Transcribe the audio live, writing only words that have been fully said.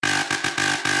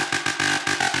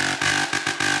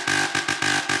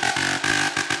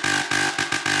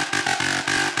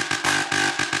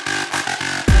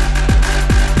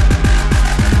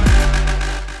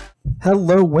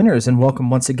Hello, winners, and welcome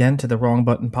once again to the Wrong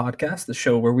Button Podcast, the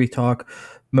show where we talk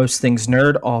most things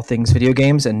nerd, all things video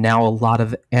games, and now a lot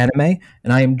of anime.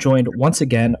 And I am joined once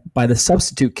again by the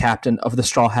substitute captain of the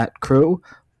Straw Hat crew,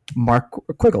 Mark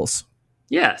Quigles.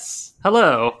 Yes.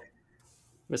 Hello,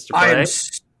 Mr. I am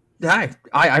Play.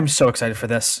 I'm so excited for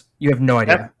this. You have no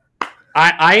idea.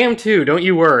 I am too. Don't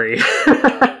you worry.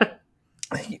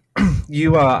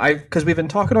 Because we've been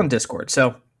talking on Discord,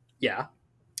 so Yeah.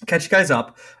 catch you guys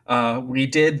up. We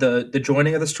did the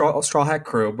joining of the Straw Hat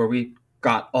crew where we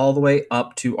got all the way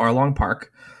up to Arlong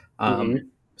Park.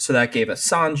 So that gave us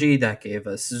Sanji, that gave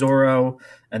us Zoro,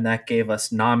 and that gave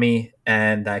us Nami,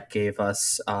 and that gave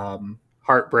us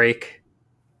Heartbreak.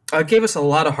 gave us a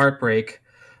lot of heartbreak,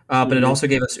 but it also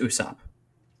gave us Usopp.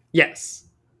 Yes.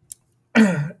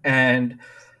 And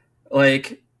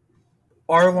like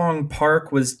Arlong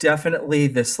Park was definitely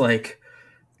this like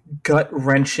gut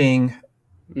wrenching.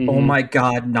 Oh my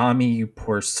God, Nami, you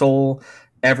poor soul.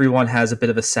 Everyone has a bit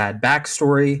of a sad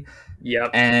backstory.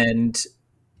 Yep. And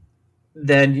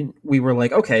then we were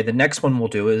like, okay, the next one we'll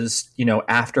do is,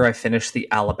 after I finish the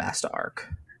Alabasta arc.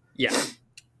 Yeah.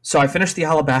 So I finished the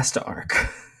Alabasta arc.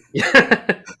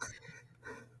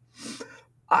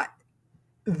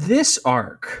 This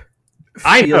arc.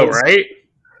 I know, right?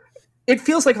 It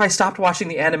feels like if I stopped watching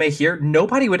the anime here,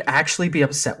 nobody would actually be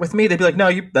upset with me. They'd be like, "No,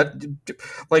 be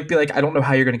like, I don't know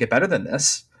how you're going to get better than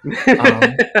this."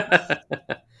 But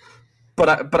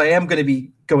I am going to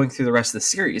be going through the rest of the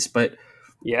series. But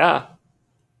yeah,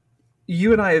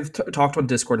 you and I have talked on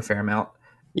Discord a fair amount.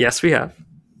 Yes, we have.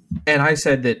 And I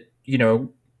said that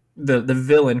the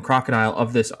villain Crocodile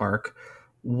of this arc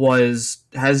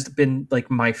has been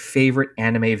like my favorite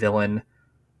anime villain,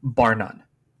 bar none.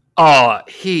 Oh,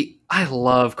 I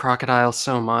love Crocodile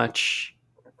so much.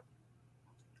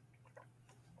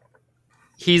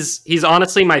 He's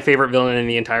honestly my favorite villain in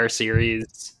the entire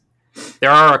series.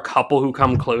 There are a couple who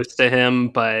come close to him,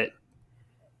 but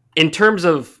in terms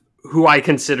of who I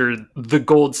consider the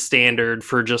gold standard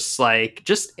for just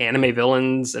anime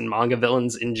villains and manga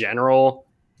villains in general,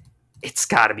 it's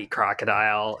got to be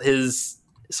Crocodile. His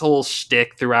whole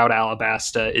shtick throughout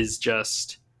Alabasta is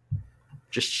just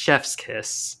chef's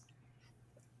kiss.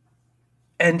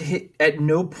 And at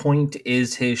no point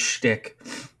is his shtick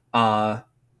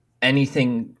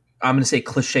anything, I'm going to say,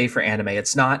 cliche for anime.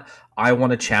 It's not, I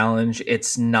want a challenge.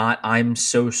 It's not, I'm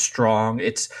so strong.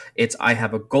 It's I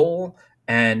have a goal,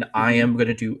 and I am going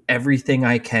to do everything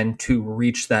I can to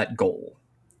reach that goal.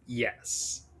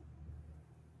 Yes.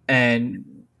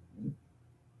 And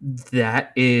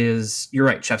that is, you're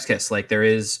right, chef's kiss. Like there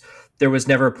was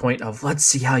never a point of, let's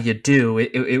see how you do.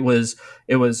 It was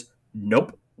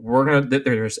nope.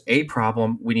 There's a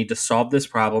problem. We need to solve this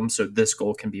problem so this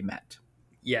goal can be met.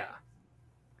 Yeah.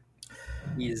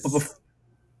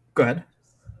 Go ahead.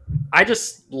 I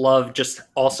just love just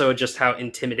how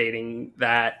intimidating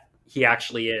that he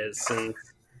actually is. And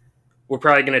we're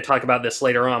probably going to talk about this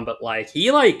later on, but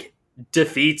he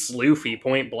defeats Luffy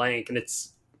point blank, and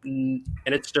it's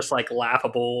just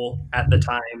laughable at the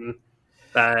time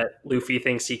that Luffy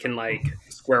thinks he can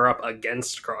square up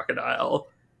against Crocodile.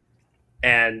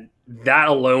 And that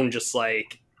alone just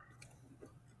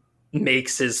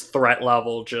makes his threat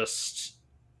level just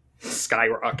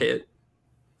skyrocket.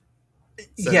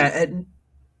 So yeah, and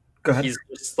go ahead. He's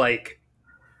just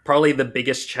probably the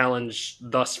biggest challenge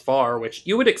thus far, which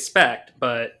you would expect,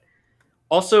 but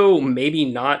also maybe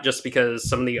not, just because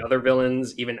some of the other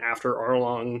villains, even after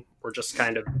Arlong, were just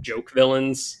kind of joke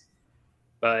villains.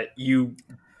 But you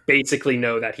basically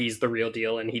know that he's the real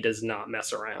deal and he does not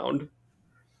mess around.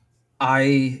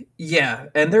 And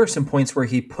there are some points where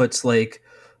he puts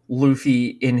Luffy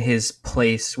in his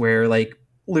place, where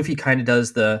Luffy kind of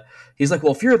does he's like,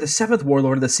 well, if you're the 7th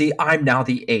warlord of the sea, I'm now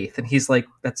the 8th. And he's like,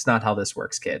 that's not how this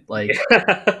works, kid.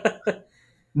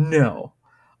 No.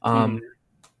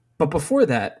 But before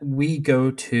that, we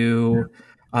go to,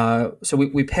 so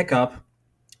we pick up,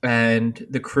 and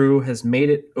the crew has made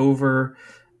it over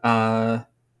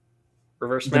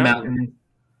Reverse the mountain.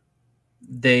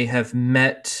 They have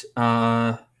met,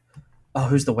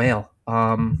 who's the whale?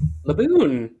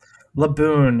 Laboon.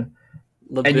 And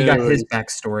you got his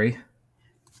backstory.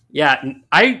 Yeah,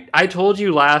 I told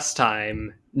you last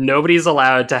time, nobody's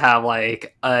allowed to have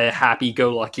a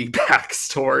happy-go-lucky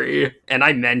backstory, and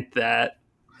I meant that.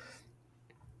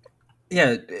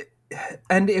 Yeah,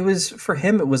 and it was, for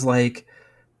him, it was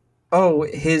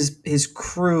his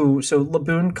crew. So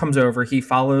Laboon comes over, he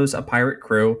follows a pirate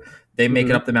crew. They make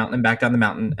it up the mountain and back down the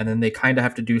mountain, and then they kind of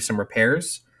have to do some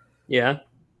repairs. Yeah.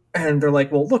 And they're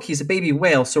like, well, look, he's a baby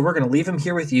whale, so we're going to leave him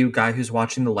here with you, guy who's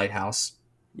watching the lighthouse.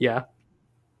 Yeah.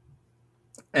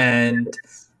 and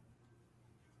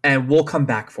we'll come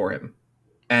back for him.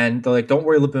 And they're like, don't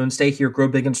worry, Laboon, stay here, grow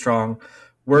big and strong.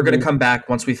 We're going to come back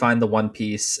once we find the One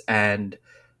Piece, and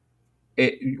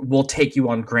we'll take you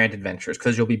on grand adventures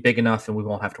because you'll be big enough and we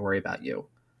won't have to worry about you.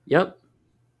 Yep.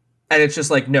 And it's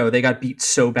just like, no, they got beat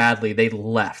so badly, they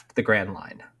left the Grand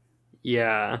Line.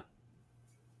 Yeah.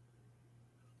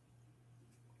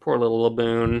 Poor little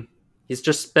Laboon. He's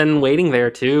just been waiting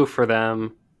there, too, for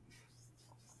them.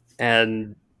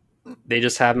 And they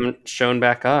just haven't shown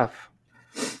back up.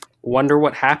 Wonder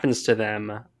what happens to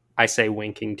them, I say,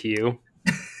 winking to you.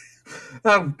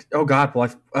 Oh God.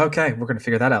 Well, okay, we're going to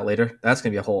figure that out later. That's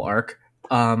going to be a whole arc.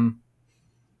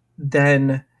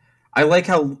 Then I like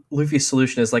how Luffy's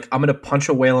solution is like, I'm going to punch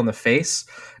a whale in the face,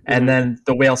 and then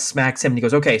the whale smacks him, and he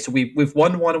goes, okay, so we've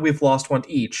won one and we've lost one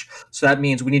each, so that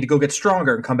means we need to go get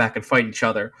stronger and come back and fight each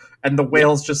other. And the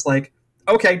whale's just like,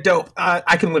 okay, dope,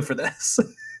 I can live for this.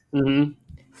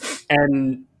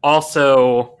 And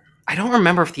also, I don't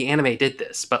remember if the anime did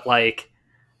this, but like,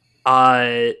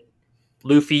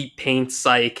 Luffy paints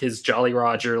like his Jolly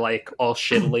Roger like all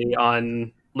shittily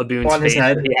on Laboon's On his face.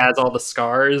 head. He has all the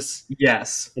scars.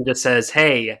 Yes. And just says,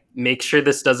 hey, make sure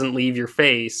this doesn't leave your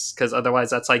face, because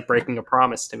otherwise that's like breaking a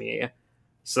promise to me.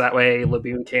 So that way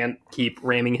Laboon can't keep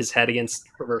ramming his head against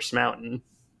Reverse Mountain.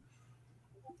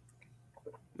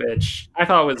 Which I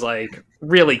thought was like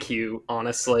really cute,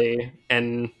 honestly.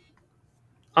 And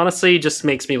honestly just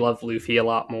makes me love Luffy a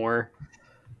lot more.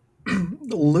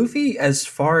 Luffy, as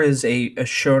far as a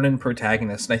shonen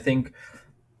protagonist, and I think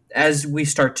as we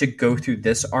start to go through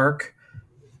this arc,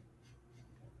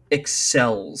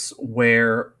 excels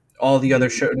where all the other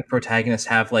shonen protagonists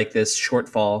have like this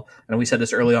shortfall. And we said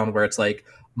this early on, where it's like,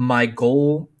 my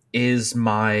goal is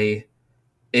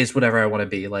whatever I want to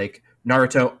be. Like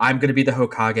Naruto, I'm going to be the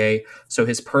Hokage, so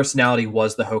his personality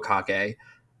was the Hokage.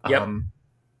 Yep.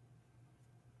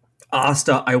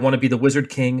 Asta, I want to be the Wizard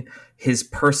King. His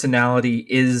personality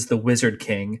is the Wizard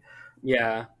King.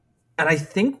 Yeah. And I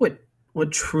think what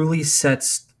truly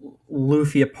sets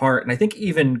Luffy apart, and I think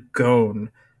even Gon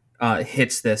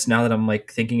hits this now that I'm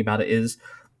like thinking about it, is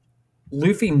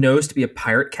Luffy knows to be a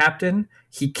pirate captain,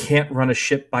 he can't run a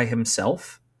ship by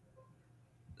himself.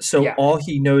 So all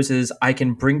he knows is, I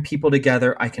can bring people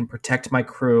together, I can protect my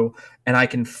crew, and I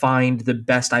can find the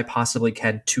best I possibly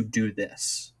can to do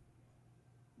this.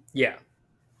 Yeah.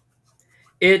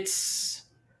 It's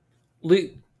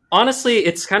honestly,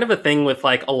 it's kind of a thing with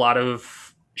like a lot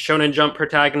of Shonen Jump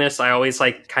protagonists. I always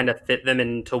like kind of fit them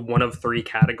into one of three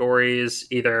categories.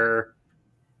 Either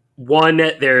one,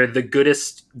 they're the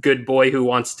goodest good boy who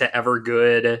wants to ever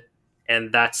good,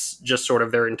 and that's just sort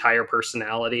of their entire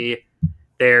personality.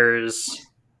 There's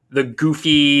the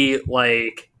goofy,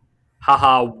 like,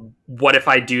 haha, what if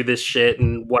I do this shit,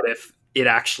 and what if it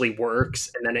actually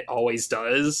works, and then it always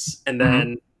does. And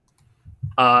then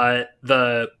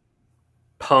the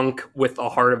punk with a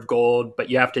heart of gold, but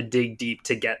you have to dig deep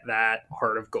to get that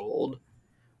heart of gold,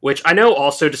 which I know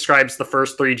also describes the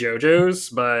first three JoJo's,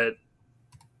 but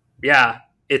yeah,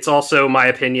 it's also my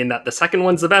opinion that the second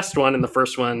one's the best one, and the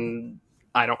first one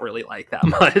I don't really like that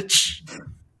much.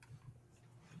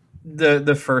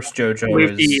 The first JoJo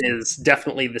Luffy is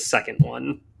definitely the second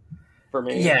one for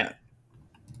me. Yeah.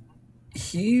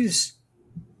 He's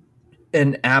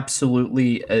an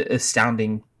absolutely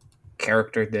astounding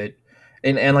character that,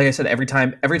 and like I said, every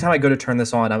time I go to turn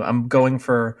this on, I'm going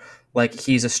for, like,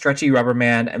 he's a stretchy rubber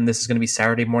man, and this is going to be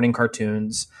Saturday morning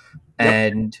cartoons. Yep.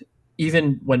 And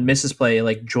even when Mrs. Play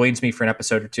like joins me for an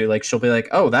episode or two, like, she'll be like,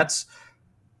 oh, that's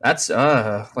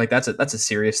a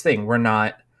serious thing. We're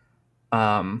not,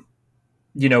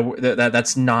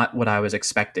 that's not what I was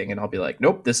expecting. And I'll be like,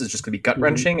 nope, this is just gonna be gut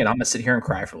wrenching, and I'm gonna sit here and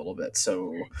cry for a little bit.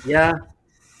 So yeah.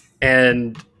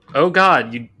 And oh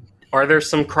god, are there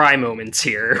some cry moments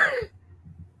here?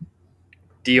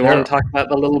 Do you want to talk about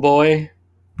the little boy?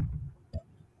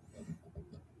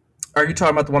 Are you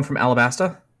talking about the one from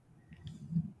Alabasta?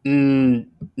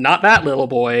 Not that little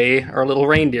boy, or little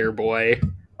reindeer boy.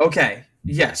 Okay,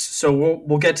 yes. So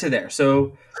we'll get to there.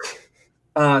 So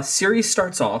series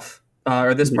starts off,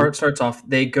 or this part starts off,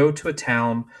 they go to a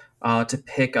town to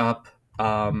pick up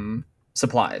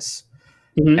supplies.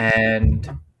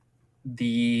 And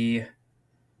the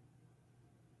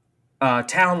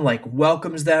town like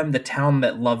welcomes them. The town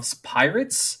that loves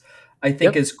pirates, I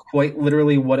think, is quite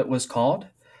literally what it was called.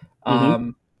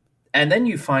 And then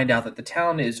you find out that the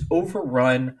town is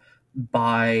overrun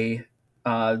by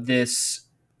this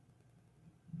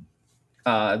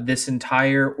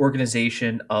entire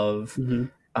organization of what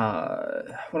do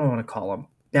I want to call them?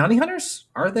 Bounty hunters?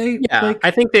 Are they? Yeah,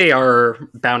 I think they are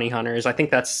bounty hunters. I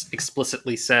think that's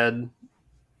explicitly said.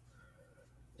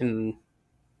 in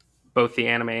both the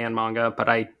anime and manga, but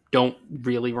I don't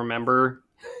really remember,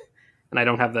 and I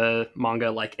don't have the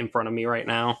manga like in front of me right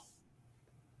now.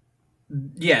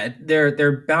 Yeah,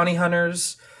 they're bounty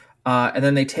hunters, and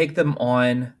then they take them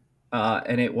on,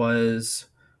 and it was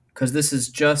because this is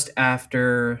just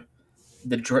after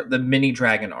the mini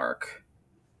dragon arc.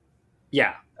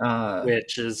 Yeah, Uh,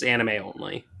 which is anime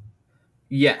only.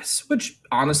 yes, which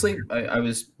honestly I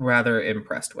was rather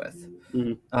impressed with.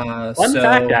 Mm. Fun fact,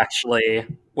 So actually,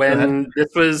 go ahead. when this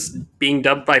was being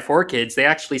dubbed by 4Kids, they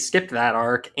actually skipped that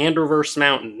arc and Reverse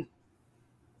Mountain.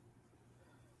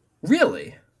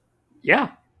 Really?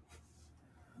 Yeah,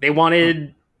 they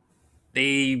wanted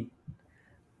they.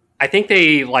 I think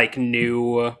they like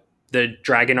knew the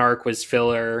Dragon arc was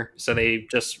filler, so they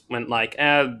just went like,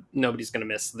 nobody's gonna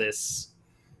miss this.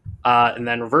 And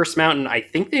then Reverse Mountain, I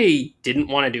think they didn't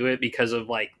want to do it because of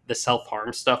like the self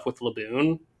harm stuff with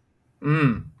Laboon.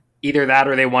 Mm. Either that,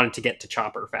 or they wanted to get to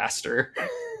Chopper faster.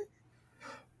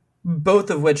 Both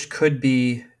of which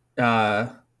uh,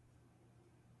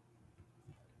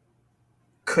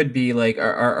 could be like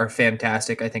are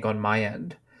fantastic. I think on my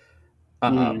end.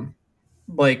 Mm. Um,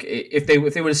 like if they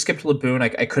would have skipped Laboon,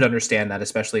 I could understand that,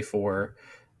 especially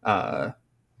uh,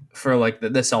 for like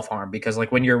the self harm, because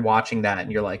like when you're watching that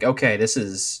and you're like, okay, this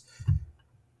is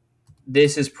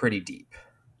pretty deep.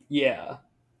 Yeah.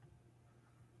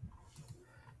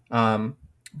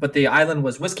 But the island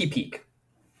was Whiskey Peak,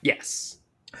 Yes.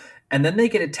 and then they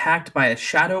get attacked by a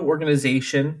shadow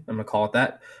organization. I'm gonna call it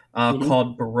that, Mm-hmm.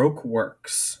 called Baroque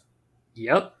Works,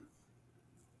 Yep.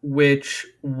 which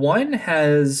one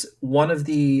has one of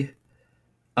the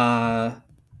uh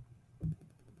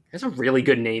There's a really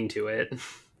good name to it.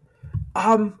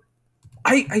 um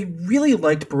I really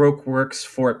liked Baroque Works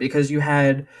for it because you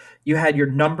had your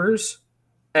numbers,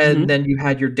 and Mm-hmm. then you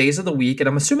had your days of the week, and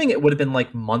I'm assuming it would have been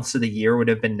like months of the year would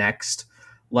have been next,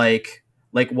 like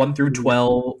 1 through Mm-hmm.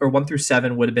 12 or 1 through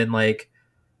 7 would have been like,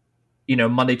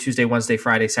 Monday, Tuesday, Wednesday,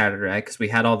 Friday, Saturday, because we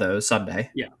had all those Sunday.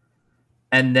 Yeah.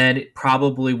 And then it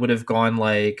probably would have gone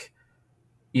like,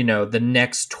 the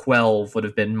next 12 would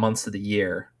have been months of the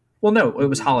year. Well, no, it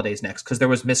was Mm-hmm. holidays next because there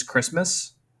was Miss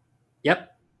Christmas.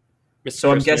 Yep. Miss So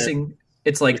I'm Christmas, guessing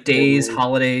it's Miss like days, Holy.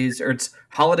 holidays, or it's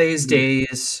holidays, Mhm.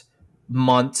 days,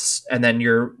 months, and then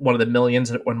you're one of the millions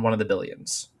and one of the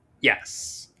billions.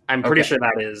 Yes. I'm pretty Okay. sure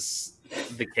that is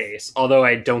the case. Although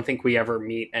I don't think we ever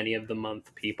meet any of the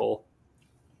month people.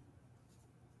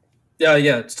 Yeah,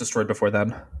 it's destroyed before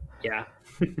then. Yeah.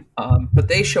 But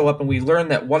they show up, and we learn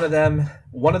that one of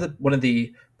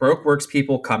the Baroque Works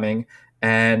people coming,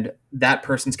 and that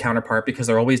person's counterpart, because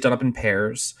they're always done up in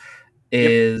pairs, Yep.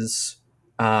 is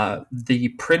the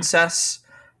princess,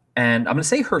 and I'm going to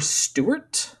say her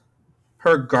steward,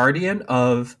 her guardian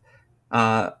of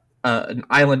uh, an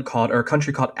island called, or a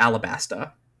country called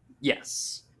Alabasta.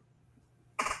 Yes.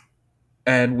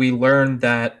 And we learn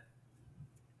that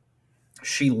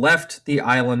she left the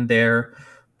island there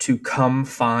to come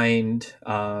find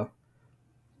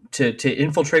to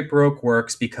infiltrate Baroque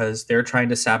Works because they're trying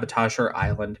to sabotage her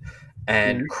island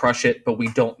and Mhm. crush it, but we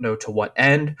don't know to what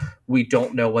end. We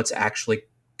don't know what's actually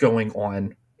going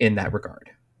on in that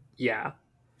regard. Yeah.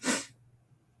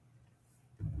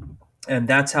 And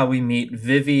that's how we meet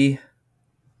Vivi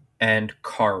and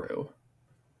Karu.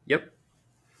 Yep.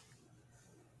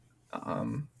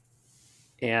 Um,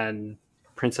 And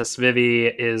Princess Vivi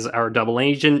is our double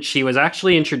agent. She was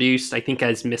actually introduced, I think,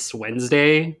 as Miss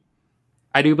Wednesday,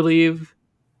 I do believe.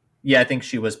 yeah, I think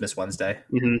she was Miss Wednesday.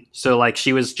 So, like,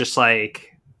 she was just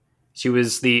like, she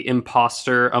was the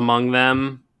imposter among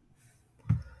them,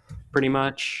 pretty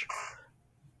much.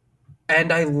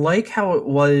 And I like how it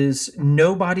was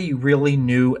nobody really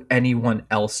knew anyone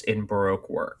else in Baroque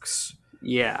Works.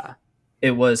 Yeah.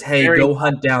 It was, hey, Very, go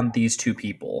hunt down these two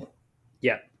people.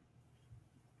 yeah.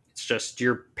 It's just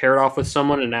you're paired off with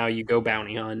someone and now you go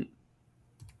bounty hunt.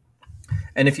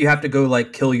 And if you have to go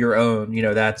like kill your own,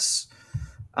 that's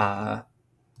uh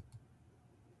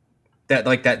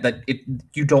that it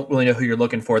you don't really know who you're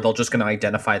looking for. They're just going to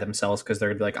identify themselves because they're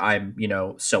going to be like, I'm,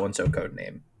 so and so code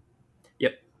name.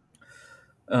 Yep.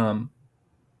 Um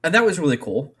and that was really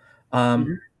cool.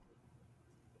 Mm-hmm.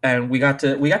 And we got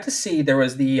to see there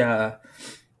was the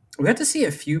we got to see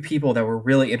a few people that were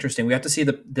really interesting. We got to see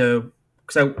the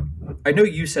because I know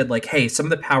you said like, hey, some of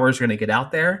the powers are going to get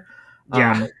out there.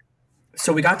 Yeah.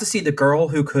 So we got to see the girl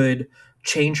who could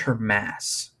change her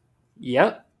mass.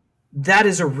 Yep. That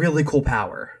is a really cool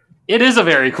power. It is a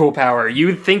very cool power. You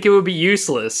would think it would be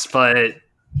useless, but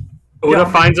Oda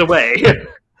Yeah, finds a way.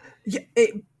 yeah,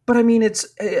 but I mean, it's.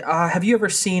 Have you ever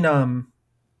seen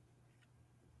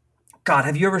God,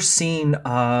 have you ever seen?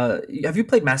 Have you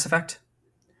played Mass Effect?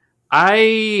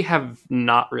 I have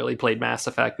not really played Mass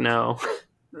Effect. No.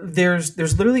 There's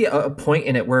literally a point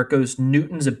in it where it goes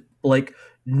like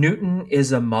Newton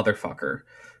is a motherfucker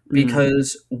Mm,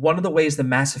 because one of the ways the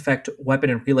Mass Effect weapon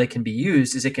and relay can be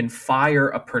used is it can fire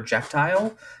a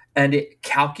projectile and it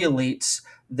calculates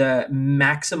the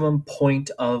maximum point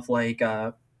of like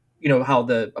you know how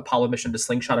the Apollo mission to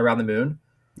slingshot around the moon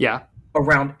yeah.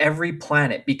 around every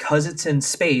planet because it's in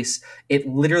space. It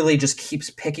literally just keeps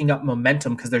picking up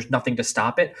momentum because there's nothing to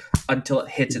stop it until it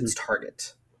hits Mhm. its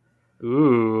target.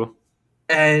 Ooh.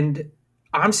 And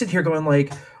I'm sitting here going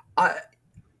I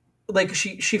like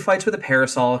she fights with a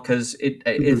parasol because Mhm.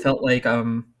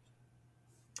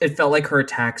 it felt like her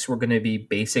attacks were going to be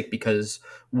basic because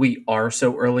we are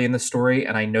so early in the story,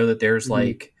 and I know that there's Mhm.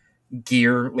 like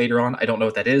gear later on. I don't know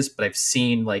what that is, but I've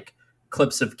seen like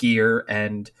clips of gear,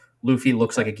 and Luffy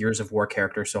looks like a Gears of War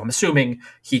character, so I'm assuming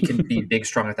he can be big,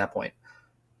 strong at that point.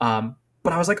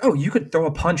 But I was like, oh, you could throw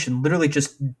a punch and literally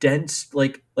just dense,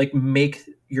 like make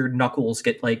your knuckles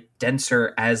get like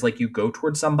denser as like you go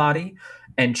towards somebody,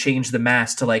 and change the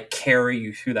mass to like carry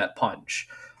you through that punch.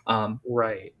 Um,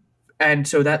 Right. and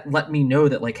so that let me know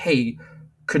that like, hey,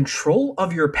 control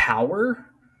of your power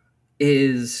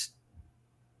is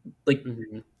like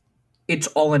Mhm. it's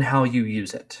all in how you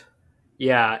use it.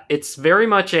 Yeah, it's very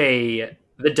much a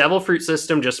the devil fruit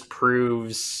system just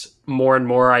proves more and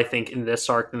more, I think, in this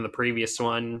arc than the previous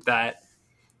one, that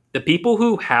the people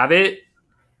who have it,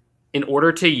 in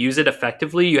order to use it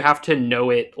effectively, you have to know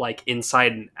it like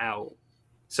inside and out.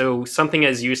 So something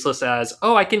as useless as,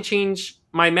 oh, I can change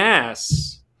my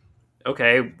mass.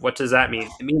 Okay, what does that mean?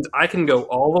 It means I can go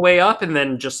all the way up and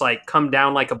then just like come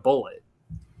down like a bullet.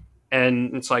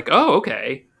 And it's like, oh,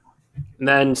 okay. And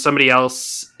then somebody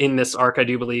else in this arc, I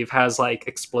do believe, has like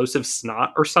explosive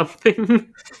snot or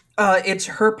something. It's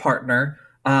her partner.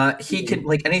 He can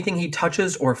like anything he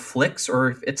touches or flicks, or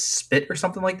if it's spit or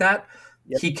something like that,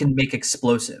 Yep. he can make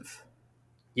explosive,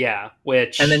 Yeah, and then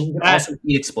which he can that, also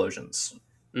eat explosions.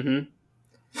 hmm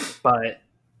but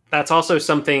that's also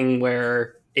something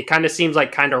where it kind of seems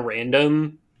like kind of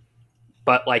random,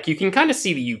 but like you can kind of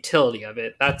see the utility of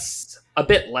it. That's a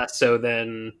bit less so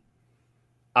than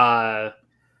uh,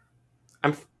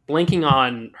 I'm blanking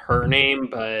on her name,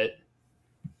 but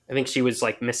I think she was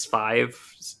like Miss Five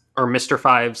or Mister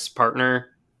Five's partner.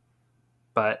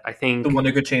 But I The think, one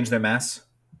who could change their mass.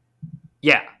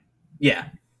 yeah, Yeah.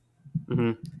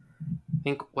 I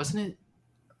think wasn't it?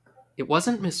 It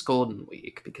wasn't Miss Golden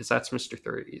Week because that's Mister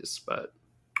 30s, but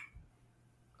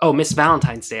oh, Miss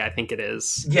Valentine's Day, I think it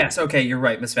is. Yes. Okay, you're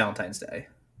right. Miss Valentine's Day.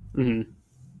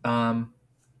 Mm-hmm. Um,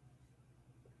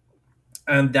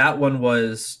 and that one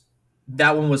was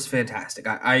fantastic.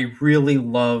 I really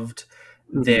loved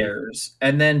Mm-hmm. theirs.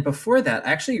 And then before that,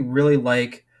 I actually really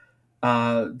like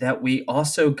that we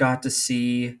also got to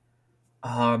see.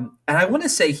 And I want to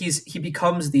say he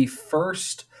becomes the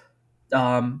first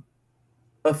um,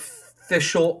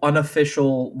 official,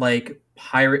 unofficial like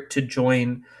pirate to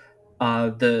join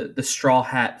the Straw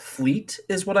Hat Fleet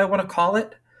is what I want to call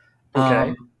it.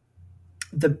 Okay.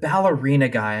 The ballerina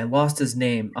guy, I lost his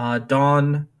name.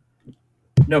 Don,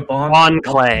 no Bon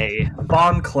Clay,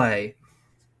 Bon Clay,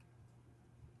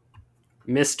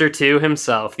 Mister Two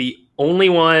himself, the only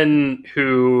one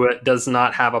who does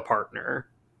not have a partner.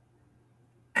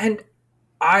 and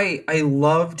I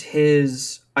loved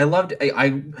his. I loved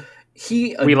I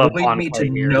he We love annoyed Bon me to Clay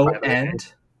here, no by the way.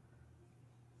 end.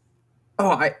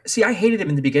 Oh, I see. I hated him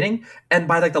in the beginning, and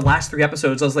by like the last three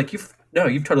episodes, I was like, you've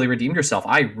totally redeemed yourself.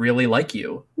 I really like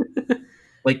you.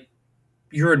 Like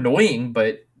you're annoying,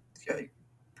 but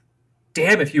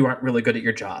damn if you aren't really good at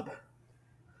your job.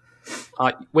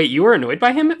 Wait, you were annoyed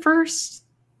by him at first?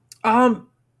 Um,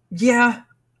 yeah,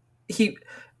 he,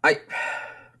 I,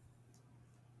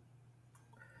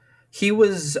 he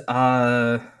was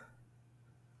I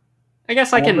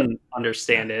guess I all the. can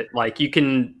understand it. Like you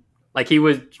can, like he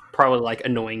was probably like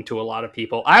annoying to a lot of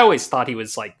people. I always thought he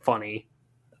was like funny.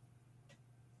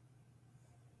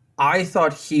 I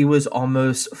thought he was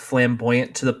almost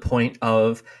flamboyant to the point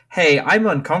of, hey, I'm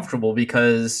uncomfortable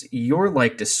because you're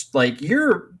like like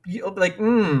you like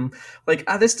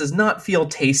like this does not feel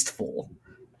tasteful.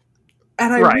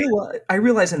 And Right. I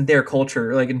realize in their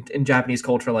culture, like in Japanese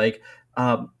culture, like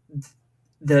um,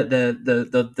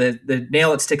 the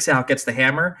nail that sticks out gets the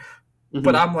hammer.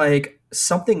 But Mm-hmm. I'm like,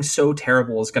 something so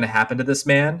terrible is going to happen to this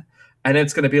man, and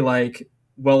it's going to be like,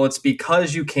 well, it's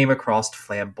because you came across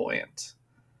flamboyant.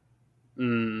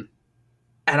 Mm.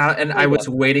 And I I was get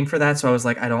that. waiting for that, so I was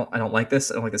like, I don't like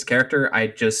this. I don't like this character. I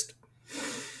just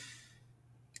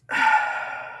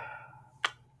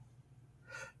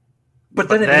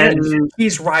But then But at the then end,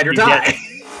 he's ride or you get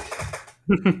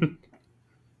die.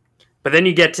 but then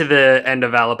you get to the end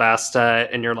of Alabasta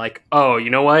and you're like, oh, you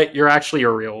know what? You're actually a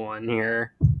real one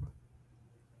here.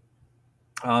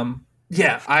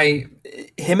 Yeah,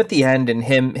 him at the end and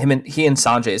he and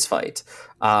Sanjay's fight.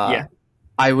 Yeah.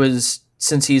 I was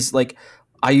since he's like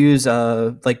I use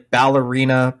like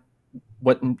ballerina,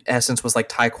 what in essence was like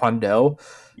taekwondo.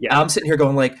 Yeah. And I'm sitting here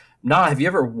going like, nah, have you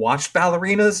ever watched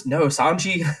ballerinas? No,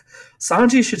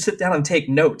 Sanji should sit down and take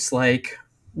notes. Like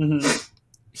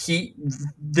Mm-hmm.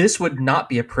 this would not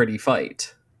be a pretty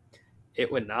fight.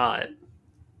 It would not.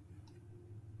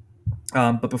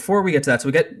 But before we get to that,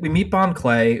 so we meet Bon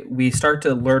Clay. We start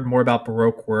to learn more about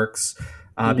Baroque works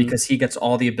Mm-hmm. because he gets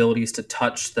all the abilities to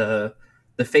touch the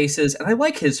faces, and I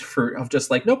like his fruit of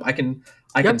just like, nope, I can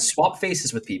Yep. swap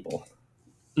faces with people.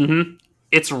 Mm-hmm.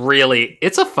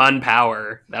 It's a fun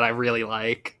power that I really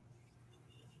like.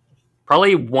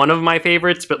 Probably one of my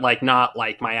favorites, but like not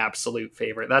like my absolute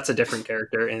favorite. That's a different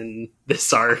character in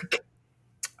this arc.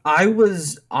 I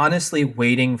was honestly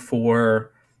waiting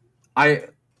for I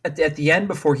at the end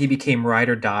before he became ride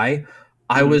or die.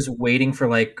 I Mhm. was waiting for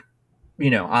like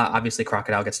obviously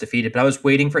Crocodile gets defeated, but I was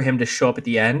waiting for him to show up at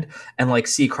the end and like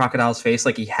see Crocodile's face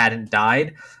like he hadn't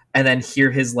died, and then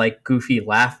hear his like goofy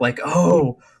laugh, like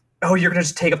oh, you're gonna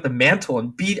just take up the mantle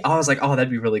and beat. I was like, oh, that'd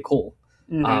be really cool.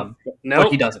 Mhm. But he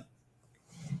Nope, doesn't.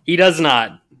 he does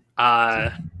not.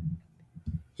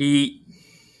 He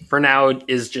for now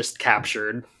is just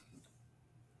captured.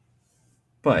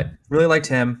 But really liked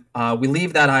him. We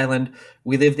leave that island.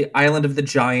 We leave the island of the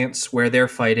giants where they're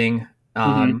fighting. Mhm.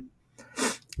 Um,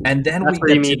 and then That's we where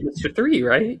you get to meet Mr. Three,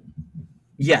 right?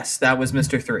 yes, that was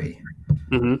Mister Three,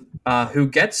 Mm-hmm. who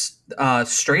gets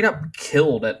straight up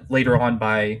killed later on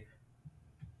by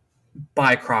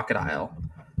Crocodile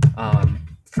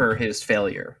for his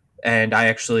failure. And I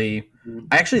actually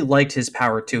liked his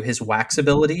power too, his wax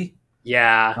ability.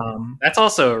 Yeah, Um, that's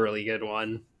also a really good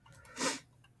one.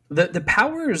 the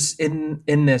powers in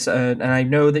this, and I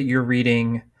know that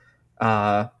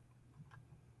uh,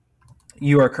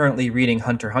 you are currently reading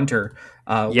Hunter x Hunter,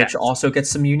 which Yes. also gets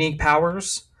some unique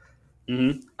powers.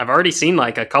 I've already seen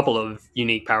like a couple of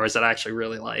unique powers that I actually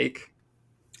really like.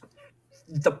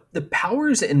 The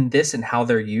powers in this and how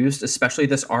they're used, especially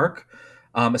this arc,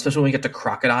 especially when we get to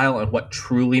Crocodile and what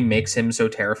truly makes him so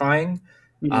terrifying,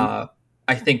 Mhm. uh,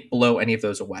 I think blow any of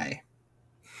those away.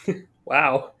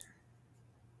 Wow.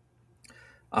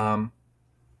 Um,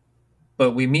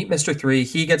 but we meet Mister Three.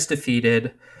 He gets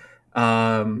defeated.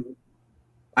 Um,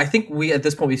 I think we at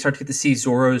this point we start to get to see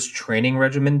Zoro's training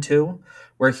regimen too,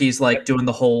 where he's like doing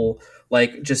the whole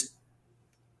like just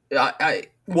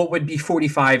what would be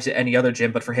 45s at any other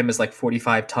gym, but for him is like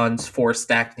 45 tons, four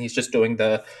stacked, and he's just doing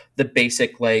the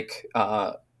basic like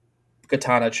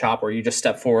katana chop where you just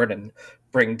step forward and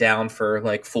bring down for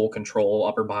like full control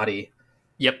upper body.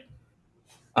 Yep.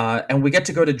 And we get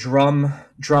to go to Drum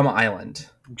Island.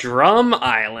 Drum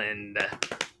Island.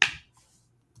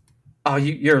 Oh,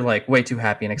 you're like way too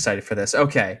happy and excited for this.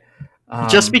 Okay.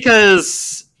 Just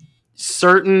because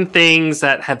certain things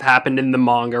that have happened in the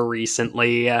manga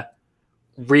recently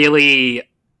really,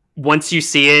 once you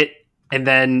see it, and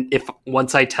then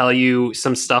once I tell you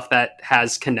some stuff that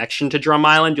has connection to Drum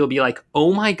Island, you'll be like,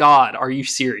 oh my god, are you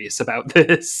serious about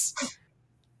this?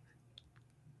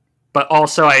 But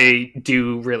also I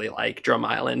do really like Drum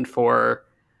Island for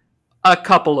a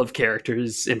couple of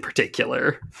characters in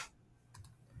particular.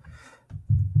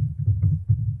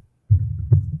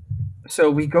 So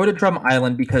we go to Drum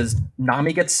Island because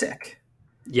Nami gets sick.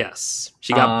 Yes,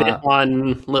 she got bit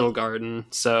on Little Garden,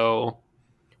 so...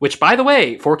 Which, by the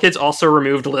way, 4Kids also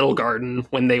removed Little Garden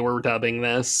when they were dubbing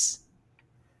this.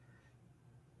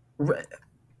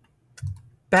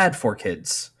 Bad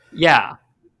 4Kids. Yeah.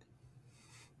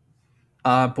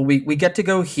 But we get to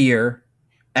go here,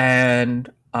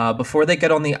 and before they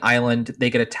get on the island, they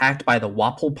get attacked by the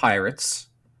Wapol pirates.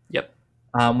 Yep.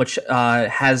 Which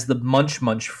has the Munch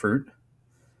Munch fruit,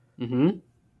 Mm-hmm.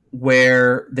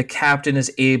 where the captain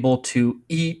is able to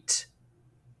eat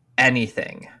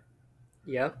anything.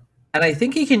 Yep. And I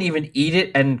think he can even eat it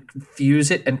and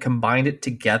fuse it and combine it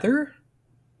together.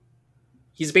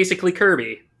 He's basically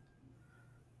Kirby.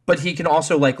 But he can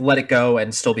also like let it go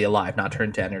and still be alive, not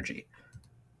turn to energy.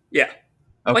 Yeah.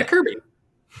 Okay. Like Kirby.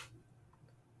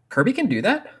 Kirby can do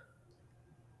that?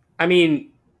 I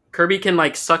mean, Kirby can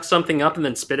like suck something up and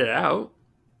then spit it out.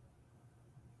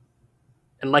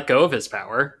 And let go of his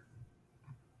power.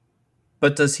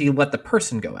 But does he let the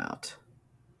person go out?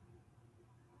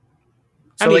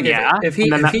 So, I mean, yeah. If he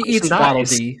eats Waddle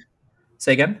Dee,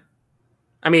 say again?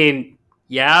 I mean,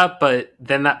 yeah, but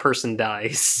then that person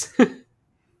dies.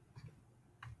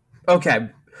 Okay,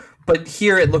 but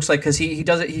here it looks like because he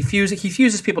does it. He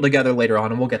fuses people together later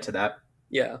on, and we'll get to that.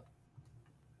 Yeah.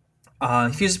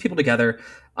 He fuses people together,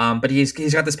 but he's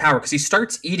got this power because he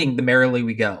starts eating the Merrily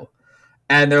We Go,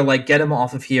 and they're like, get him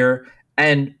off of here.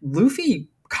 And Luffy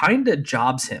kind of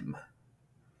jobs him.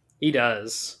 He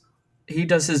does. He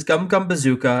does his Gum Gum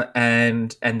Bazooka,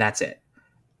 and that's it.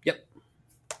 Yep.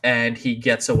 And he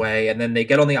gets away, and then they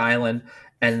get on the island,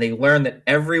 and they learn that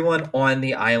everyone on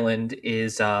the island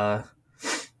is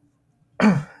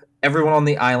everyone on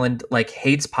the island like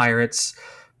hates pirates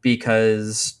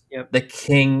because Yep. the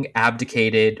king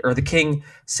abdicated, or the king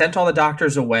sent all the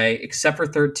doctors away except for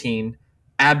 13,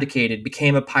 abdicated,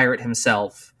 became a pirate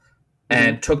himself,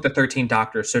 and took the 13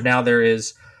 doctors. So now there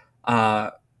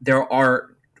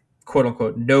are quote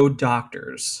unquote no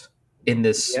doctors in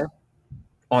this Yeah.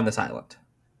 on this island,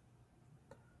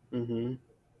 Mm-hmm.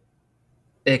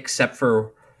 except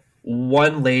for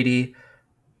one lady,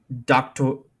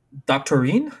 Doctor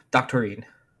Doctorine. Doc,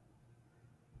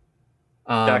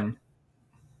 Um,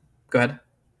 go ahead.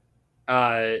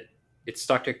 it's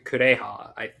Dr.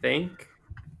 Kureha, I think.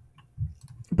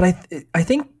 But I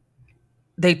think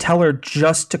they tell her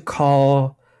just to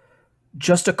call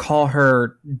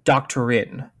her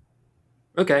Doctorine.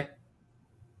 Okay.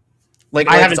 Like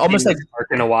I it's haven't almost seen like this arc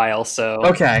in a while, so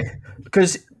okay,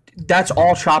 because that's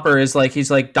all Chopper is like.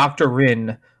 He's like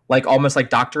Doctorine, like almost like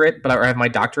doctorate, but I have my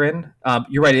doctorine.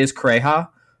 You're right, it is Kureha,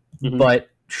 Mhm. but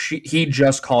he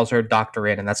just calls her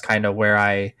Doctorine, and that's kind of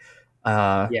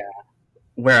uh, Yeah.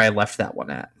 where I left that one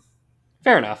at.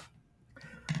 Fair enough.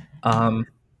 Um,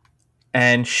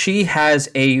 and she has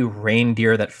a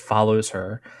reindeer that follows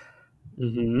her,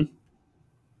 Mm-hmm. Want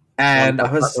to and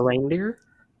talk about the reindeer?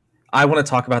 I want to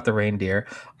talk about the reindeer.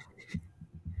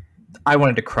 I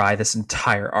wanted to cry this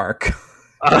entire arc.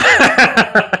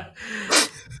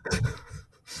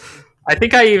 I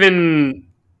think I even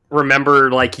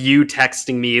remember like you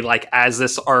texting me like as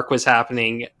this arc was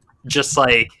happening, just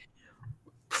like,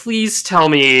 please tell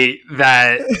me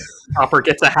that Chopper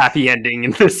gets a happy ending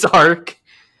in this arc.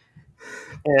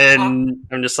 And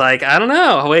I'm just like, I don't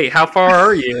know. Wait, how far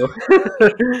are you?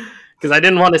 Because I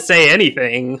didn't want to say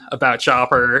anything about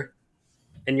Chopper.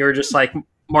 And you're just like,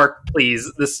 Mark,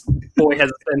 please, this boy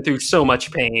has been through so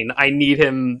much pain. I need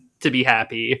him to be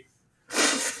happy.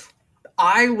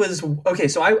 I was okay,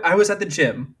 so I was at the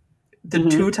gym the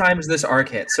Mhm. two times this arc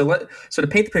hit. So to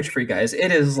paint the picture for you guys,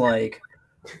 it is like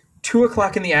 2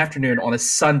 o'clock in the afternoon on a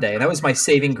Sunday, and that was my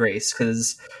saving grace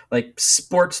because like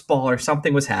sports ball or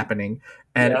something was happening,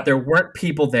 and Yeah. there weren't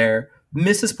people there.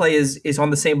 Mrs. Play is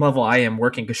on the same level I am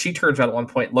working because she turns around at one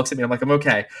point, looks at me, I'm like, I'm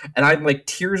okay, and I'm like,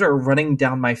 tears are running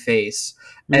down my face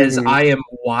as Mhm. I am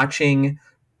watching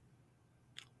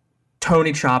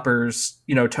Tony Chopper's,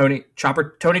 Tony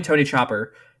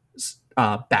Chopper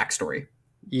backstory.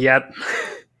 Yep.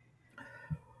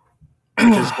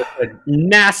 Which is just a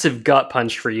massive gut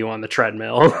punch for you on the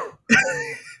treadmill.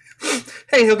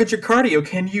 Hey, he'll get your cardio.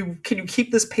 Can you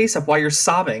keep this pace up while you're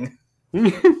sobbing?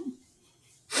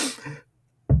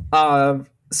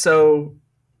 So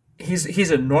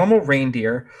he's a normal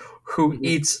reindeer who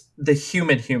eats the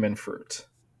human fruit,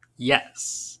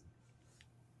 Yes.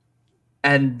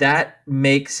 and that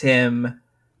makes him.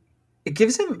 It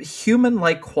gives him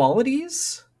human-like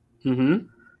qualities. Mm-hmm.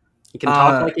 He can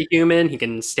talk like a human. He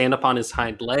can stand up on his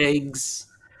hind legs.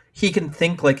 He can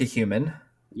think like a human.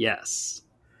 Yes.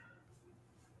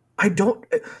 I don't.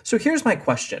 So here's my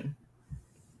question.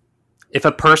 If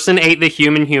a person ate the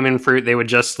human fruit, they would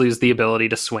just lose the ability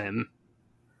to swim.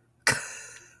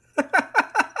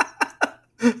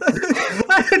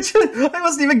 I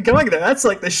wasn't even going there. That's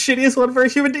like the shittiest one for a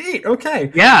human to eat.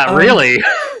 Okay. Yeah, really.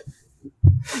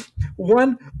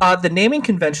 One, the naming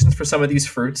conventions for some of these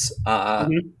fruits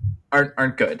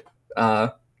aren't good. Yeah.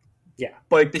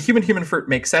 Like the human fruit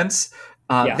makes sense.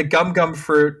 Yeah. The gum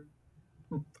fruit,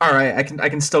 all right, I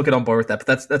can still get on board with that,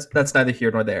 but that's neither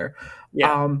here nor there.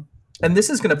 Yeah. And this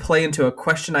is going to play into a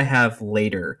question I have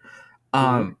later.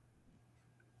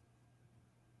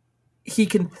 He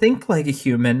can think like a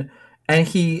human, and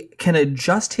he can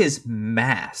adjust his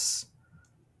mass.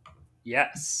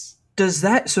 Yes. Does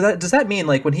that mean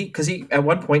like when because he at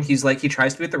one point he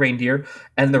tries to be with the reindeer,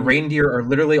 and the reindeer are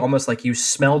literally almost like, you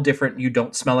smell different, you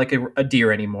don't smell like a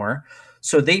deer anymore,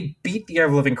 so they beat the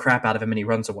ever living crap out of him and he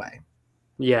runs away.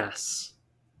 Yes.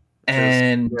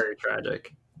 And very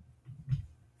tragic.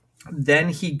 Then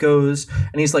he goes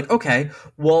and he's like, okay,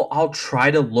 well, I'll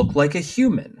try to look like a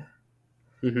human.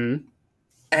 Mm-hmm.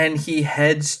 And he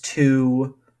heads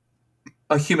to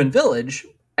a human village,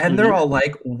 and they're all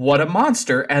like, what a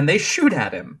monster, and they shoot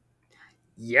at him.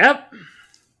 Yep.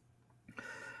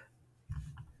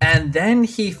 And then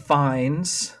he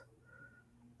finds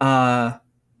uh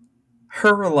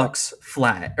Hurluck's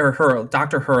flat, or her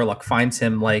Dr. Hurluck finds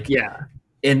him like Yeah.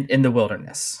 in the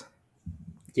wilderness.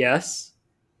 Yes.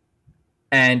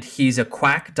 And he's a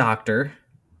quack doctor,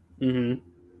 Mm-hmm.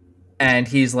 and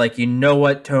he's like, you know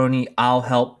what, Tony, I'll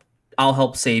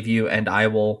help save you, and I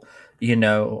will,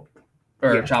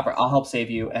 or Yeah. Chopper, I'll help save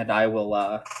you, and I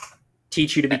will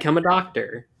Teach you to become a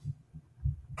doctor.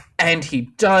 and he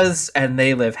does, and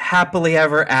they live happily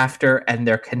ever after, and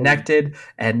they're connected,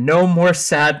 and no more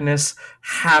sadness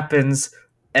happens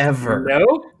ever.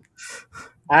 No?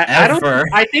 I don't. Ever.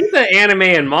 I think the anime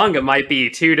and manga might be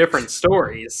two different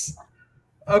stories.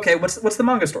 Okay, what's the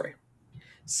manga story?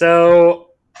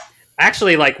 So,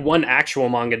 actually, like one actual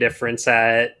manga difference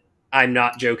that I'm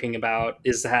not joking about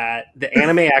is that the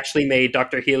anime actually made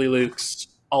Dr. Healy Luke's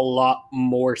a lot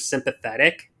more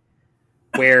sympathetic,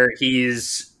 where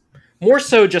he's more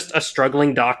so just a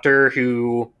struggling doctor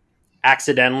who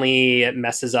accidentally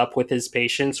messes up with his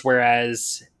patients,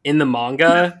 whereas in the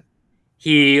manga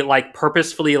he like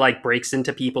purposefully like breaks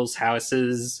into people's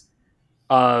houses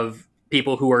of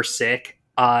people who are sick,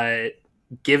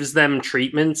 gives them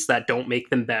treatments that don't make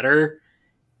them better,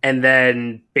 and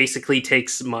then basically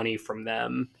takes money from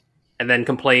them and then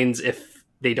complains if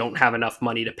they don't have enough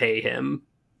money to pay him.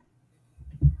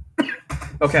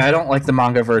 Okay, I don't like the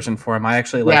manga version for him. I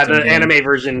actually Yeah, liked him the being. anime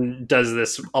version does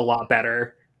this a lot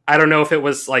better. I don't know if it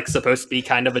was like supposed to be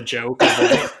kind of a joke of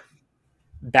like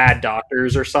bad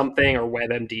doctors or something, or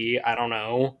WebMD, I don't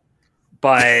know.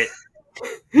 But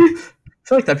I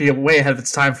feel like that'd be way ahead of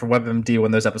its time for WebMD when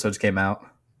those episodes came out.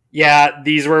 yeah,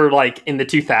 these were like in the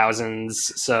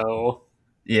 2000s, so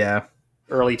Yeah.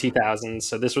 early 2000s.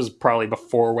 So this was probably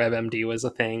before WebMD was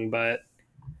a thing. But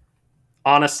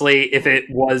honestly, if it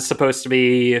was supposed to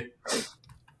be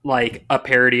like a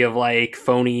parody of like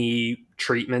phony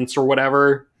treatments or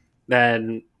whatever,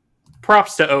 then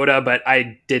props to Oda. But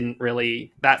I didn't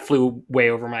really, that flew way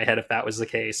over my head if that was the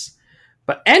case.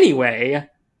 But anyway,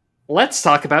 let's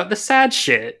talk about the sad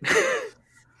shit.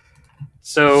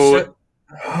 So So,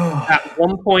 at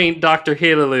one point, Dr.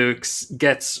 Hilulux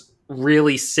gets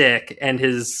really sick and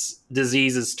his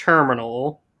disease is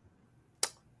terminal.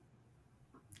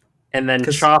 And then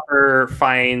Chopper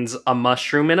finds a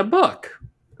mushroom in a book.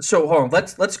 so hold on,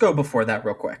 let's go before that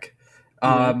real quick.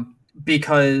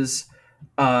 Because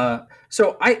so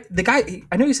the guy,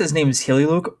 I know he says his name is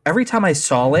Luke. Every time I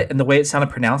saw it and the way it sounded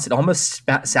pronounced, it almost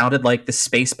sounded like the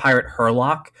space pirate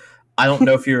Herlock. I don't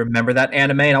know if you remember that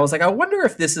anime, and I was like, I wonder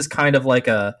if this is kind of like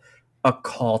a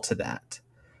call to that.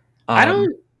 I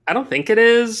don't think it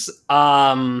is.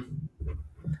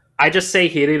 I just say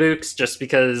Hilulux just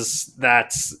because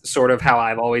that's sort of how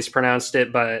I've always pronounced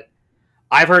it, but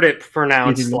I've heard it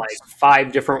pronounced like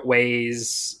 5 different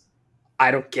ways.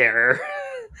 I don't care.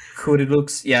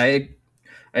 Hilulux, yeah.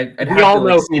 I'd We have all to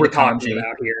know see who we're the talking kanji.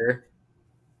 about here.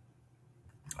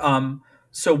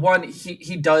 So one,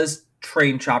 he does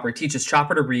train Chopper, teaches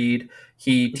Chopper to read.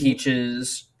 He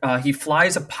teaches, he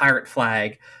flies a pirate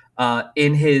flag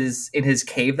in his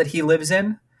cave that he lives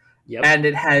in, Yep. and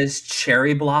it has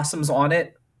cherry blossoms on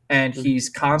it. And he's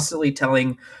constantly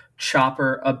telling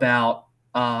Chopper about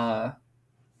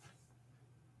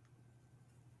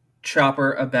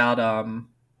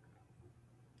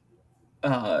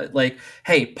like,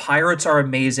 hey, pirates are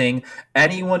amazing.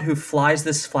 Anyone who flies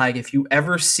this flag, if you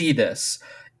ever see this,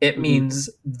 it means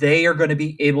they are going to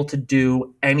be able to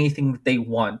do anything that they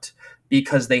want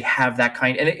because they have that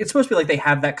kind. And it's supposed to be like they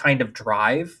have that kind of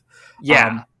drive.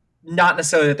 Yeah. Not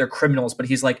necessarily that they're criminals, but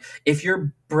he's like, if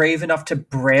you're brave enough to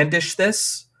brandish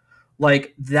this,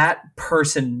 like that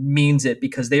person means it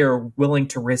because they are willing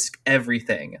to risk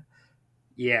everything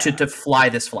to fly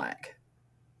this flag.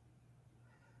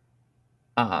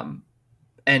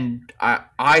 And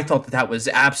I thought that was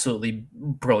absolutely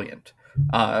brilliant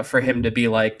for him to be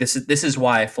like, this is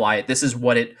why I fly it. This is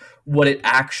what it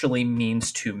actually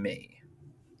means to me.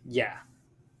 Yeah.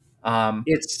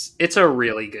 It's a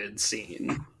really good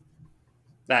scene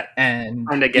that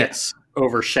kind of gets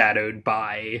overshadowed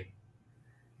by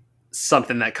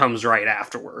something that comes right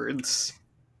afterwards.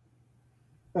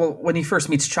 Well, when he first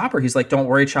meets Chopper, he's like, don't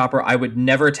worry, Chopper, I would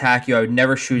never attack you. I would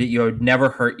never shoot at you. I would never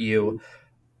hurt you.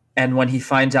 And when he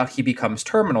finds out he becomes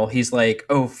terminal, he's like,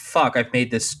 oh, fuck, I've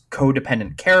made this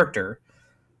codependent character.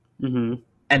 And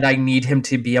I need him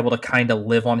to be able to kind of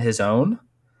live on his own.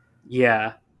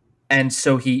 Yeah. And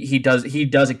so he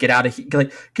doesn't get out of here.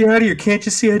 Like, get out of here. Can't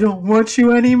you see I don't want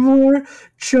you anymore?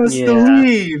 Just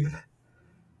leave.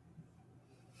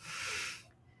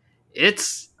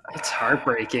 It's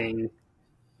heartbreaking.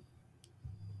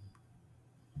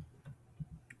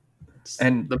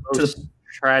 And The to the most go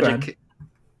ahead. tragic.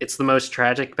 It's the most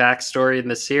tragic backstory in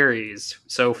the series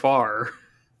so far.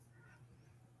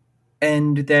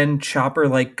 And then Chopper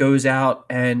like goes out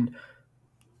and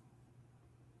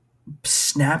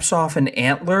snaps off an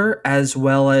antler as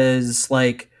well as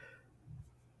like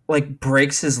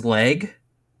breaks his leg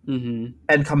Mm-hmm.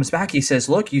 and comes back. He says,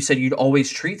 "Look, you said you'd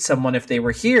always treat someone if they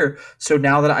were here. So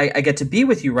now that I get to be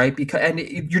with you, right? Because and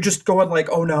you're just going like,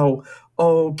 oh no,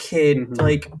 oh kid, Mm-hmm.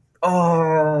 like,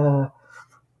 oh,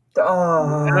 Yep.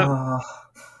 oh,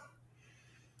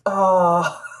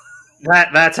 oh."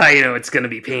 That's how you know it's going to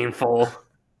be painful.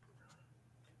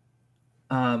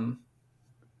 Um.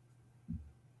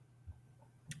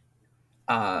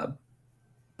 Uh.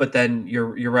 But then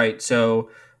you're right. So,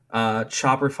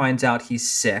 Chopper finds out he's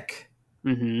sick.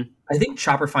 Mm-hmm. I think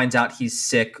Chopper finds out he's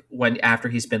sick when after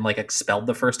he's been like expelled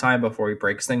the first time before he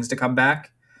breaks things to come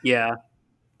back. Yeah.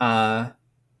 Uh,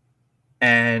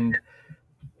 and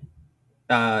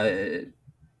uh,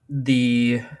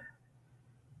 the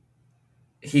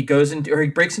he goes into or he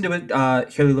breaks into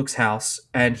Huey Luke's house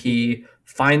and he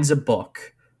finds a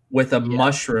book with a Yeah.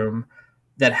 mushroom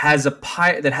that has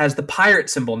that has the pirate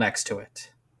symbol next to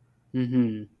it.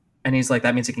 Mm-hmm. And he's like,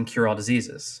 that means it can cure all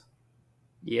diseases.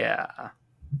 Yeah.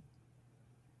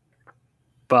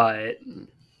 But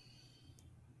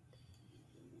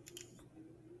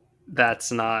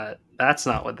that's not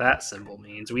what that symbol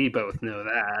means. We both know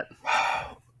that.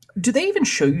 Do they even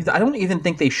show you that? I don't even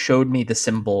think they showed me the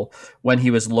symbol when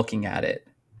he was looking at it.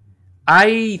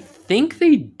 I think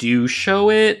they do show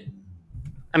it.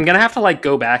 I'm gonna have to like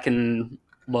go back and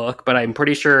look, but I'm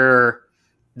pretty sure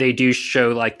they do show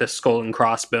like the skull and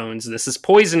crossbones. This is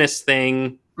poisonous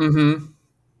thing. Mm-hmm.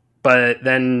 But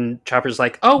then Chopper's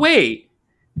like, "Oh wait,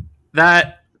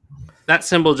 that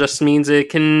symbol just means it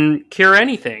can cure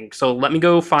anything. So let me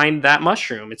go find that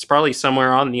mushroom. It's probably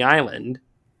somewhere on the island."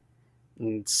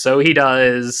 And so he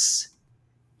does.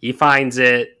 He finds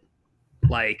it,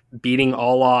 like beating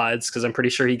all odds, because I'm pretty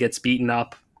sure he gets beaten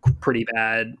up pretty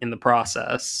bad in the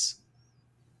process.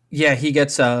 Yeah, he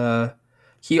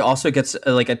also gets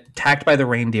like attacked by the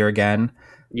reindeer again,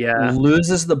 Yeah.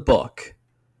 loses the book,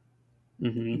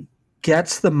 Mm-hmm.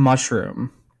 gets the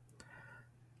mushroom,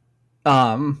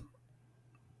 um,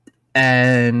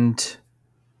 and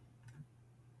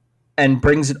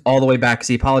brings it all the way back because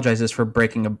he apologizes for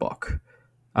breaking a book,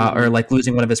 or Mm-hmm. like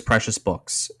losing one of his precious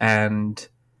books, and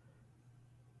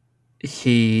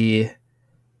he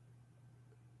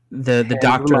the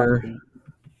doctor.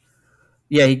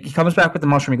 Yeah, he comes back with the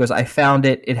mushroom. He goes, "I found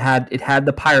it. It had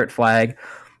the pirate flag,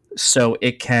 so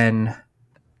it can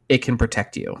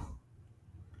protect you."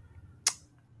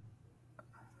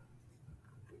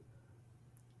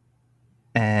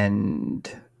 And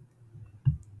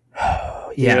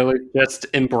yeah, He just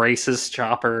embraces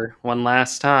Chopper one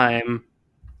last time.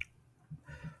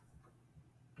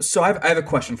 so I have a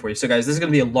question for you. So guys, this is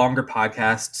going to be a longer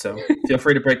podcast, so feel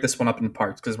free to break this one up in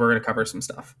parts because we're going to cover some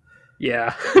stuff.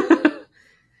 Yeah.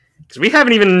 Because we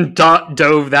haven't even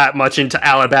dove that much into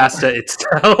Alabasta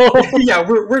itself. Yeah,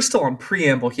 we're still on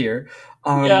preamble here.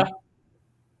 Yeah.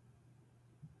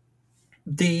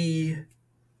 The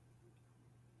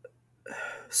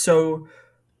so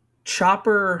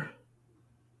Chopper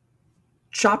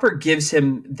gives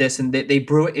him this, and they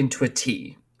brew it into a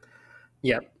tea.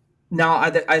 Yep. Now,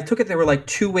 I took it there were like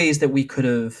two ways that we could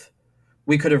have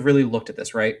really looked at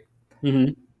this, right?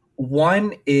 Mm-hmm.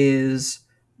 One is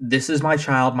this is my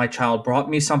child. My child brought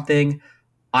me something.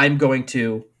 I'm going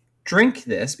to drink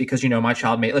this because my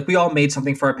child made like we all made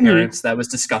something for our parents that was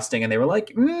disgusting, and they were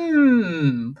like,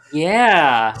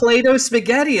 Yeah. Play-Doh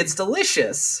spaghetti. It's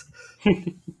delicious.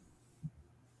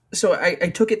 So I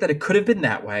took it that it could have been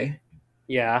that way.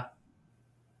 Yeah.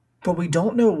 But we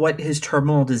don't know what his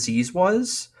terminal disease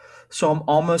was. So I'm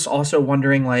almost also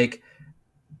wondering, like,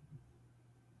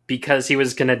 Because he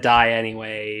was going to die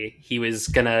anyway, he was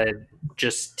going to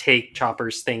just take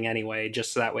Chopper's thing anyway,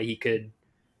 just so that way he could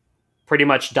pretty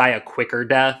much die a quicker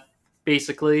death,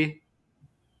 basically.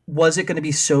 was it going to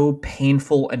be so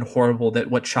painful and horrible that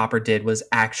what Chopper did was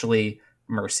actually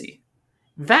mercy?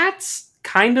 That's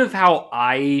kind of how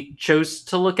I chose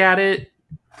to look at it.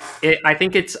 I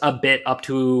think it's a bit up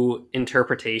to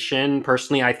interpretation.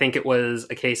 Personally, I think it was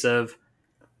a case of,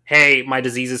 hey, my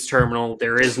disease is terminal.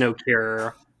 There is no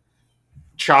cure.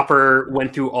 Chopper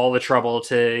went through all the trouble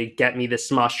to get me this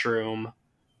mushroom.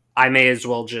 I may as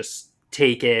well just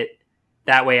take it.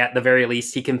 That way, at the very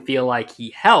least, he can feel like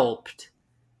he helped.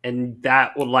 And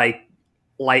that would, like,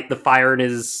 light the fire in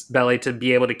his belly to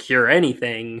be able to cure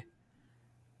anything.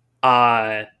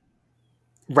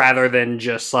 Rather than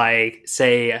just, like,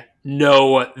 say,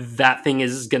 know that thing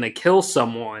is going to kill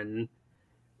someone,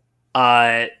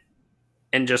 uh,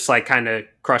 and just like kind of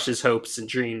crush his hopes and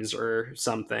dreams or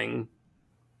something.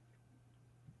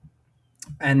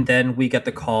 And then we get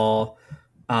the call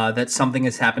that something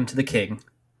has happened to the king.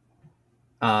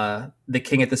 The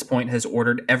king at this point has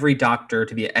ordered every doctor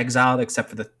to be exiled except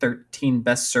for the 13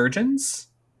 best surgeons.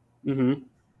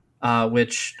 Mm-hmm.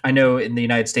 Which I know in the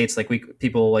United States, like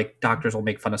people like doctors will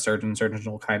make fun of surgeons. Surgeons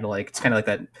will kind of like, it's kind of like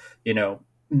that,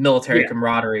 military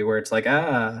camaraderie where it's like,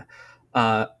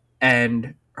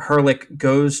 and Hurlick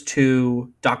goes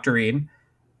to Dr. Reen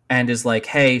and is like,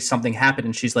 hey, something happened.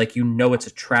 And she's like, it's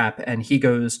a trap. And he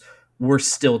goes, we're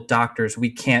still doctors.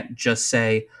 We can't just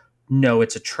say, no,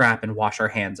 it's a trap and wash our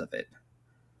hands of it.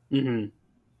 Mm-hmm.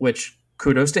 Which,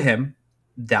 kudos to him.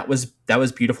 That was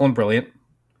beautiful and brilliant.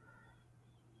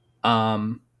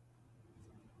 And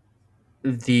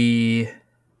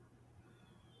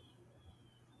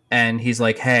he's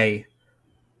like, hey,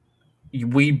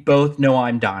 we both know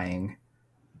I'm dying.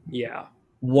 Yeah.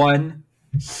 One,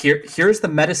 here's the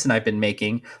medicine I've been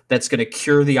making that's going to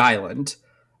cure the island,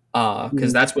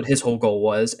 because that's what his whole goal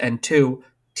was. And two,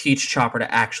 teach Chopper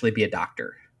to actually be a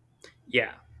doctor.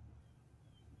 Yeah.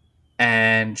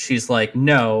 And she's like,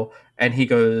 no. And he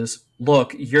goes,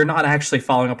 look, you're not actually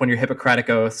following up on your Hippocratic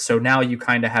oath, so now you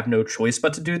kind of have no choice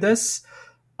but to do this.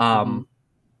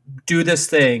 Do this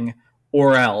thing,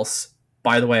 or else,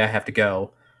 by the way, I have to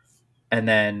go. And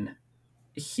then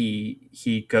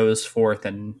he goes forth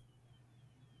and,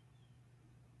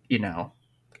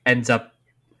 ends up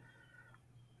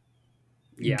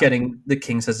getting, the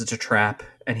king says it's a trap.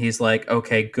 And he's like,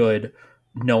 okay, good.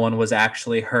 No one was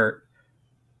actually hurt.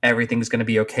 Everything's going to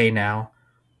be okay now.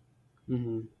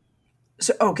 Mm-hmm.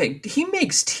 So, okay, he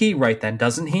makes tea right then,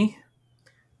 doesn't he?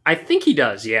 I think he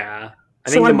does, yeah. I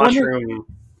think the mushroom,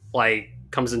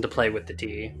 comes into play with the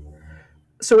tea.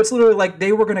 So it's literally like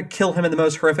they were going to kill him in the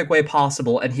most horrific way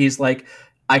possible, and he's like,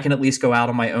 I can at least go out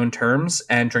on my own terms,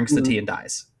 and drinks the tea and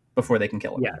dies before they can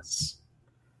kill him. Yes.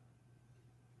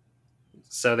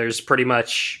 So there's pretty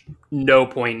much no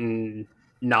point in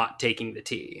not taking the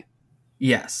tea.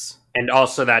 Yes. And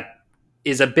also that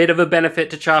is a bit of a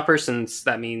benefit to Chopper, since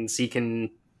that means he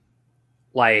can,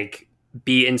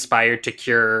 be inspired to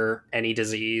cure any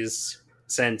disease,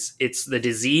 since it's the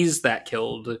disease that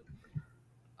killed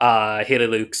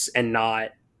Hililux and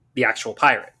not the actual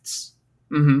pirates.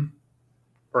 Mm-hmm.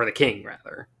 Or the king,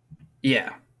 rather.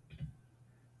 Yeah.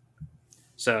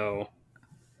 So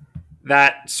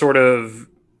that sort of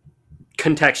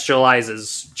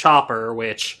contextualizes Chopper,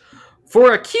 which,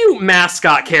 for a cute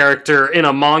mascot character in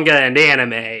a manga and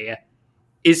anime,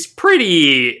 is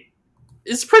pretty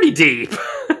deep.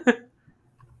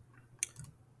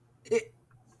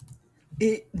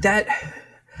 That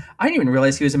I didn't even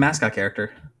realize he was a mascot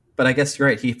character, but I guess you're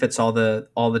right. He fits all the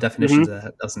definitions of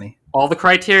that, doesn't he? All the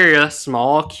criteria: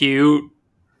 small, cute,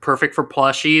 perfect for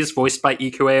plushies. Voiced by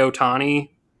Ikue Otani.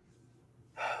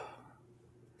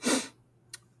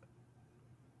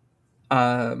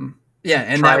 Yeah,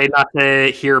 and try not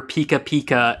to hear Pika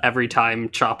Pika every time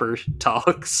Chopper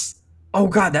talks. Oh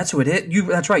God, that's what it.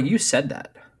 That's right. You said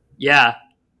that. Yeah,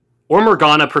 or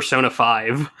Morgana Persona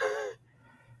 5.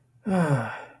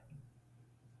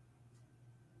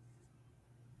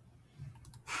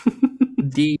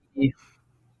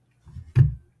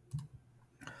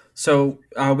 So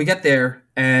we get there,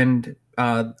 and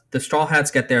the Straw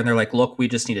Hats get there, and they're like, "Look, we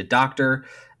just need a doctor."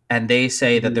 And they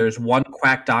say that there's one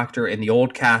quack doctor in the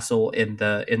old castle in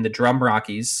the Drum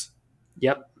Rockies.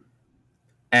 Yep.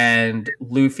 And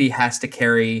Luffy has to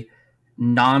carry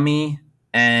Nami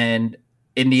and,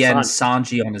 in the end,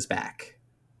 Sanji on his back.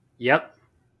 Yep.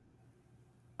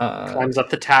 Climbs up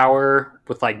the tower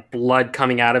with blood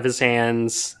coming out of his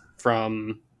hands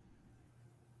from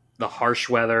the harsh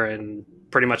weather and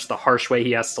pretty much the harsh way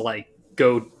he has to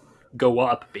go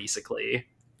up, basically.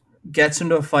 Gets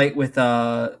into a fight with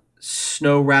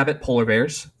Snow Rabbit polar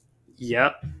bears.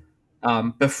 Yep.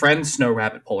 Befriends Snow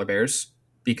Rabbit polar bears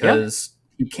because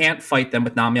he can't fight them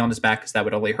with Nami on his back because that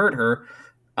would only hurt her.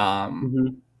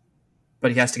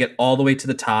 But he has to get all the way to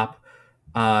the top.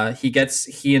 He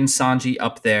and Sanji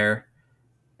up there,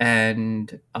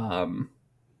 and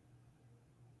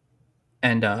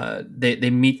they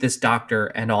meet this doctor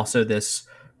and also this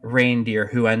reindeer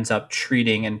who ends up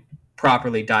treating and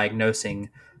properly diagnosing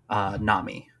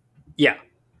Nami. Yeah.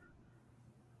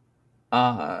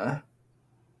 And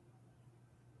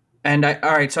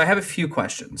all right, so I have a few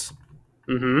questions.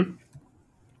 Mm-hmm.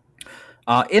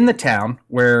 In the town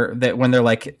when they're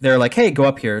like, hey, go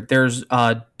up here. There's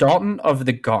Dalton of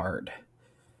the guard.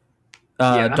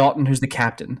 Dalton, who's the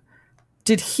captain.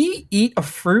 Did he eat a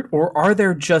fruit, or are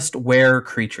there just were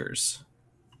creatures?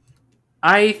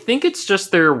 I think it's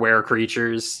just their were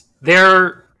creatures.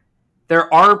 There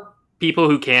are people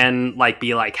who can like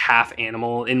be like half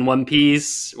animal in One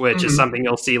Piece, which is Mm-hmm. something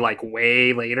you'll see like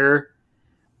way later.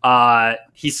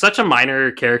 He's such a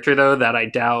minor character though that I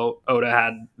doubt Oda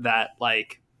had that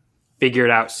like figured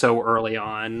out so early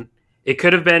on. It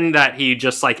could have been that he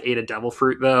just like ate a devil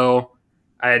fruit though.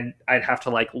 I'd have to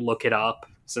like look it up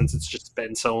since it's just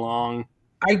been so long.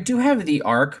 I do have the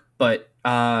arc, but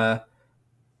I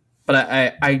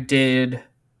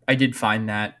did find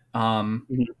that. Mhm.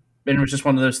 And it was just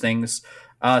one of those things.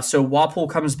 So Wapol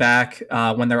comes back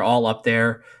when they're all up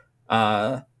there.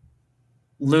 Uh,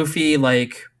 Luffy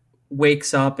like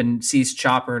wakes up and sees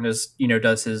Chopper and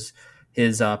does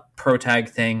his pro tag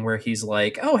thing where he's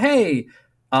like, "Oh hey,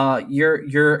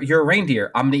 you're a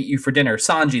reindeer. I'm gonna eat you for dinner."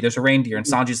 Sanji, there's a reindeer, and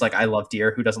Sanji's like, "I love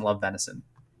deer. Who doesn't love venison?"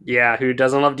 Yeah, who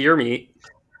doesn't love deer meat?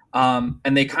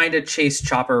 And they kind of chase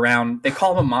Chopper around. They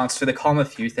call him a monster. They call him a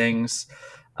few things.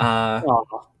 Uh,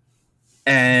 Oh,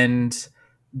 and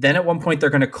then at one point they're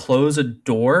going to close a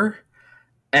door,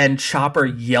 and Chopper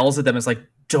yells at them, "Is like,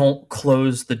 don't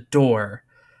close the door."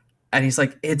 And he's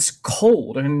like, "It's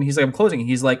cold." And he's like, "I'm closing it."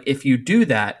 He's like, "If you do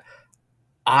that,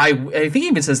 I think he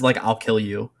even says like, I'll kill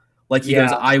you." Like he goes,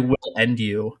 yeah. "I will end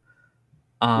you."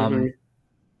 Hmm. Um,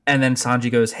 and then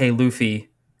Sanji goes, "Hey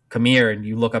Luffy, come here." And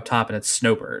you look up top, and it's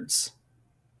snowbirds.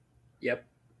 Yep.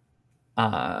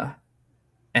 Uh,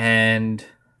 and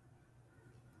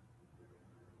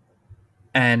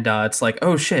and it's like,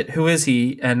 oh shit, who is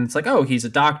he? And it's like, oh, he's a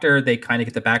doctor. They kind of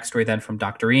get the backstory then from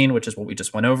Doctorine, which is what we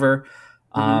just went over.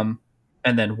 Hmm. um,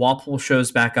 and then Walpole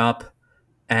shows back up,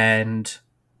 and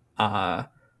uh,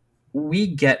 we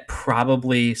get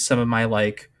probably some of my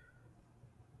like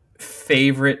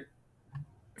favorite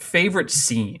favorite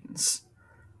scenes,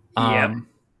 Yep. um,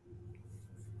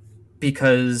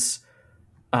 because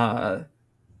uh,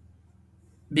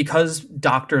 because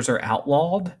doctors are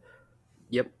outlawed.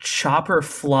 Yep. Chopper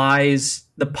flies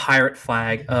the pirate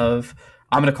flag of,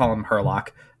 I'm going to call him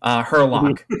Herlock, Mhm.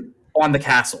 Herlock, on the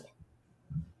castle.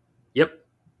 Yep.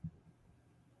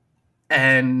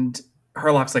 And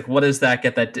Herlock's like, "What is that?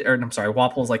 Get that?" Or I'm sorry,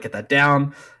 Wapple's like, "Get that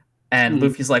down." And Mhm.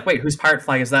 Luffy's like, "Wait, whose pirate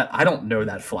flag is that? I don't know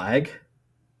that flag."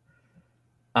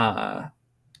 Uh,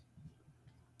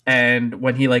 and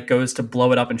when he like goes to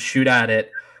blow it up and shoot at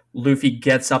it, Luffy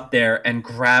gets up there and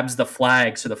grabs the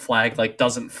flag so the flag like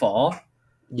doesn't fall.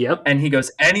 Yep. And he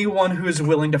goes, "Anyone who is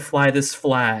willing to fly this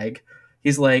flag,"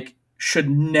 he's like, "should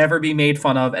never be made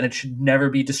fun of, and it should never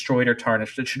be destroyed or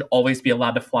tarnished. It should always be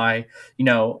allowed to fly." You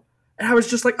know, and I was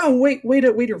just like, "Oh wait, way to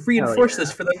Hell reinforce this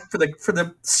yeah. for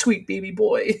the sweet baby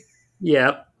boy."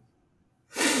 Yep.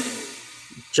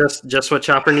 Just what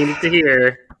Chopper needed to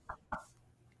hear.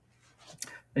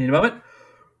 I need a moment.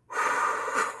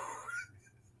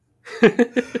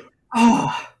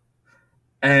 Oh,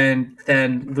 and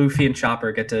then Luffy and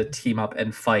Chopper get to team up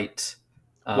and fight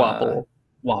uh, Wapple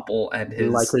Wapple and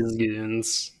and like his, his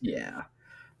goons. yeah.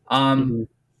 Um, Hmm.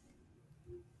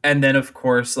 and then of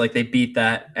course, like they beat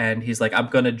that, and he's like, "I'm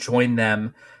gonna join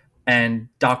them." And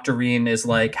Dr. Reen is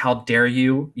like, "How dare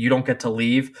you? You don't get to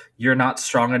leave. You're not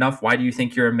strong enough. Why do you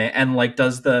think you're a man?" And like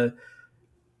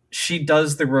she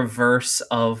does the reverse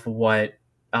of what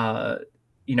uh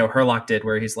Herlock did,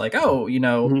 where he's like, "Oh,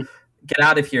 Hmm. get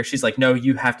out of here." She's like, "No,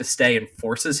 you have to stay," and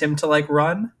forces him to like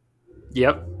run,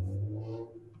 Yep.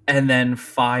 and then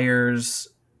fires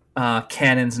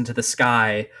cannons into the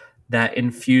sky that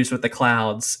infuse with the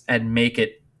clouds and make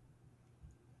the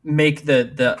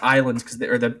islands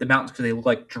or the mountains, because they look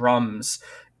like drums.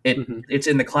 Hmm. It's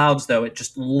in the clouds though. It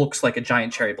just looks like a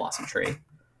giant cherry blossom tree,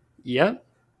 Yep.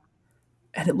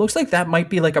 and it looks like that might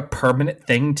be like a permanent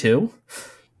thing too.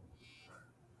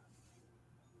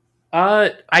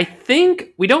 I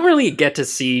think we don't really get to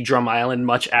see Drum Island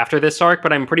much after this arc,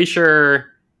 but I'm pretty sure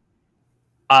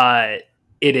uh,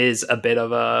 it is a bit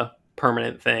of a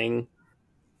permanent thing,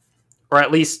 or at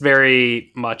least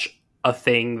very much a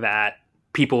thing that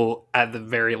people at the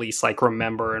very least like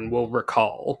remember and will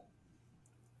recall.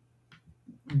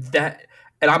 That,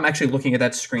 and I'm actually looking at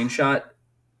that screenshot.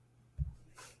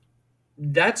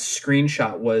 That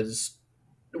screenshot was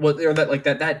what, or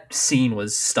that scene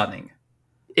was stunning.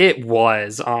 It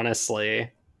was honestly.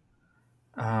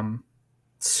 Um,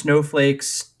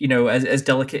 Snowflakes, as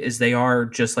delicate as they are,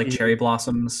 just like cherry Mhm.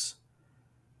 blossoms.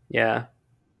 Yeah.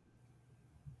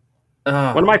 One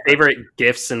of Oh, my favorite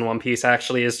gifs in One Piece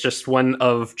actually is just one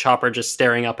of Chopper just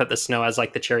staring up at the snow as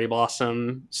like the cherry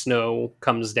blossom snow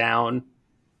comes down.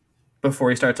 before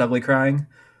he starts ugly crying.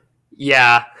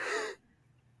 Yeah.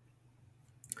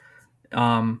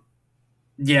 Um,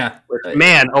 Yeah.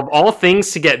 Man, of all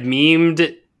things to get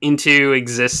memed into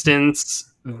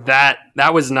existence, that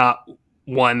was not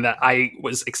one that I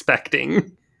was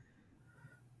expecting.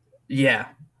 Yeah.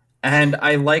 And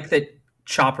I like that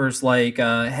Chopper's like,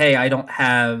 hey, I don't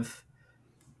have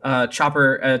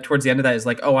Chopper towards the end of that is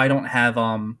like, oh, I don't have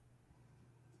uh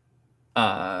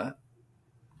I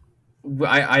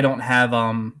don't have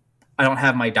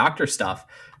my doctor stuff.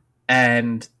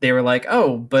 And they were like,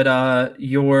 oh, but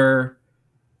your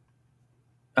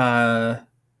uh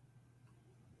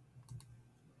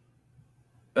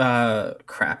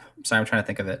crap. Sorry, I'm trying to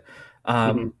think of it.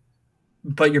 Mm-hmm.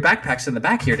 But your backpack's in the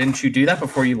back here. Didn't you do that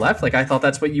before you left? Like I thought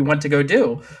that's what you went to go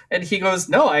do. And he goes,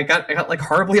 no, I got like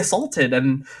horribly assaulted.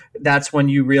 And that's when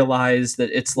you realize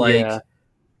that it's like, Yeah.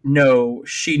 no,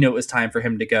 she knew it was time for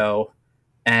him to go.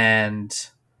 And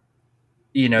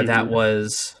that Mm-hmm.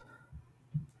 was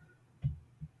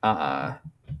uh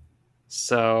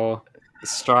So the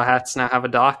Straw Hats now have a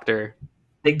doctor.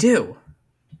 they do.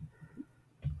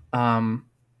 Um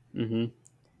Mm-hmm.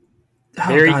 oh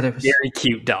Very, god, it was very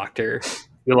cute doctor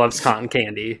who loves cotton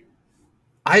candy.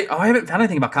 I haven't found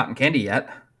anything about cotton candy yet.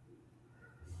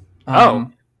 Oh,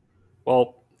 Um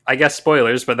well, I guess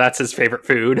spoilers, but that's his favorite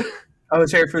food. oh,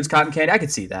 his favorite food's cotton candy. I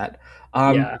could see that.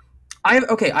 Yeah. I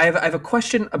have a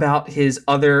question about his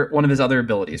other one of his other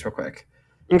abilities, real quick.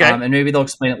 Okay. And maybe they'll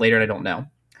explain it later, and I don't know.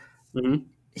 Mm-hmm.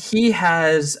 He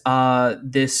has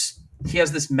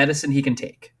this medicine he can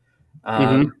take.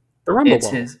 Mm-hmm. The Rumble It's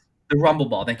Ball. the Rumble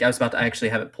Ball. Thank you. I was about to actually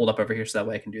have it pulled up over here so that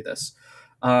way I can do this.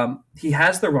 He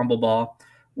has the Rumble Ball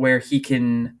where he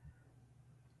can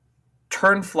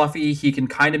turn Fluffy. He can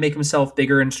kind of make himself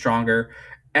bigger and stronger.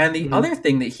 And the Mm-hmm. other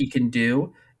thing that he can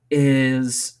do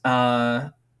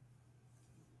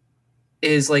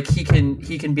is like he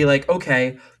can be like,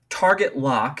 okay, target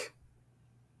lock,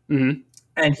 Mm-hmm.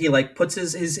 and he like puts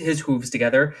his hooves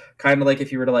together, kind of like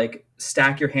if you were to like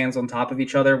stack your hands on top of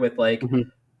each other with like Mm-hmm.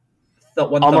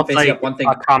 one thumb Almost facing like up, one a thing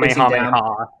facing down,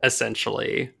 Kamehameha,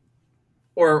 essentially.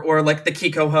 or like the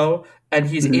Kikoho, and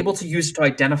he's Mm-hmm. able to use it to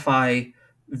identify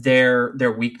their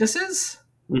weaknesses.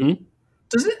 Mm-hmm.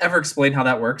 Does it ever explain how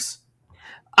that works?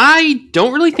 I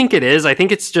don't really think it is. I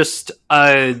think it's just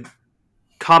a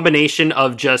combination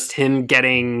of just him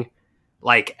getting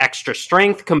like extra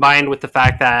strength combined with the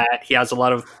fact that he has a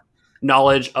lot of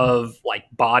knowledge of like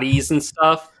bodies and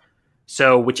stuff.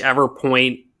 So whichever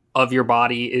point of your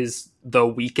body is the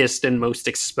weakest and most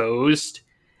exposed,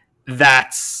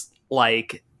 that's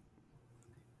like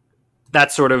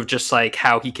that's sort of just like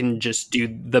how he can just do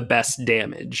the best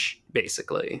damage,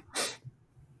 basically.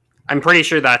 I'm pretty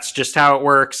sure that's just how it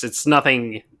works. It's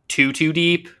nothing too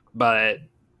deep, but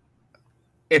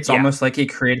It's yeah, almost like he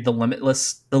created the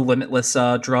limitless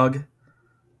drug.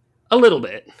 a little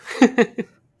bit.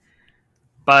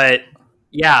 But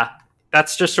yeah,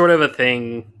 that's just sort of a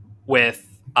thing with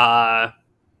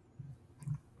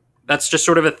that's just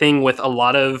sort of a thing with a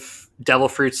lot of devil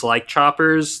fruits like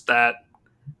choppers that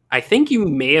I think you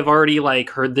may have already like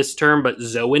heard this term, but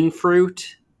Zoan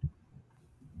fruit,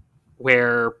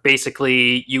 where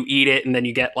basically you eat it and then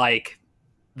you get like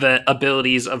the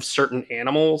abilities of certain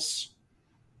animals.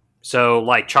 So,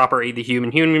 like Chopper ate the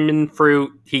human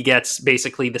fruit, he gets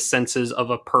basically the senses of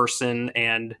a person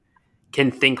and can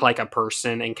think like a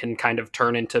person and can kind of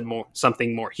turn into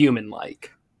something more human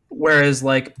like. Whereas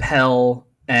like Pell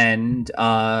and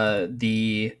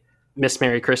the Miss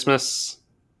Merry Christmas.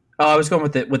 oh, I was going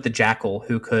with the Jackal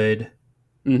who could.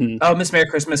 Mm-hmm. Oh, Miss Merry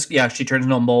Christmas. Yeah, she turns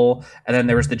into a mole, and then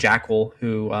there was the Jackal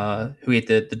who ate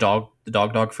the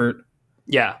dog fruit.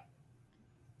 Yeah.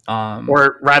 Um,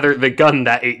 Or rather, the gun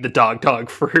that ate the dog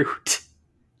fruit.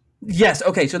 yes.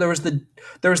 Okay. So there was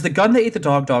the gun that ate the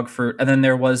dog fruit, and then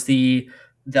there was the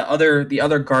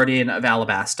other guardian of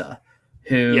Alabasta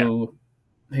Yeah. who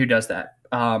does that.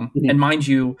 Mm-hmm. And mind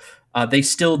you, they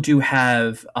still do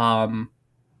have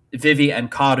Vivi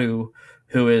and Karu,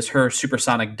 who is her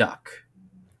supersonic duck.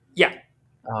 Yeah.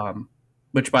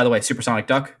 Which, by the way, supersonic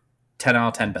duck, 10 out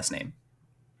of 10 best name.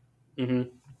 Mm-hmm.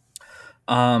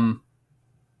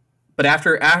 But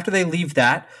after they leave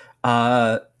that,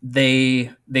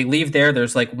 they leave there.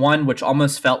 There's like one which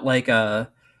almost felt like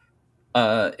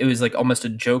it was like almost a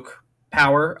joke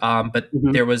power. But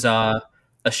Mm-hmm. there was a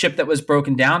ship that was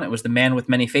broken down. It was the Man with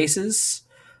Many Faces.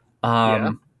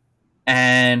 Yeah.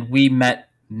 And we met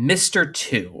Mr.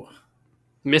 Two.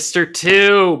 Mr.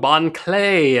 Two, Bon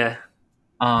Clay.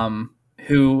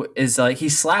 Who is like he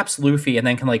slaps Luffy and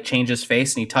then can like change his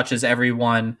face and he touches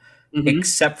everyone Mm-hmm.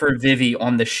 except for Vivi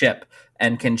on the ship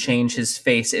and can change his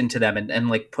face into them and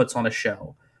like puts on a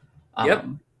show. Yep.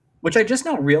 which I just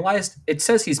now realized. It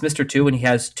says he's Mr. Two, and he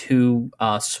has two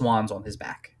swans on his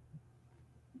back.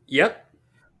 Yep.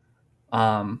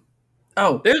 Um,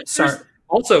 oh, There's sorry.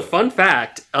 also fun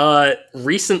fact.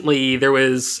 Recently there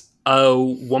was a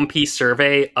One Piece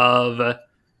survey of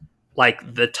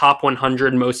like the top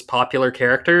 100 most popular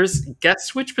characters.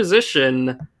 Guess which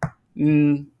position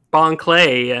Bon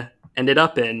Clay ended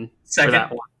up in for that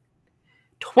Second, one?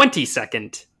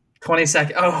 22nd.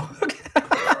 22nd. Oh, okay.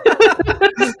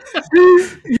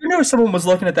 You know, someone was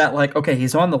looking at that like, okay,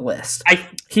 he's on the list. I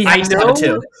He I has to have a know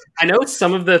two. I know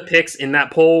some of the picks in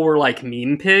that poll were like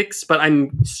meme picks, but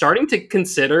I'm starting to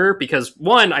consider, because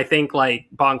one, I think like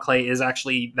Bon Clay is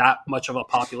actually that much of a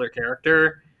popular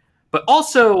character, but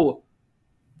also,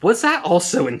 was that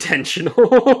also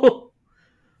intentional?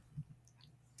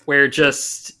 Where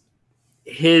just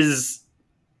his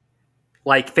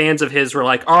like fans of his were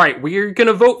like, all right, we're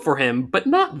gonna vote for him, but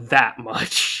not that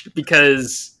much,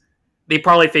 because they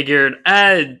probably figured,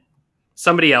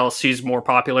 somebody else who's more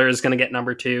popular is gonna get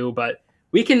number two, but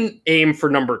we can aim for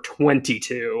number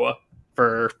 22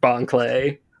 for Bon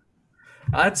Clay.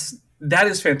 That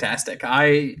is fantastic.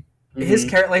 His Mm-hmm.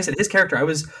 character, like I said, his character.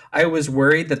 I was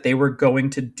worried that they were going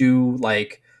to do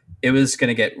like it was going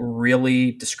to get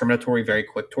really discriminatory very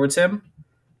quick towards him.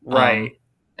 Right, Um,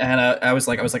 and I was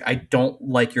like, I don't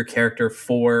like your character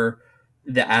for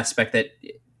the aspect that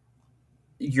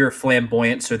you're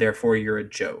flamboyant, so therefore you're a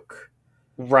joke.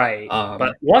 right. But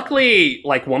Um, luckily,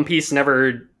 like One Piece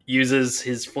never uses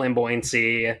his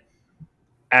flamboyancy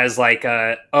as like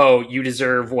a, oh, you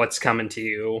deserve what's coming to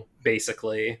you,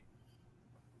 basically.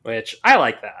 Which I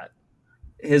like that.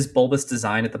 his bulbous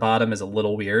design at the bottom is a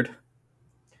little weird.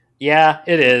 Yeah,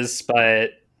 it is,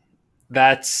 but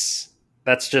that's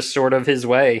that's just sort of his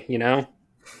way, you know?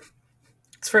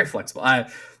 It's very flexible.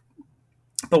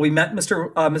 But we met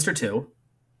Mr. Two,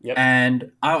 Yep.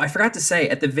 and I forgot to say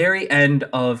at the very end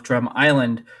of Drum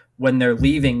Island, when they're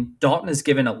leaving, Dalton is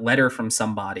given a letter from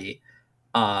somebody,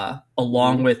 along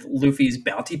Mhm. with Luffy's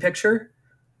bounty picture,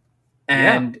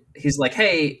 Yeah. and he's like,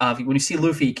 "Hey, when you see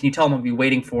Luffy, can you tell him I'll be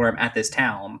waiting for him at this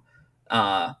town?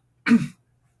 Uh,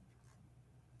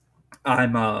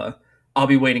 I'm I'll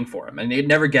be waiting for him." And it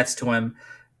never gets to him,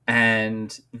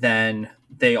 and then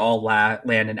they all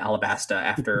land in Alabasta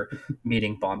after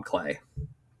meeting Bomb Clay.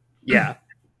 Yeah.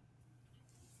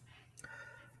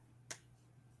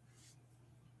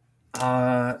 Who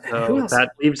So else?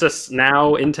 that leaves us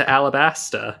now into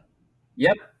Alabasta.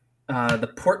 Yep,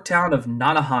 the port town of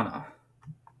Nanahana.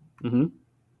 Hmm.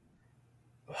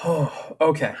 Oh,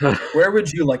 okay. Where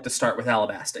would you like to start with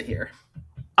Alabasta here?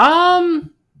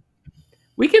 um,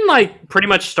 we can like pretty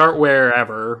much start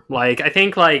wherever. Like I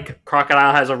think like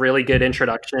Crocodile has a really good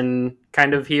introduction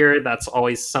kind of here. That's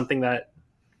always something that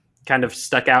kind of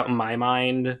stuck out in my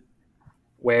mind,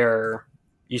 where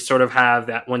you sort of have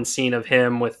that one scene of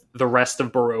him with the rest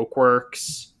of Baroque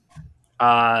Works.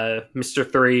 Mr.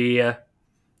 Three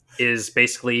is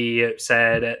basically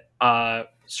said,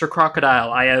 Sir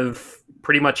Crocodile, I have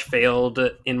pretty much failed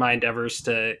in my endeavors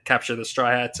to capture the Straw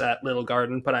Hats at Little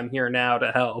Garden, but I'm here now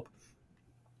to help.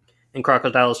 And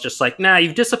Crocodile's just like, nah,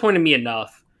 you've disappointed me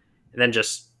enough. And then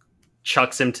just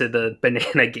chucks him to the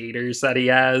banana gators that he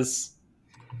has.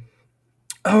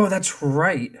 Oh, that's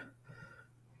right.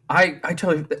 I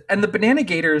totally, and the banana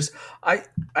gators. I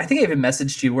think I even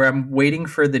messaged you where I'm waiting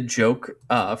for the joke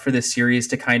for this series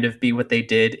to kind of be what they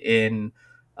did in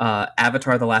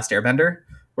Avatar: The Last Airbender,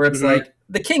 where it's Mm-hmm. like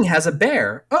the king has a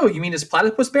bear. Oh, you mean his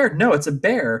platypus bear? No, it's a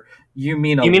bear. You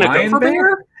mean a You mean a lion gopher bear?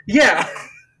 bear? Yeah.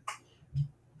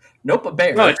 Nope, a No,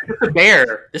 bear. it's just a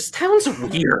bear. This town's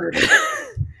weird.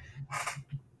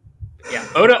 Yeah,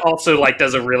 Oda also like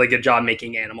does a really good job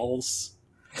making animals.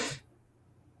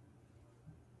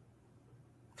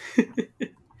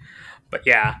 But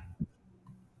yeah,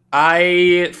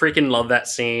 I freaking love that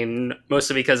scene,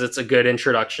 mostly because it's a good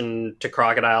introduction to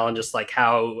Crocodile and just like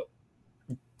how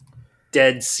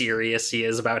dead serious he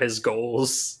is about his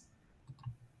goals.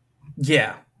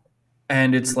 Yeah,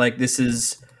 and it's like this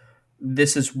is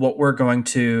what we're going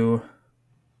to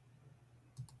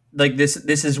like this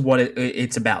is what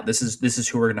it's about. This is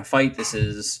who we're going to fight. This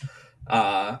is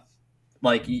uh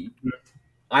like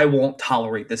I won't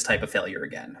tolerate this type of failure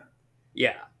again.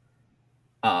 Yeah.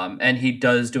 And he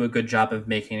does do a good job of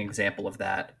making an example of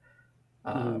that.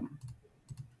 Mhm.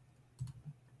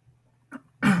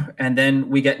 Um, and then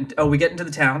we get into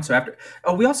the town. So after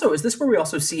we also is this where we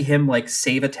also see him like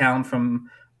save a town from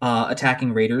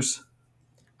attacking raiders?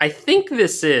 I think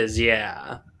this is,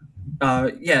 yeah.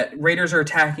 Yeah, raiders are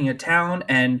attacking a town,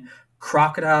 and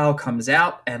Crocodile comes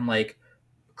out and like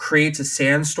creates a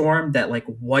sandstorm that like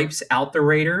wipes out the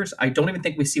Raiders. I don't even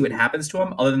think we see what happens to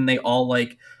them, other than they all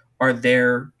like are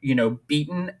there,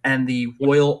 beaten, and the Yep.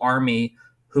 Royal Army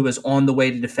who is on the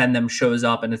way to defend them shows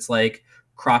up, and it's like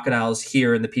crocodiles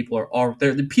here, and the people are all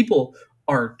there. The people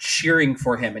are cheering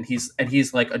for him, and he's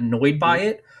like annoyed by Mhm.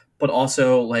 it, but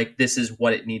also like this is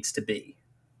what it needs to be.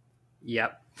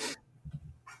 Yep.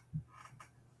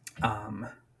 Um,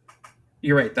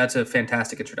 you're right. That's a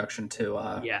fantastic introduction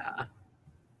Yeah.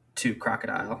 to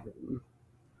Crocodile.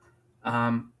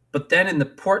 But then in the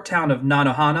port town of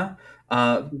Nanohana,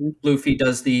 Mhm. Luffy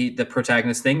does the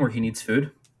protagonist thing where he needs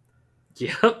food,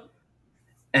 Yep.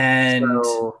 and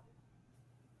So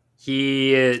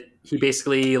he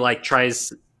basically like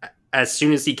tries as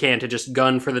soon as he can to just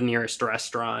gun for the nearest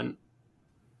restaurant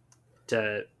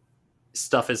to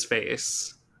stuff his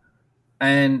face.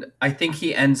 I think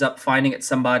he ends up finding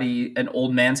an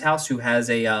old man's house who has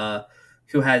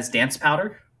dance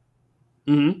powder.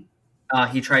 Mm-hmm.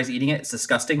 He tries eating it; it's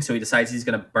disgusting, so he decides he's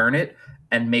going to burn it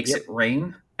and makes Yep. it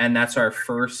rain, and that's our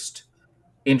first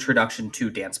introduction to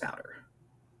dance powder.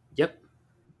 Yep.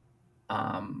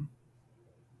 Um,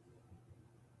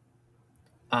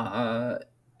 uh,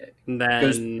 And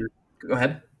goes then Go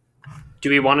ahead. do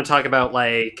we want to talk about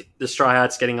like the Straw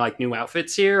Hats getting like new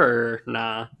outfits here or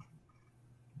nah?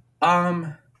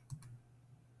 Um,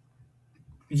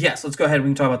 yes, let's go ahead. We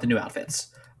can talk about the new outfits.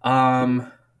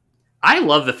 Um, I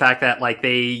love the fact that like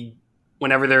they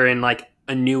whenever they're in like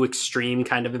a new extreme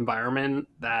kind of environment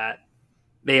that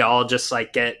they all just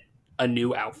like get a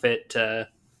new outfit to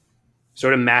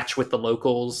sort of match with the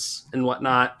locals and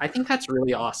whatnot. I think that's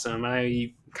really awesome.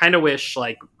 I kind of wish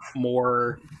like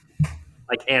more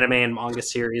like anime and manga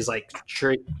series like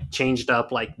changed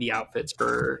up like the outfits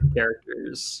for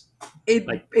characters.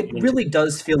 Like it really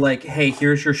does feel like, hey,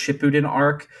 here's your Shippuden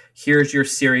arc, here's your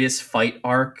serious fight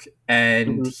arc,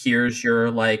 and Mhm. here's your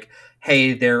like,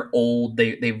 hey, they're old,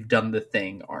 they've done the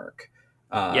thing arc.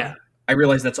 Yeah, I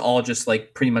realize that's all just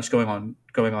like pretty much going on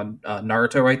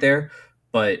Naruto right there,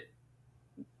 but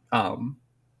um,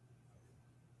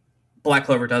 Black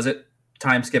Clover does it.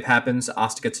 Time skip happens.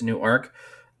 Asta gets a new arc.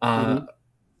 Uh, hmm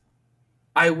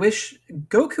I wish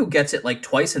Goku gets it like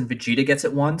twice and Vegeta gets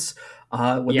it once.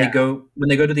 When yeah, they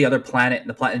go to the other planet and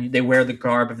the planet they wear the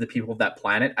garb of the people of that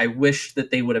planet. I wish that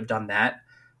they would have done that.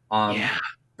 yeah.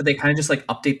 But they kind of just like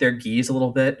update their gis a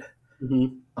little bit. hmm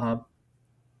Uh,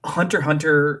 Hunter x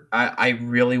Hunter, I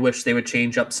really wish they would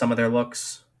change up some of their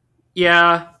looks.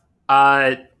 Yeah.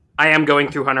 Uh, I am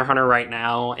going through Hunter x Hunter right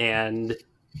now, and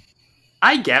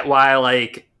I get why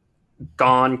like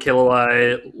Gon,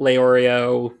 Killua,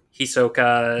 Leorio,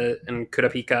 Hisoka, and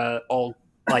Kurapika all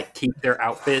like keep their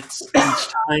outfits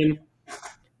each time,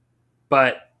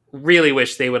 but really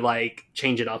wish they would like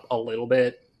change it up a little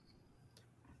bit.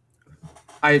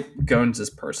 Gones is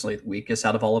personally the weakest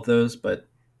out of all of those, but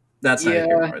that's neither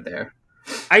here Yeah, nor there.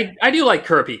 I do like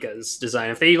Kurapika's design.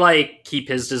 If they like keep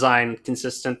his design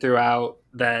consistent throughout,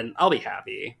 then I'll be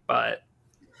happy. But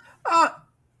Uh,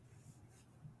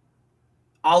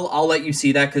 I'll let you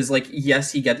see that because like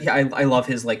yes, I love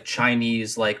his like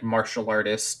Chinese like martial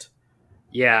artist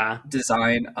yeah,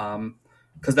 design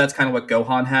because that's kind of what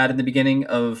Gohan had in the beginning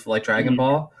of like Dragon Mhm.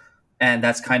 Ball, and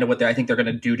that's kind of what I think they're going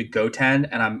to do to Goten,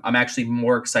 and I'm actually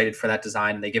more excited for that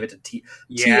design, and they give it to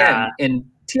yeah, Tien, and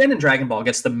Tien in Dragon Ball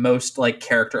gets the most like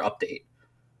character update.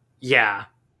 yeah.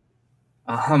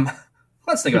 um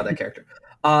let's think about that character.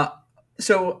 uh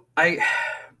so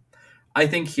I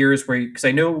think here's where, because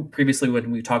I know previously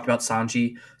when we talked about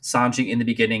Sanji in the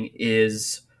beginning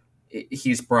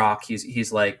he's Brock.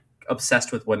 He's like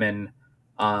obsessed with women.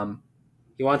 Um,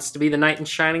 He wants to be the knight in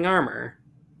shining armor.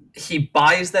 he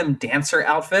buys them dancer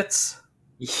outfits,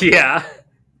 Yeah.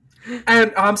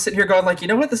 and I'm sitting here going like, you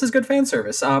know what, this is good fan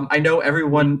service. I know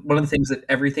everyone. One of the things that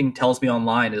everything tells me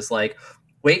online is like,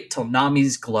 wait till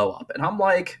Nami's glow up, and I'm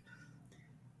like,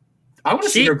 I want to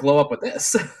see She her glow up with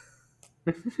this.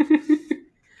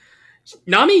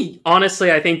 Nami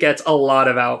honestly I think gets a lot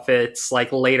of outfits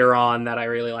like later on that I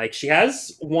really like. She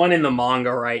has one in the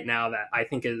manga right now that I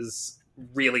think is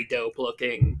really dope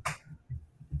looking.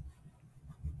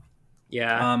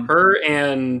 Yeah. um, Her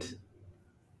and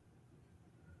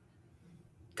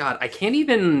God, I can't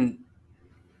even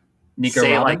Nico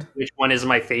say like Robin. which one is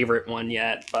my favorite one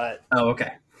yet, but Oh,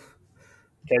 okay.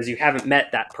 because you haven't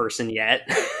met that person yet.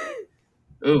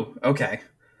 Ooh, okay.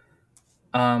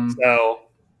 Um, So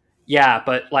yeah,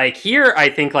 but like here I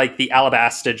think like the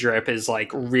Alabasta drip is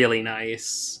like really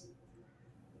nice.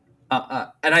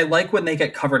 and I like when they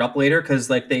get covered up later because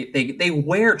like they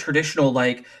wear traditional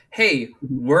like, hey,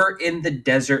 Mhm. we're in the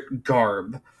desert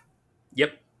garb.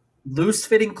 Yep. loose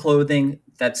fitting clothing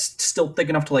that's still thick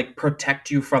enough to like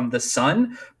protect you from the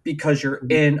sun because you're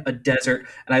Mhm. in a desert.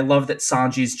 And I love that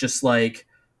Sanji's just like,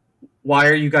 why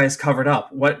are you guys covered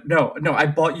up? What? No, no, I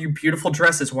bought you beautiful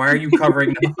dresses. Why are you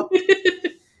covering them up?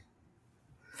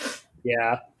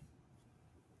 Yeah.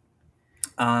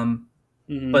 Um,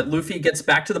 Hmm. but Luffy gets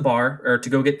back to the bar or to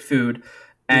go get food,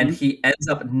 and Hmm. he ends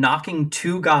up knocking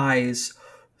two guys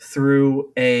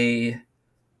through a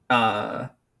uh,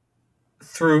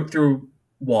 through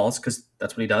walls because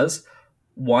that's what he does.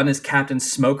 One is Captain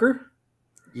Smoker,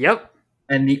 Yep.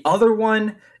 and the other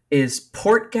one is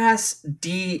Port Gas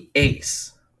D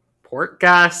Ace.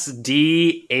 Portgas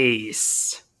D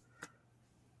Ace.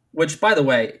 Which, by the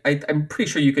way, I'm pretty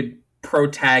sure you could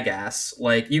protagas.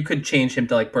 Like you could change him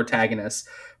to like protagonist.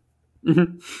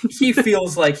 Mhm. He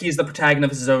feels like he's the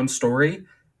protagonist of his own story,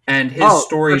 and his Oh, for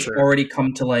story's sure. already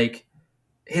come to like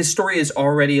his story is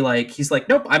already like he's like,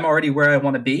 nope, I'm already where I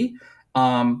want to be.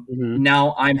 Hmm.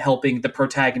 Now I'm helping the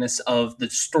protagonist of the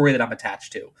story that I'm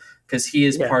attached to because he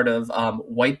is Yeah. part of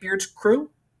Whitebeard's crew,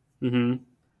 Hmm.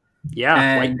 Yeah.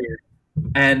 and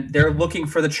Whitebeard. they're looking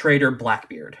for the traitor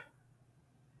Blackbeard.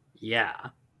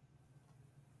 Yeah.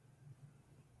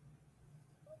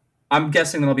 I'm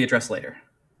guessing that'll be addressed later.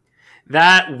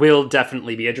 That will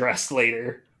definitely be addressed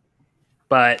later,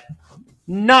 but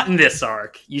not in this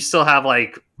arc. You still have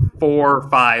like 4 or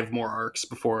 5 more arcs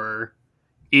before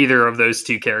either of those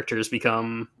two characters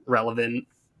become relevant.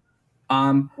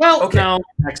 Um, Well, okay, no.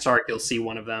 Next arc, you'll see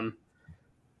one of them.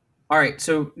 all right.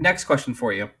 So next question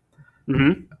for you: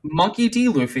 Hmm. Monkey D.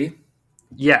 Luffy,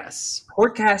 Yes.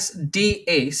 Portcast D.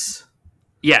 Ace,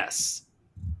 Yes.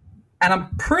 and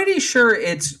I'm pretty sure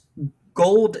it's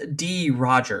Gold D.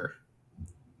 Roger.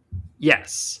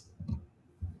 Yes.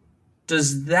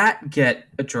 Does that get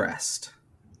addressed?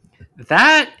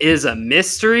 That is a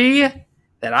mystery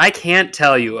that I can't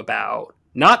tell you about.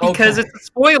 Not because Okay. it's a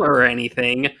spoiler or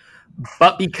anything,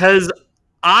 but because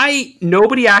I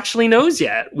nobody actually knows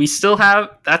yet. We still have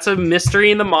that's a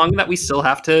mystery in the manga that we still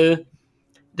have to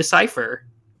decipher.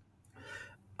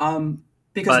 Um,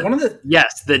 because But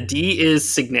yes, the D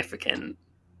is significant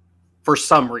for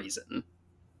some reason.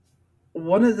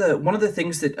 one of the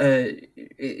things that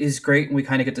is great, and we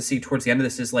kind of get to see towards the end of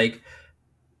this is like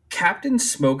Captain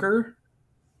Smoker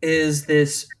is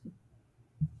this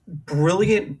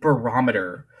brilliant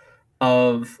barometer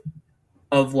of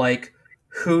like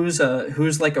who's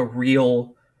like a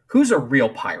real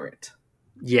pirate.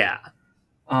 Yeah.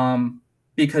 Um,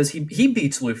 because he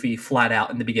beats Luffy flat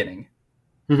out in the beginning,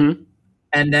 Hmm.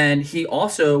 and then he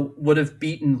also would have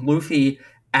beaten Luffy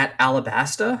at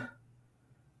Alabasta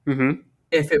Hmm.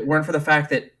 if it weren't for the fact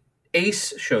that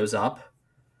Ace shows up,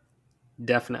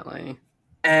 Definitely.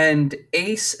 and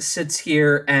Ace sits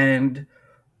here and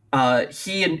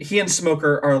he and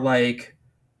Smoker are like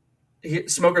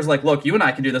Smoker's like, look, you and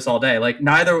I can do this all day. Like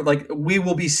neither like we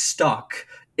will be stuck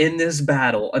in this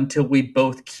battle until we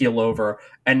both keel over,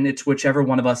 and it's whichever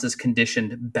one of us is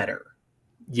conditioned better.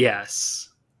 Yes.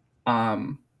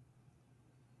 Um,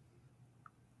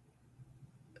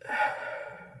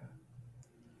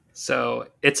 So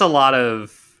it's a lot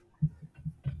of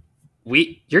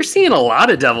you're seeing a lot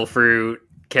of Devil Fruit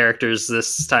characters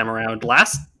this time around.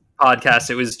 Last podcast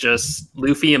it was just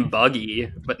Luffy and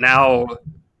Buggy, but now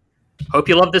hope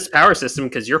you love this power system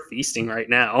because you're feasting right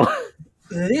now.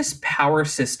 this power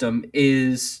system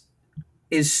is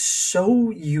so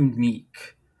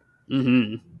unique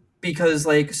Hmm. because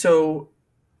like so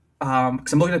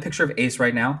because I'm looking at a picture of Ace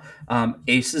right now.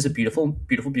 Ace is a beautiful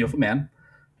man.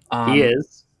 He Um,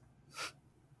 is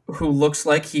who looks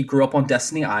like he grew up on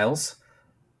Destiny Isles.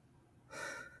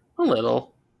 a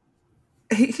little.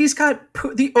 He's got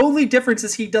the only difference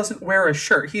is he doesn't wear a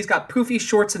shirt. He's got poofy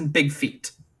shorts and big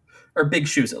feet, or big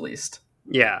shoes at least.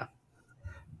 Yeah.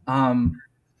 Um,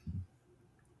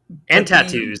 And but the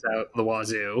tattoos out the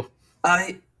wazoo.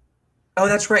 I oh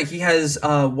that's right. He has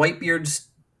Whitebeard's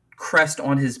crest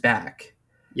on his back,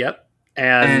 Yep.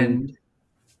 And and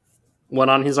one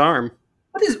on his arm.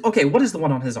 what is okay? What is the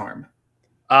one on his arm?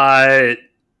 Uh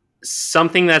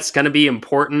something that's going to be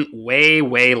important way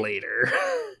way later.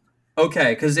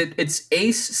 Okay, because it's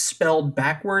Ace spelled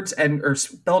backwards and or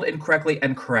spelled incorrectly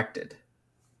and corrected.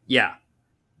 Yeah.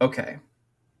 Okay.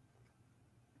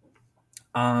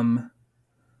 Um,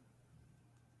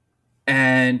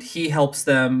 and he helps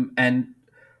them, and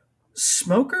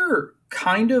Smoker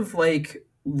kind of like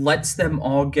lets them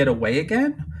all get away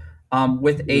again,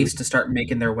 with Mhm. Ace to start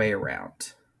making their way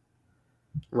around.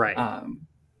 Right. Um,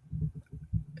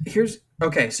 here's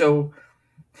okay, so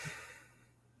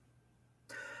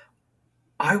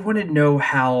I want to know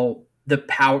how the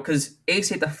power, because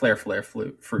Ace ate the flare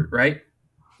fruit, right?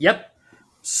 Yep.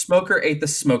 Smoker ate the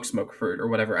smoke fruit or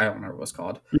whatever. I don't remember what it was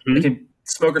called. They Mm-hmm. can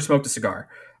Smoker smoked a cigar.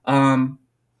 Um,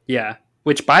 Yeah.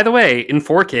 Which, by the way, in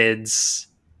 4Kids,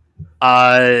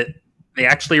 uh, they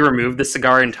actually removed the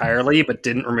cigar entirely, but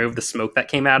didn't remove the smoke that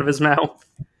came out of his mouth.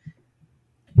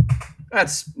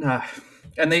 that's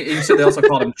and they you said they also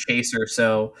called him Chaser.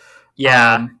 So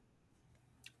Yeah. um,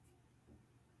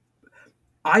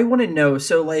 I want to know.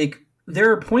 So like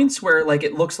there are points where like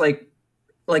it looks like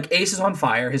Ace is on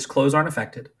fire. His clothes aren't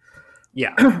affected.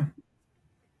 Yeah.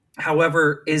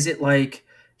 However, is it like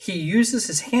he uses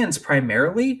his hands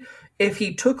primarily? If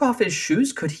he took off his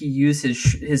shoes, could he use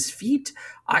his feet?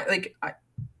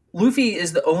 Luffy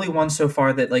is the only one so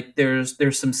far that like there's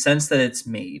some sense that it's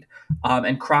made, and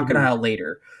Mm-hmm. Crocodile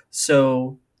later.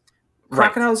 So Right.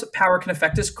 Crocodile's power can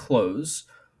affect his clothes.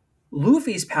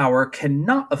 Luffy's power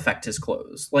cannot affect his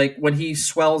clothes. Like when he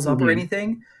swells up or Mm-hmm.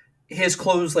 anything, his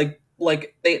clothes like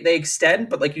they extend,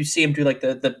 but like you see him do like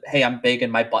the hey, I'm big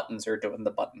and my buttons are doing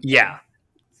the button thing. Yeah.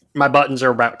 My buttons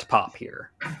are about to pop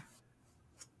here.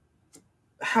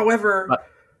 However, But,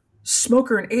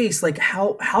 Smoker and Ace, like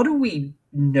how do we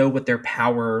know what their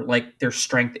power, like their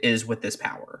strength is with this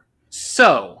power?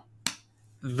 so,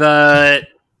 the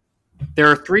there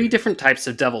are three different types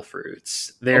of devil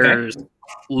fruits. Okay. There's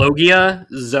Logia,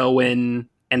 Zoan,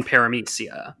 and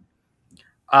Paramecia.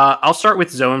 I'll start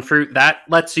with Zoan fruit. That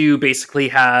lets you basically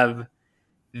have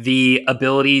the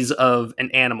abilities of an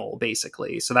animal,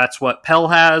 basically. So that's what Pell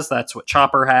has, that's what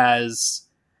Chopper has,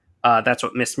 that's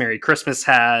what Miss Merry Christmas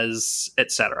has,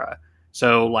 etc.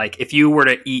 So, like, if you were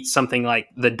to eat something like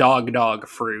the dog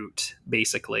fruit,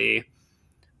 basically,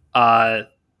 uh,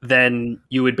 then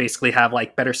you would basically have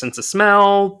like better sense of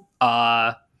smell,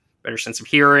 better sense of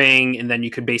hearing, and then you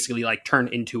could basically like turn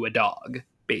into a dog, Okay.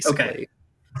 basically,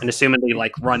 and assumedly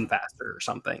like run faster or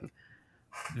something.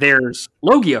 There's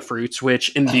Logia fruits,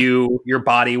 which imbue your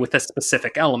body with a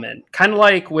specific element, kind of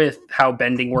like with how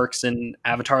bending works in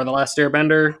Avatar: The Last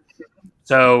Airbender.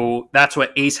 So that's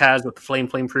what Ace has with the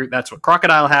flame fruit. That's what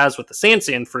Crocodile has with the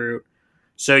sand fruit.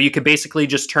 So you could basically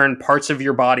just turn parts of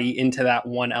your body into that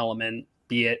one element,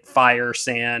 be it fire,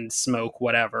 sand, smoke,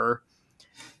 whatever.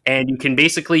 And you can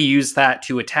basically use that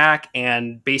to attack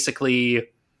and basically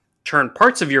turn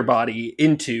parts of your body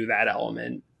into that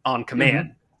element on Mm-hmm.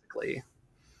 command, basically.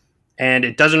 And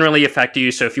it doesn't really affect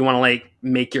you. So if you want to like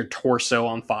make your torso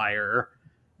on fire,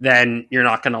 then you're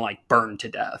not going to like burn to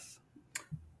death.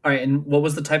 All right. And what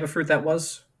was the type of fruit that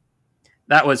was?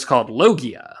 That was called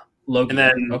Logia. And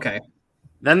Logia. Okay.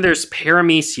 then there's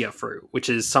Paramecia fruit, which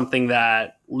is something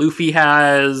that Luffy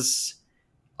has.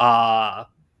 Uh,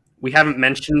 we haven't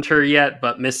mentioned her yet,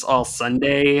 but Miss All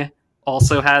Sunday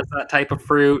also has that type of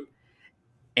fruit.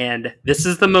 And this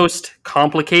is the most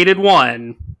complicated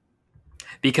one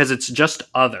because it's just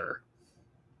other.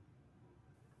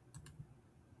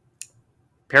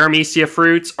 Paramecia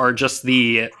fruits are just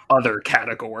the other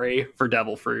category for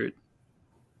devil fruit.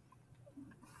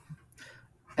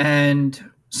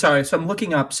 And sorry, so I'm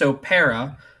looking up. So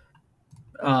para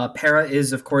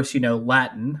is of course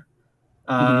Latin.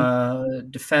 Mm-hmm.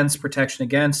 Defense, protection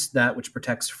against, that which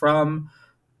protects from,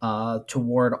 to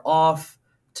ward off,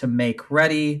 to make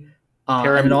ready,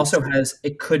 and it also Paramecia. has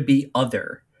it could be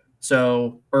other.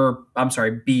 So, or I'm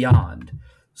sorry, beyond.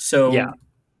 Yeah.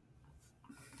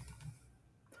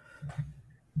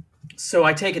 So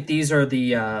I take it these are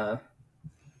the oh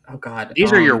god,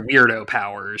 These are your weirdo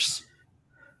powers.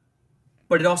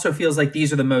 but it also feels like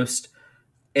these are the most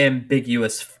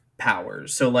ambiguous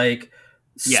powers. So like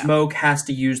Yeah. smoke has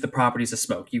to use the properties of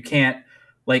smoke. You can't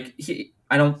like he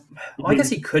I don't well, I guess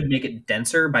Mm-hmm. he could make it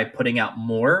denser by putting out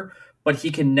more, but he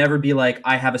can never be like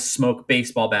I have a smoke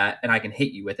baseball bat and I can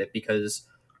hit you with it because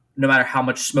no matter how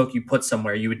much smoke you put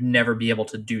somewhere, you would never be able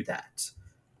to do that.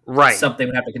 Right. Something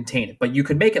would have to contain it. But you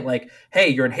could make it like, hey,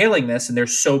 you're inhaling this and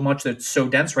there's so much that's so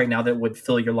dense right now that would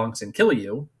fill your lungs and kill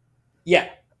you. Yeah.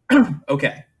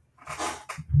 Okay.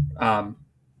 Um,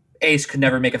 Ace could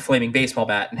never make a flaming baseball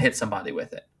bat and hit somebody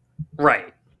with it.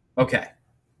 Right. Okay.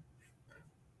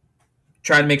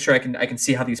 Trying to make sure I can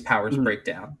see how these powers Mm-hmm. break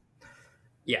down.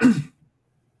 Yeah.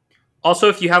 Also,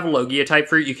 if you have a Logia type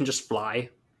fruit, you can just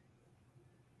fly.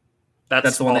 That's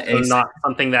That's the one that also Ace. not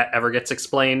something that ever gets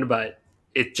explained, but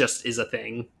it just is a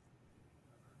thing.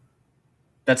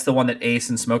 That's the one that Ace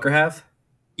and Smoker have.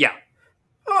 Yeah.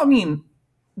 Oh, I mean,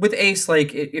 with Ace,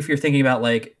 like if you're thinking about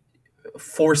like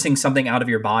forcing something out of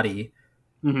your body,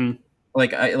 Mm-hmm.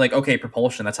 like okay,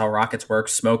 propulsion. That's how rockets work.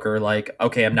 Smoker, like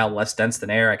okay, I'm now less dense than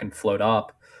air. I can float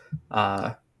up.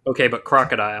 Uh, Okay, but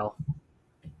crocodile.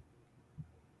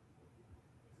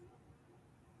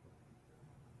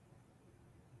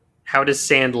 how does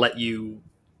sand let you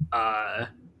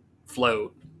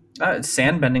float?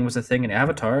 Sand bending was a thing in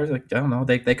Avatar. Like, I don't know,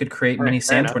 they could create All right, mini fair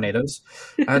sand enough. tornadoes.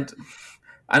 I,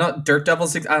 I don't Dirt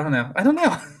Devils. I don't know. I don't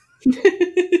know.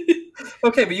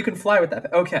 Okay, but you can fly with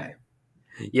that. Okay.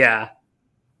 Yeah.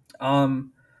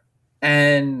 Um,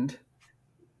 and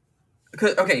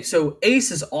okay, so Ace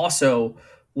is also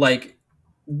like,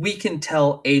 we can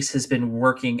tell Ace has been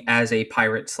working as a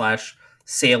pirate slash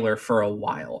sailor for a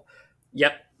while.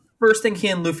 Yep. First thing he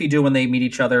and Luffy do when they meet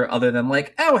each other, other than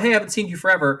like, oh hey, I haven't seen you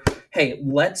forever. Hey,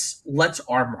 let's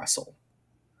arm wrestle.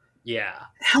 Yeah.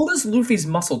 How does Luffy's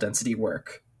muscle density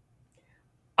work?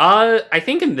 I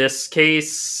think in this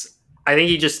case, I think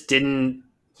he just didn't.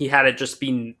 He had it just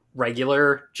be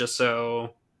regular, just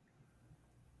so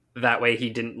that way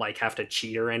he didn't like have to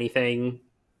cheat or anything,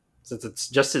 since it's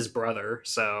just his brother.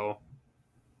 So,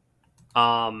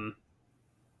 um,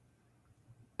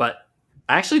 but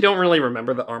I actually don't really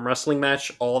remember the arm wrestling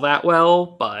match all that well.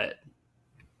 But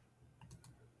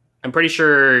I'm pretty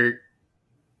sure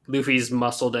Luffy's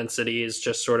muscle density is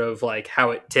just sort of like how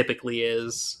it typically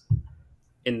is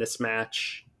in this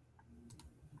match.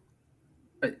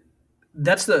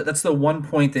 That's the one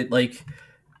point that like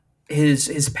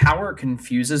his power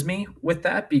confuses me with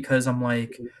that, because I'm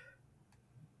like,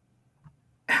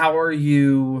 how are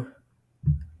you,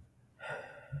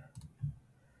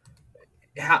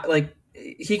 how, like,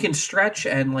 he can stretch,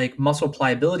 and like muscle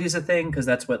pliability is a thing, because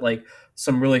that's what like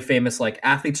some really famous like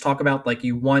athletes talk about. Like,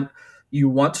 you want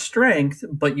strength,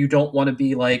 but you don't want to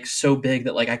be like so big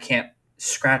that like I can't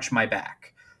scratch my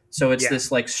back. So it's Yeah.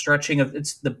 this like stretching of,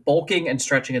 it's the bulking and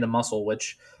stretching of the muscle,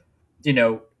 which,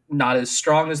 not as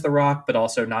strong as the Rock, but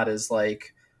also not as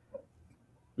like,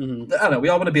 Mm-hmm. I don't know. We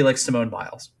all want to be like Simone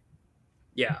Biles.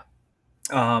 Yeah.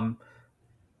 Um,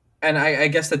 and I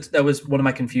guess that was one of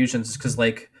my confusions, because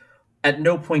like at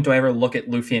no point do I ever look at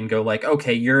Luffy and go like,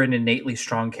 okay, you're an innately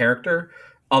strong character,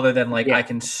 other than like I Yeah.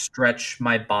 can stretch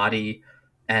my body,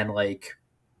 and like,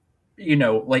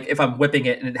 like if I'm whipping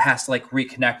it and it has to like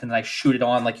reconnect and I shoot it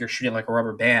on like you're shooting like a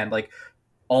rubber band, like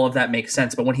all of that makes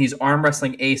sense. But when he's arm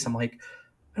wrestling Ace, I'm like,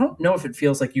 I don't know if it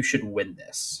feels like you should win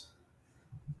this.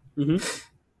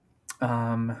 Mm-hmm.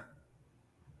 Um,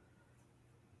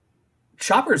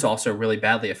 Chopper's also really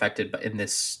badly affected in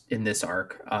this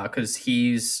arc, because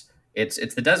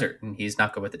it's the desert, and he's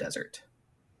not good with the desert.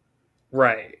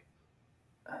 Right.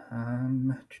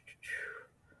 Um,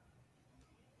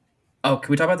 oh,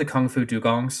 can we talk about the Kung Fu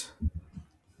dugongs?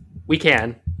 We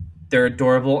can. They're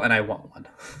adorable, and I want one.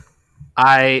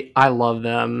 I love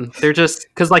them. They're just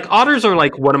because like otters are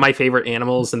like one of my favorite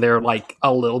animals, and they're like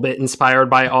a little bit inspired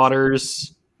by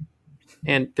otters,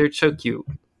 and they're so cute.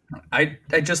 I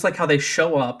just like how they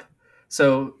show up.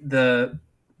 So the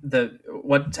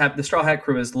Straw Hat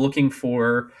Crew is looking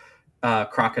for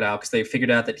Crocodile, because they figured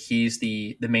out that he's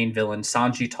the main villain.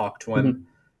 Sanji talked to him, Mhm.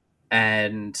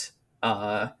 and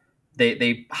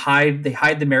they hide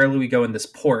the Mary Go in this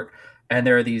port, and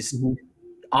there are these Mhm.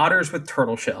 otters with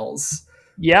turtle shells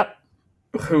Yep.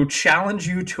 who challenge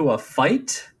you to a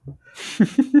fight,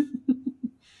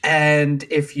 and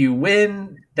if you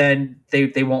win, then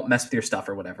they won't mess with your stuff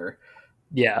or whatever.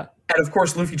 Yeah. And of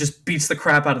course, Luffy just beats the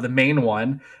crap out of the main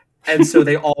one. And so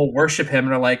they all worship him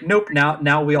and are like, nope,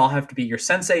 now we all have to be your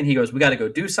sensei. And he goes, we got to go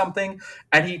do something.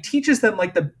 And he teaches them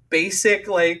like the basic,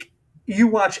 like, you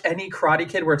watch any Karate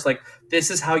Kid where it's like,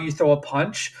 this is how you throw a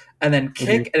punch and then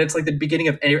kick. Mhm. And it's like the beginning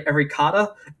of every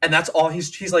kata. And that's all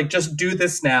he's like, just do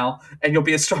this now and you'll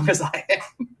be as strong as I am.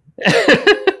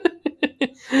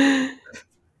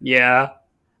 Yeah.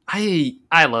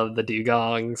 I love the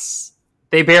dugongs.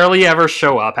 They barely ever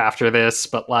show up after this,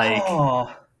 but like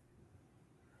Oh,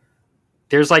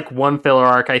 there's like one filler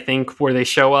arc I think where they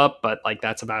show up, but like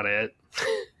that's about it.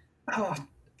 oh.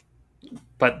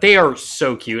 But they are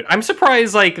so cute. I'm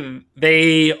surprised like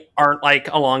they aren't like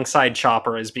alongside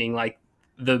Chopper as being like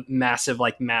the massive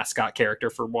like mascot character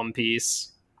for One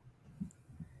Piece,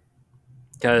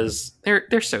 because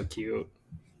they're so cute.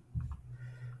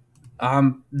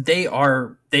 They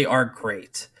are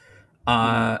great.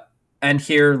 And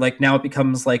here, like, now it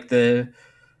becomes like the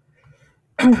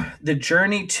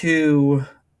journey to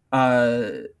uh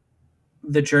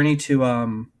the journey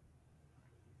to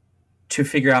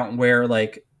figure out where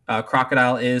like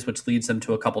Crocodile is, which leads them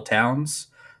to a couple towns.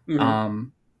 Mm-hmm.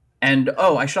 um and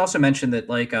oh, I should also mention that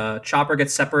like Chopper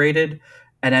gets separated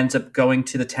and ends up going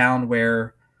to the town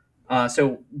where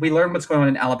so we learn what's going on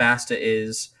in Alabasta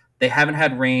is they haven't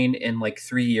had rain in like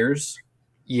 3 years,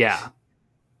 Yeah.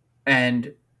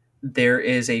 and there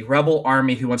is a rebel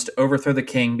army who wants to overthrow the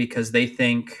king because they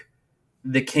think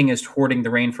the king is hoarding the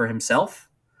rain for himself.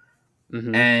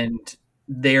 Mm-hmm. And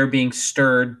they're being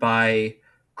stirred by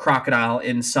Crocodile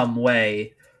in some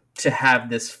way to have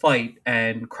this fight,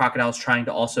 and Crocodile's trying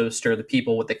to also stir the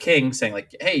people with the king, saying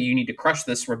like, "Hey, you need to crush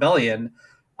this rebellion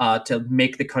to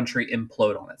make the country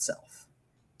implode on itself."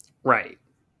 Right.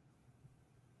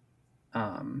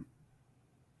 Um,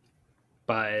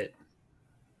 But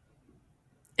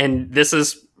and this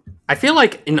is I feel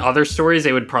like in other stories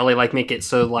they would probably like make it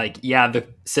so like yeah the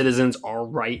citizens are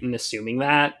right in assuming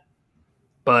that,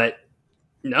 but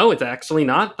no, it's actually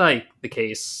not like the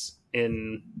case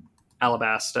in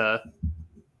Alabasta.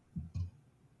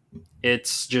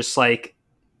 It's just like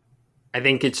I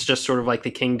think it's just sort of like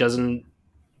the king doesn't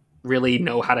really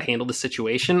know how to handle the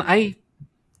situation. I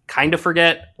kind of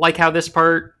forget like how this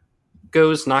part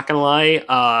goes, not gonna lie.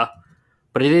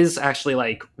 But it is actually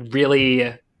like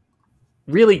really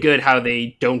really good how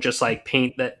they don't just like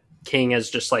paint that king as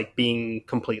just like being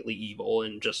completely evil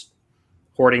and just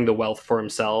hoarding the wealth for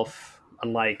himself,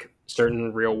 unlike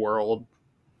certain real world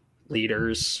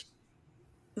leaders.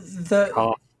 the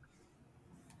Oh.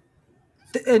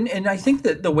 and I think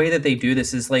that the way that they do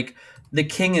this is like the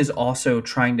king is also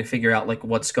trying to figure out like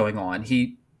what's going on.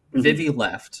 Mhm. Vivi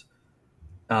left,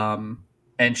 and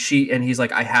he's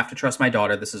like, I have to trust my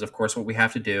daughter. This is of course what we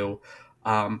have to do.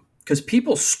 Because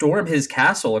people storm his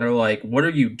castle and are like, "What are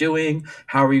you doing?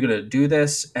 How are you going to do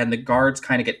this?" And the guards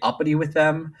kind of get uppity with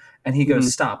them, and he goes, Mhm.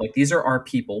 "Stop! Like these are our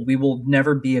people. We will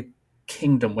never be a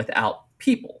kingdom without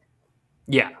people."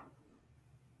 Yeah.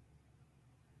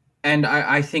 And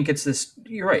I think it's this.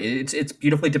 You're right. It's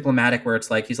beautifully diplomatic where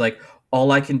it's like he's like,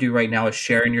 all I can do right now is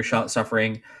share in your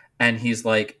suffering, and he's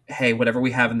like, hey, whatever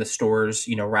we have in the stores,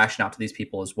 ration out to these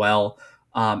people as well.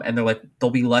 And they're like, there'll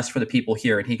be less for the people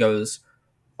here, and he goes,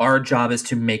 our job is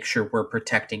to make sure we're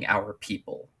protecting our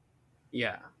people,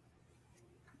 Yeah.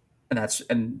 and that's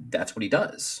what he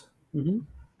does. Mhm.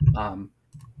 Um,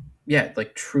 yeah,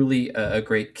 like truly a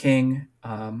great king.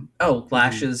 Oh, Mhm.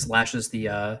 lashes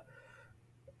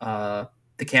uh,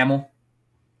 the camel.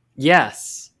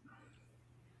 Yes.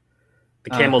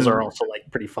 The camels are Who also like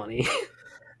pretty funny.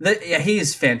 Yeah,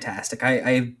 he's fantastic.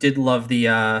 I did love the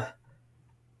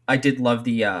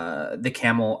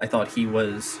camel. I thought he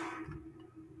was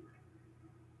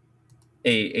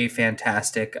a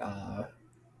fantastic.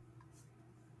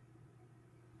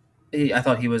 I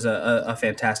thought he was a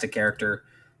fantastic character.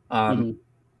 Um, Mhm.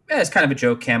 yeah, it's kind of a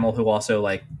joke camel who also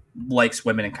like likes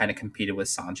women and kind of competed with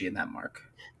Sanji in that mark.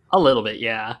 A little bit,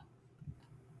 yeah.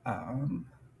 Um,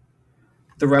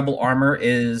 the rebel armor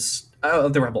is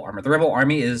the rebel armor. The rebel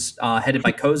army is headed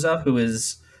by Koza, who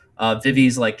is Mhm.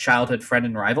 Vivi's like childhood friend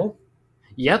and rival.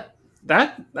 Yep.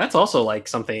 That's also like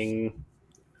something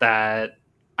that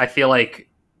I feel like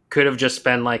could have just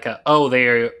been like a oh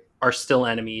they are still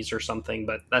enemies or something,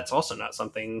 but that's also not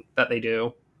something that they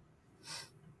do.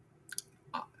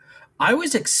 I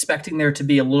was expecting there to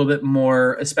be a little bit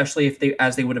more, especially if they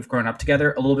as they would have grown up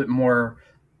together, a little bit more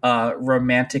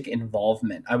romantic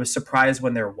involvement. I was surprised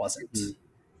when there wasn't. Mhm.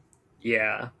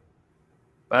 Yeah,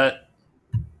 but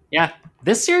yeah,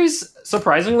 this series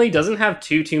surprisingly doesn't have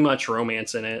too much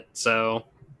romance in it. So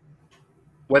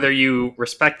whether you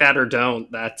respect that or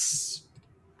don't, that's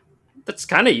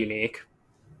kind of unique.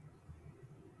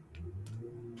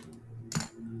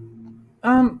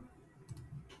 Um,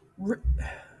 re-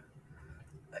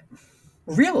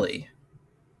 really,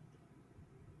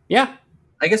 Yeah.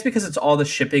 I guess because it's all the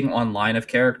shipping online of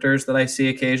characters that I see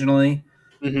occasionally.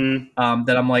 Hmm.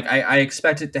 That I'm like, I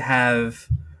expect it to have.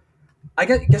 I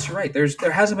guess you're right. There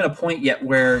hasn't been a point yet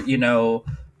where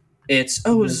it's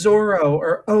Zoro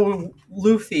or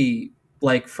Luffy,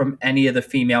 like from any of the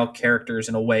female characters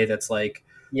in a way that's like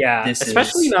Yeah, this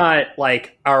especially is. not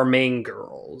like our main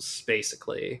girls,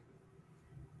 basically,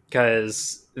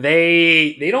 because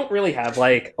they don't really have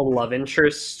like a love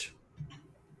interest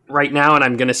right now. And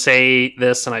I'm gonna say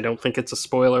this, and I don't think it's a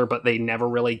spoiler, but they never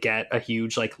really get a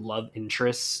huge like love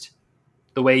interest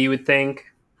the way you would think,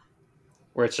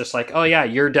 where it's just like, oh yeah,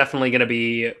 you're definitely gonna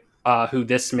be who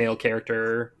this male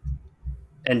character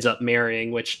ends up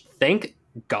marrying. Which thank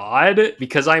God,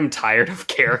 because I'm tired of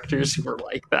characters who are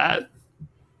like that.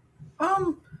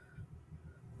 Um,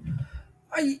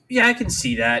 yeah, I can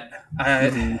see that.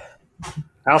 Mm-hmm.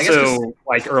 I I guess because also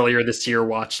like earlier this year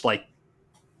watched like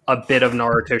a bit of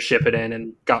Naruto Shippuden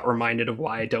and got reminded of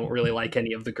why I don't really like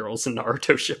any of the girls in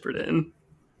Naruto Shippuden.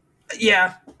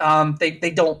 yeah, they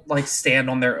don't like stand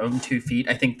on their own 2 feet.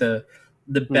 I think the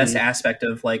best Mm-hmm. aspect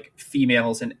of like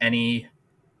females in any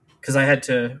because I had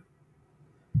to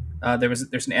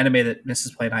there's an anime that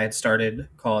Mrs. Play and I had started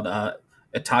called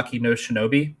Itaki no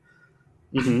Shinobi.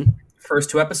 Mm-hmm. First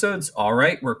 2 episodes, all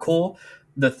right, we're cool.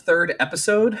 The third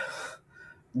episode,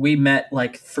 we met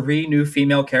like 3 new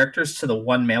female characters to the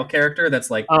 1 male character that's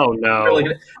like Oh really good.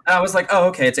 no. And I was like, oh,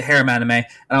 okay, it's a harem anime. And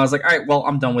I was like, all right, well,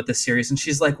 I'm done with this series. And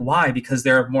she's like, why? Because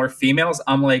there are more females?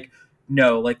 I'm like,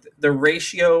 no, like the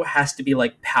ratio has to be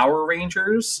like Power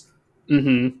Rangers.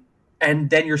 Mm-hmm. And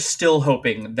then you're still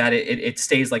hoping that it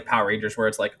stays like Power Rangers, where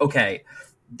it's like, okay,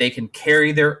 they can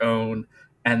carry their own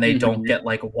and they don't Mm-hmm. get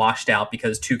like washed out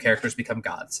because 2 characters become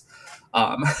gods.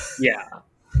 Um, Yeah.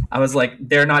 I was like,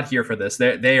 they're not here for this.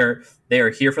 They are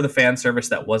here for the fan service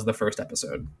that was the first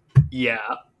episode. Yeah.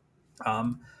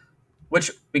 Um, which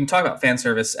we can talk about fan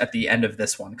service at the end of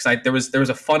this one because there was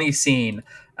a funny scene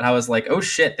and I was like, oh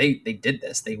shit, they did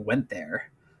this. They went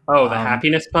there. Oh, the Um,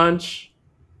 happiness punch.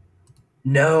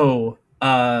 no,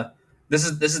 this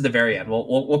is the very end.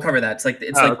 We'll cover that. It's like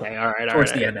Oh, okay. All right. All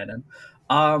towards the right. end.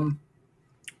 Um,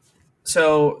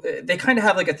 so they kind of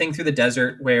have like a thing through the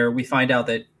desert where we find out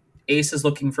that Ace is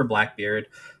looking for Blackbeard,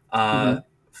 Mm-hmm.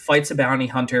 fights a bounty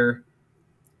hunter.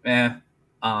 Eh.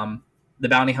 The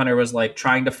bounty hunter was like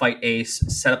trying to fight Ace,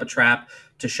 set up a trap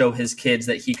to show his kids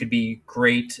that he could be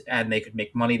great and they could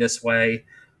make money this way.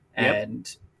 Yep.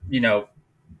 And, you know,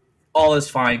 all is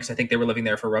fine because I think they were living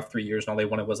there for a rough 3 years and all they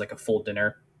wanted was like a full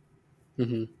dinner.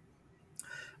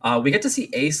 Mm-hmm. We get to see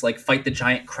Ace like fight the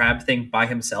giant crab thing by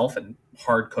himself and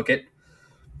hard cook it,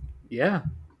 Yeah.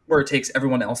 where it takes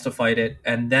everyone else to fight it.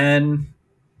 And then,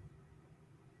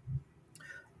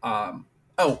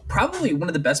 probably one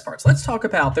of the best parts. Let's talk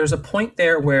about. There's a point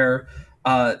there where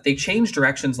they change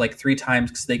directions like 3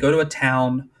 times because they go to a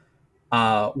town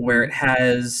where Mm-hmm. it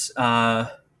has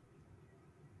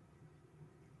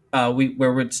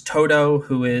where it's Toto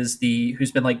who's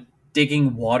been like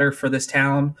digging water for this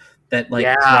town that like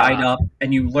dried Yeah. up,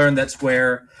 and you learn that's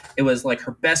where it was like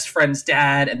her best friend's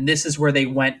dad, and this is where they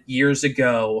went years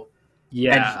ago. And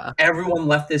Yeah. everyone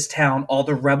left this town. All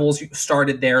the rebels who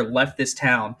started there left this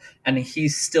town, and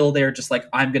he's still there, just like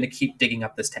I'm going to keep digging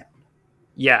up this town.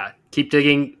 Yeah. Keep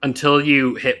digging until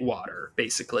you hit water,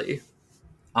 basically.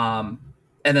 Um,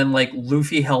 and then like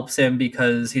Luffy helps him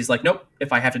because he's like, nope,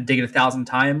 if I have to dig it 1,000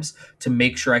 times to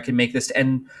make sure I can make this.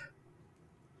 And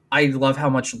I love how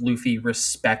much Luffy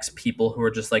respects people who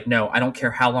are just like, no, I don't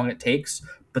care how long it takes,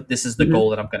 but this is the Mhm. goal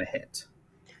that I'm going to hit.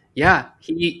 Yeah,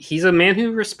 he's a man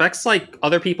who respects like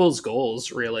other people's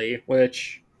goals, really,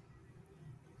 which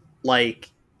like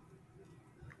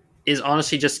is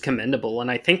honestly just commendable.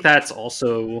 And I think that's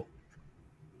also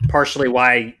partially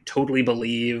why I totally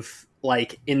believe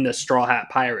like in the Straw Hat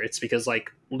Pirates, because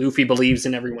like Luffy believes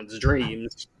in everyone's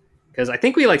dreams. Because I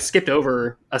think we like skipped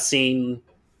over a scene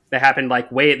that happened like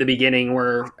way at the beginning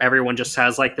where everyone just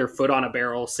has like their foot on a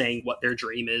barrel saying what their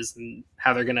dream is and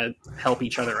how they're gonna help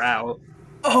each other out.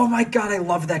 Oh my god, I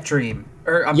love that dream.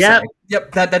 Or I'm Yep. sorry.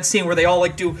 Yep, that scene where they all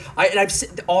like do. I've seen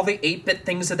all the 8-bit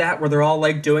things of that where they're all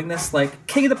like doing this, like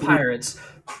King of the Pirates,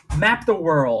 map the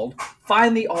world,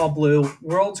 find the All Blue,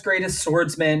 world's greatest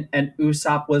swordsman, and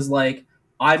Usopp was like,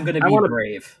 "I'm gonna I be want to.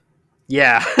 brave."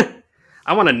 Yeah.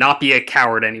 I want to not be a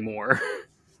coward anymore.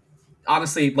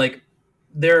 Honestly, like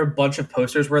there are a bunch of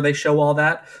posters where they show all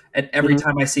that, and every Mhm.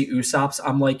 time I see Usopp's,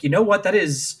 I'm like, you know what? That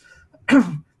is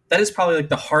that is probably like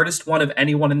the hardest one of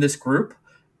anyone in this group.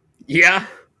 Yeah.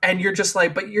 And you're just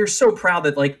like, but you're so proud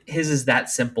that like his is that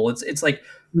simple.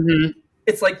 Mhm.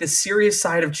 It's like the serious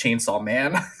side of Chainsaw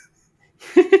Man.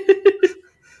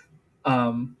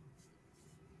 um,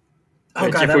 oh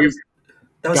Which god, if we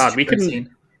that was God, such a we great can.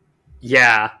 scene.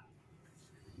 Yeah.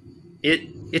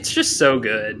 It's just so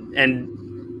good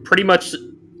and pretty much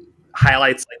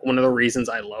highlights like one of the reasons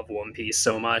I love One Piece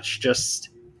so much. Just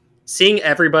seeing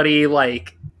everybody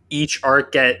like each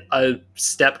arc get a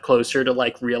step closer to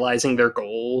like realizing their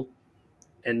goal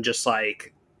and just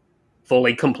like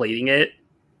fully completing it.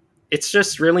 It's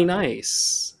just really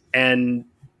nice. And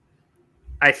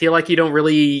I feel like you don't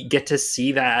really get to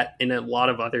see that in a lot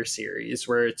of other series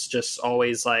where it's just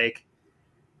always like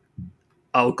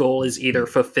a goal is either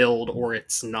fulfilled or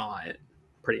it's not,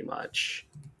 pretty much.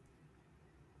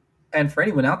 And for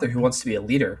anyone out there who wants to be a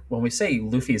leader, when we say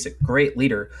Luffy is a great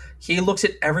leader, he looks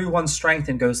at everyone's strength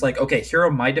and goes like, okay, here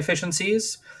are my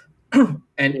deficiencies, and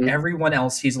Mhm. everyone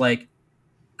else, he's like,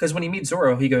 because when he meets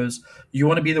Zoro, he goes, "You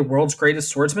want to be the world's greatest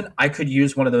swordsman? I could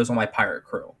use one of those on my pirate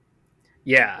crew."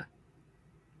 Yeah.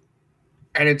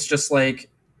 And it's like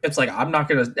I'm not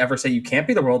going to ever say you can't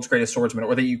be the world's greatest swordsman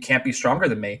or that you can't be stronger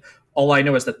than me. All I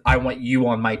know is that I want you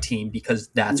on my team because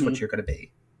that's Mhm. what you're going to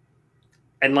be.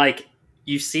 And like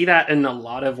you see that in a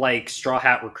lot of like Straw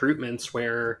Hat recruitments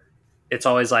where it's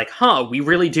always like, huh, we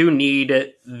really do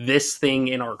need this thing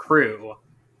in our crew.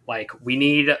 Like we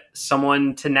need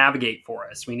someone to navigate for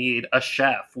us. We need a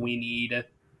chef. We need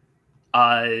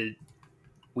uh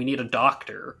we need a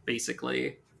doctor,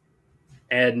 basically.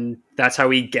 And that's how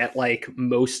we get like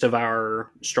most of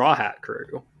our Straw Hat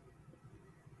crew.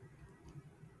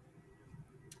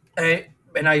 I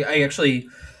actually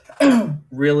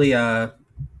really um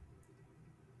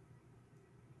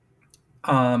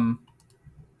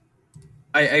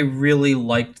I really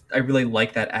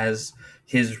like that as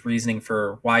his reasoning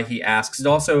for why he asks. It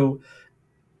also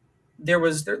there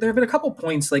have been a couple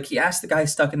points like he asked the guy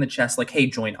stuck in the chest like, "Hey,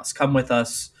 join us, come with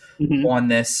us Mm-hmm. on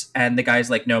this," and the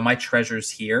guy's like, "No, my treasure's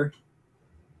here."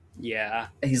 Yeah.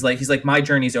 He's like, "My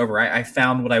journey's over. I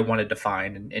found what I wanted to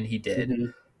find," and he did.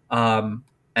 Mm-hmm. Um,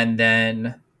 and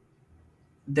then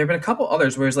there have been a couple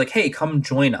others where he's like, "Hey, come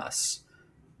join us,"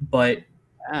 but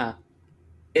Yeah.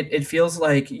 it feels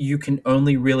like you can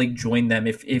only really join them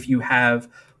if you have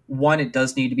one. It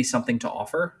does need to be something to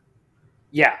offer,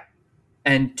 Yeah.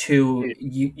 and two,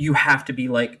 you have to be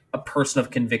like a person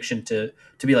of conviction to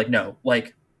be like, no,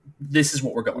 like this is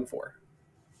what we're going for.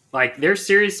 Like they're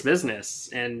serious business,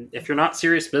 and if you're not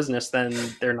serious business, then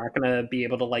they're not going to be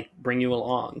able to like bring you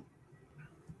along.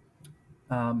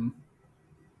 Um,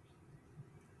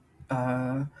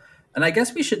 uh, and I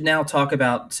guess we should now talk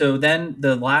about so then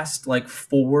the last like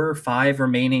 4 or 5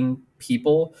 remaining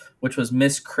people, which was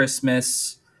Miss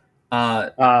Christmas,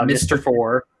 Mr. Mister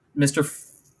Four. Mister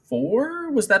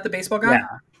Four, was that the baseball Yeah. guy?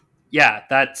 Yeah,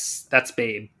 that's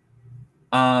Babe.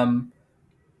 Um,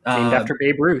 Named uh, after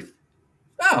Babe Ruth.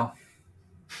 oh,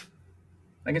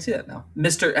 I can see that now,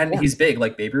 Mister, and Yeah. he's big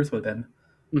like Babe Ruth would have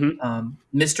been. Mm-hmm.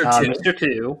 Mister Two Mr.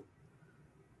 Two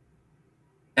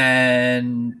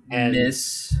and and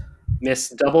Miss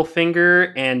Miss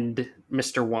Doublefinger and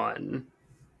Mr. One.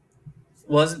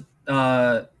 was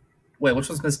wait, which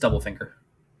was Miss Doublefinger?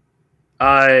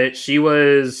 She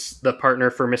was the partner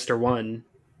for Mr. One,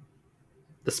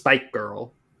 the Spike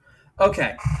Girl.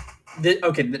 Okay,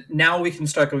 now we can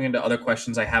start going into other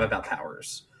questions I have about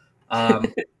powers.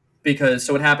 Because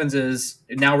so what happens is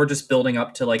now we're just building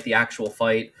up to like the actual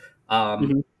fight.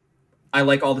 Mhm. I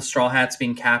like all the straw hats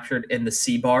being captured in the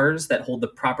sea bars that hold the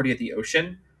property of the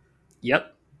ocean.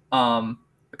 Yep.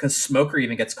 Because Smoker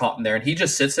even gets caught in there, and he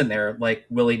just sits in there like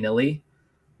willy nilly.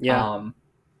 Yeah.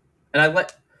 And I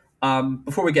let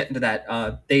before we get into that,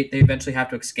 they eventually have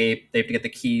to escape. They have to get the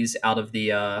keys out of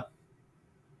the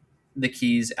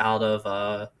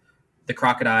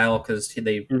crocodile because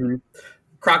they Mm-hmm.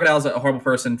 crocodile's a horrible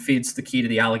person, feeds the key to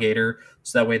the alligator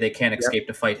so that way they can't Yep. escape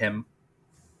to fight him.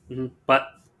 Mm-hmm. But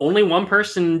only one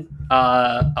person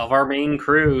of our main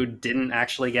crew didn't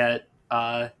actually get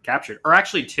captured, or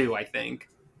actually two, I think,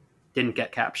 didn't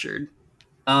get captured.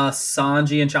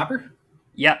 Sanji and Chopper.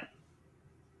 Yep.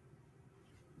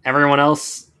 Everyone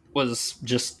else was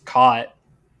just caught,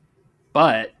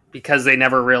 but because they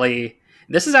never really.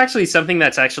 This is actually something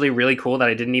that's actually really cool that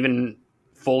I didn't even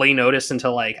fully notice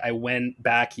until like I went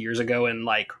back years ago and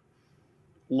like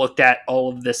looked at all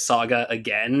of this saga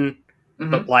again. But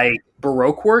Mm-hmm. like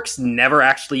Baroque Works never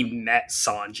actually met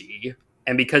Sanji,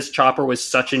 and because Chopper was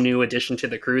such a new addition to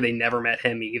the crew, they never met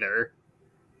him either.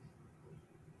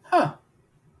 Huh.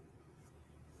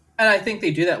 And I think they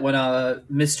do that when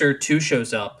Mister Two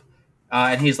shows up,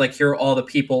 and he's like, "Here are all the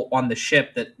people on the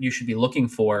ship that you should be looking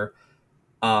for."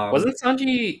 Wasn't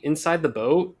Sanji inside the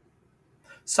boat?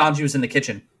 Sanji was in the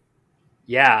kitchen.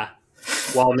 Yeah,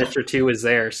 while Mr. Two was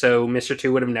there, so Mr.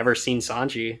 Two would have never seen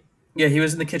Sanji. Yeah, he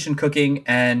was in the kitchen cooking,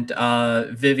 and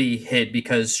Vivi hid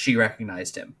because she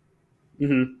recognized him.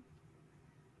 Mm-hmm.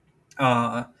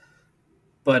 Uh,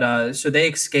 but so they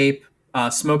escape.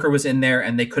 Smoker was in there,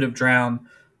 and they could have drowned.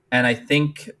 And I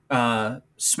think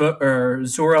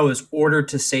Zoro is ordered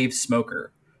to save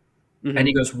Smoker, and he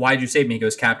Mm-hmm. goes, "Why'd you save me?" He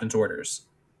goes, "Captain's orders."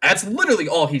 That's literally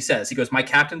all he says. He goes, "My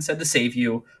captain said to save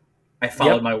you. I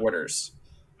followed Yep. my orders."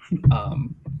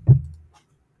 Um,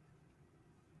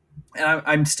 and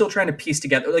I'm still trying to piece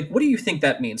together, like, what do you think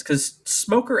that means? Because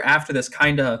Smoker after this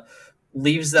kind of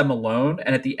leaves them alone,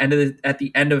 and at the end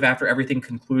of after everything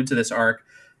concludes of this arc,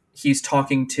 he's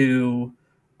talking to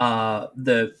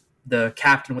the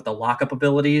captain with the lockup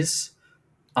abilities,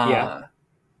 Yeah.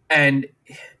 and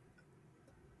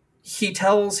he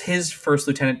tells his first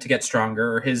lieutenant to get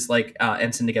stronger, or his like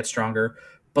ensign to get stronger,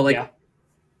 but Yeah.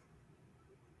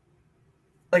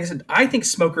 like I said, I think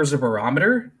Smoker's a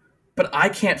barometer, but I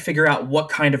can't figure out what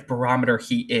kind of barometer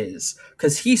he is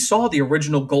because he saw the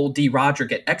original Gold D. Roger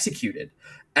get executed,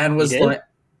 and He was did. like,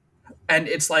 and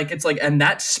and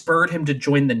that spurred him to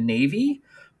join the Navy.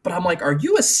 But I'm like, are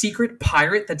you a secret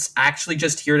pirate that's actually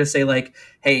just here to say like,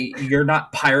 hey, you're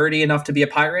not piratey enough to be a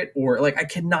pirate, or like I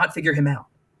cannot figure him out.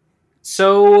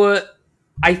 So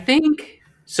I think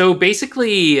so.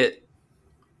 Basically,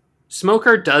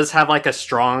 Smoker does have like a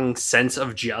strong sense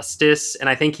of justice, and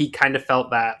I think he kind of felt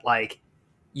that like,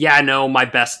 yeah, no, my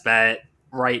best bet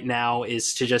right now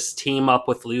is to just team up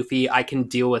with Luffy. I can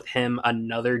deal with him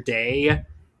another day,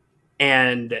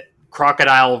 and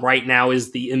Crocodile right now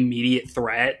is the immediate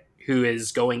threat who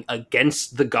is going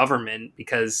against the government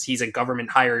because he's a government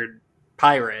hired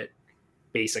pirate,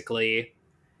 basically.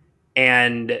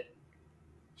 And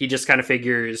he just kind of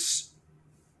figures,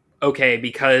 okay,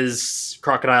 because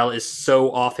Crocodile is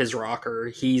so off his rocker,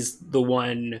 he's the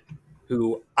one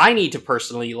who I need to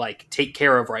personally like take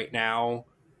care of right now.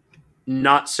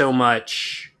 Not so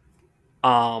much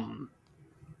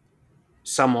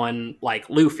someone like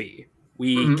Luffy.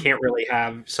 We Mm-hmm. can't really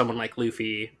have someone like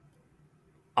Luffy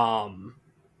um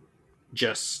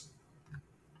just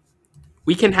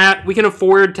we can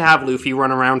afford to have Luffy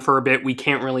run around for a bit. We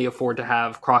can't really afford to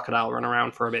have Crocodile run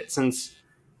around for a bit since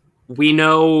we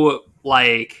know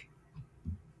like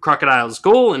Crocodile's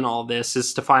goal in all this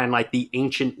is to find like the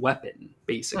ancient weapon, Mm-hmm.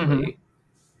 basically.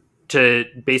 To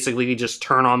basically just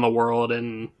turn on the world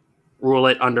and rule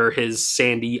it under his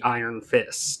sandy iron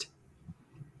fist.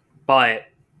 But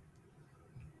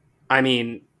I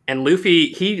mean, and Luffy,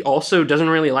 he also doesn't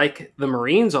really like the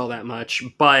Marines all that much,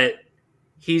 but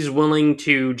he's willing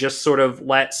to just sort of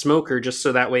let Smoker just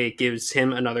so that way it gives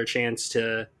him another chance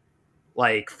to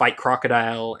like fight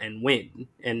Crocodile and win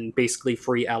and basically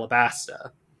free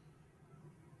Alabasta.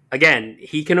 Again,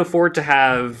 he can afford to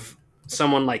have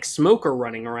someone like Smoker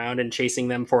running around and chasing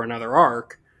them for another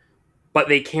arc, but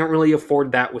they can't really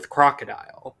afford that with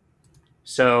Crocodile.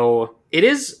 So it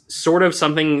is sort of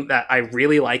something that I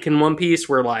really like in One Piece,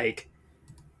 where like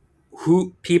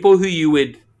who people who you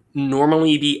would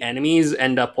normally be enemies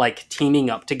end up like teaming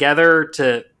up together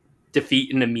to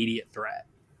defeat an immediate threat.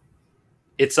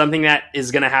 It's something that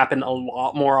is going to happen a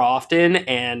lot more often,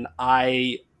 and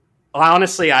I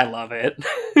honestly I love it.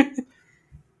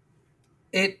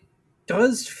 It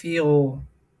does feel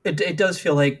it does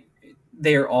feel like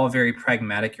they are all very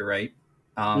pragmatic. You're right.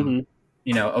 Um,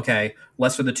 Mm-hmm. okay,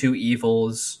 less are the two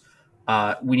evils.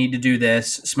 We need to do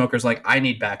this. Smoker's like, I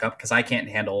need backup because I can't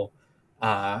handle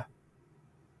uh,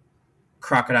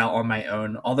 Crocodile on my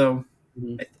own. Although,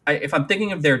 Mm-hmm. if I'm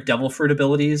thinking of their devil fruit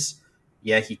abilities,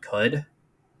 yeah, he could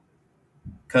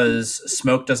because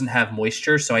smoke doesn't have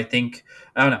moisture. So I don't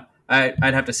know.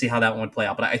 I'd have to see how that one would play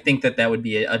out, but I think that would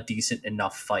be a decent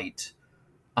enough fight.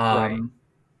 Right. Um,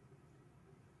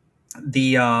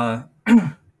 the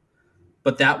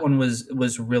but that one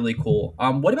was really cool.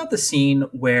 What about the scene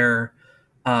where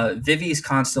Vivi's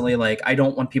constantly like, "I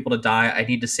don't want people to die. I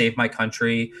need to save my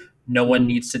country. No one Mm-hmm.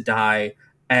 needs to die."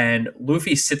 And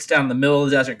Luffy sits down in the middle of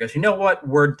the desert and goes, "You know what?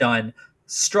 We're done.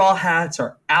 Straw hats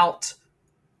are out.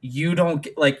 You don't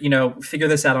figure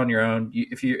this out on your own.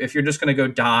 If you're just gonna go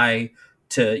die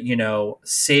to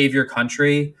save your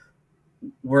country,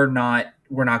 we're not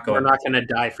We're going not with going you." to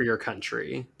die for your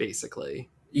country, basically,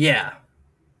 Yeah,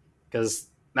 because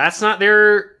that's not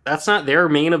their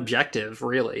main objective,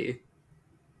 really.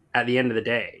 At the end of the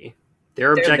day,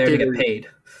 their they're there to objective get is paid.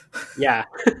 yeah,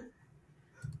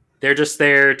 they're just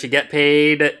there to get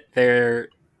paid.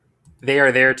 They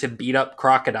are there to beat up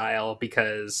Crocodile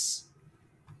because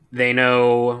they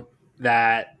know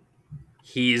that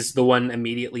he's the one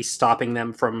immediately stopping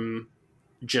them from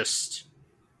just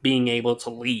being able to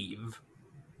leave.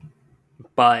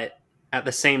 But at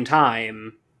the same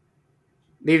time,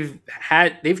 they've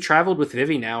traveled with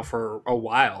Vivi now for a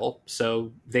while,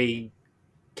 so they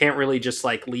can't really just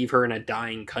like leave her in a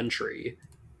dying country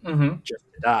Hmm. just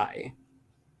to die.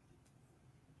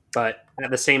 But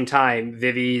at the same time,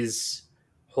 Vivi's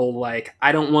whole like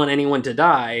I don't want anyone to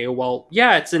die. Well,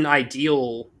 yeah, it's an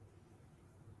ideal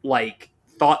like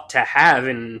thought to have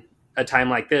in a time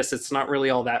like this. It's not really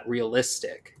all that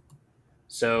realistic.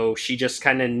 So she just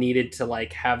kind of needed to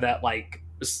like have that like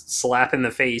slap in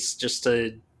the face just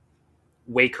to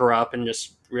wake her up and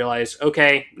just realize,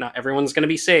 okay, not everyone's going to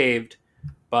be saved,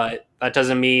 but that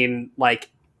doesn't mean like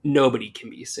nobody can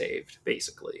be saved,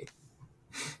 basically.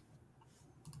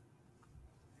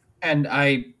 And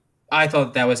I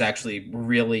thought that was actually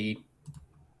really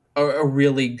a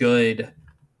really good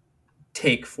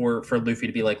take for Luffy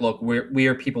to be like, look, we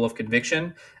are people of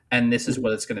conviction, and this is Mhm.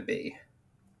 what it's going to be.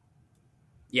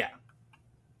 Yeah.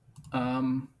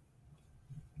 Um,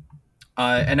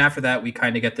 and after that, we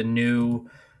kind of get the new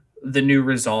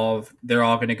resolve. They're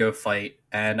all going to go fight,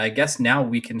 and I guess now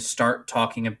we can start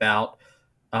talking about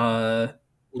uh,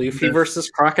 Luffy the versus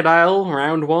Crocodile,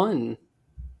 round one.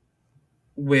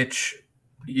 which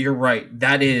you're right.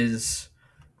 That is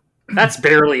That's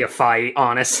barely a fight,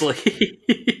 honestly.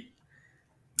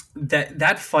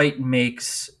 that fight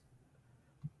makes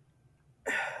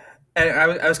And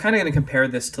I was kind of going to compare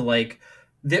this to like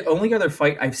the only other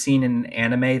fight I've seen in an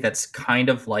anime that's kind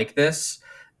of like this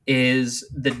is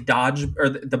the dodge or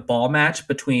the ball match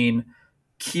between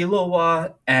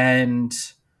Killua and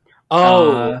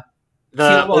Oh, uh, the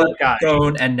Killua, old guy.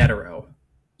 Gon, and Netero,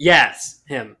 Yes,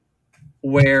 him.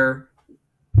 where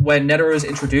when Netero is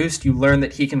introduced, you learn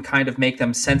that he can kind of make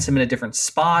them sense him in a different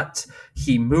spot.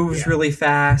 He moves Yeah. really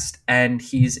fast, and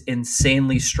he's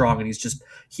insanely strong. And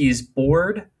he's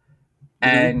bored, Hmm.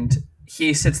 and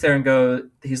he sits there and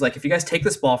he's like, if you guys take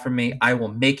this ball from me, I will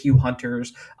make you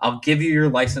hunters. I'll give you your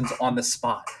license on the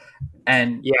spot.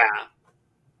 And Yeah.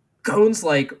 Gon's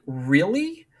like,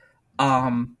 really?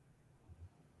 Um,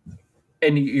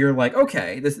 and you're like,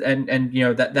 okay, this, and you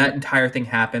know that entire thing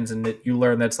happens, and that you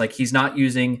learn that's like he's not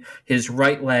using his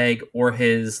right leg or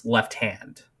his left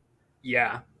hand,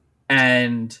 Yeah.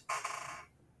 and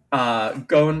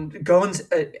Gon's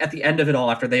at the end of it all,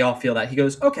 after they all feel that, he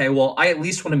goes, okay, well, I at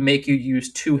least want to make you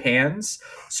use two hands,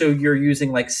 so you're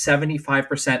using like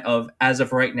 75% of, as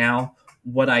of right now,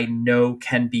 what I know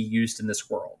can be used in this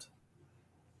world.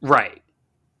 Right.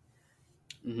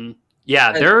 Hmm. Yeah,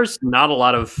 And there's not a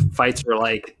lot of fights where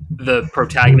like the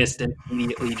protagonist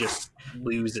immediately just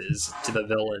loses to the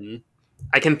villain.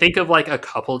 I can think of like a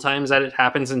couple times that it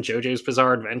happens in JoJo's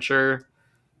Bizarre Adventure.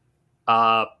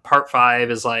 Part 5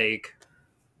 is like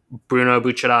Bruno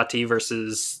Bucciarati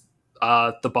versus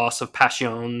the boss of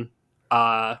Passion,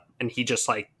 and he just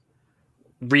like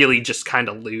really just kind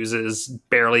of loses,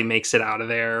 barely makes it out of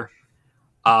there.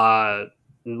 Uh,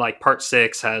 like part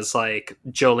 6 has like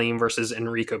Jolene versus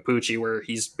Enrico Pucci, where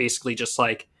he's basically just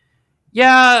like,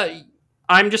 yeah,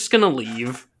 I'm just gonna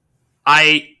leave.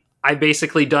 I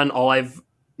basically done all I've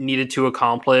needed to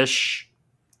accomplish.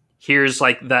 Here's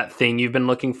like that thing you've been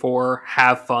looking for.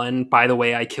 Have fun. By the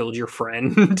way, I killed your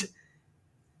friend.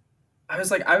 I was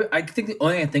like, I think the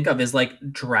only thing I think of is like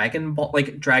Dragon Ball,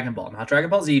 like Dragon Ball, not Dragon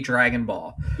Ball Z, Dragon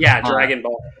Ball. Yeah, Uh, Dragon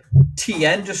Ball.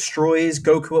 Tien destroys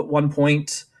Goku at one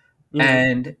point, Mm-hmm.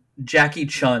 and Jackie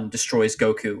Chun destroys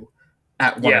Goku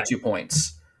at one or Yeah. two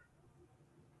points,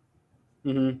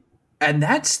 Mm-hmm. and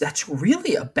that's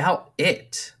really about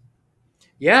it.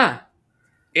 Yeah.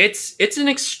 It's an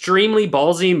extremely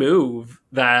ballsy move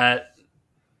that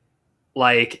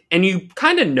like, and you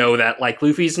kind of know that like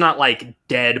Luffy's not like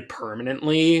dead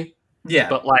permanently, Yeah,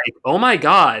 but like, oh my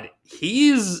god,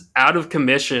 he's out of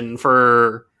commission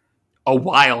for a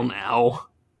while now.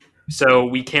 So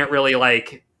we can't really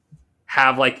like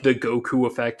have like the Goku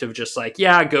effect of just like,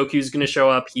 yeah, Goku's gonna show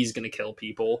up, he's gonna kill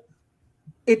people.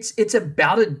 it's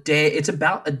about a day. It's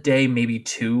about a day, maybe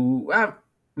two,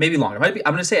 maybe longer. It might be.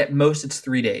 I'm going to say at most it's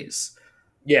 3 days.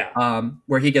 Yeah.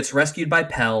 Where he gets rescued by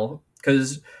Pell,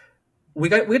 because we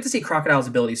get to see Crocodile's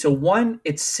ability. So one,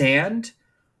 it's sand.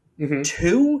 Mm-hmm.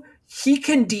 Two, he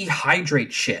can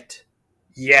dehydrate shit.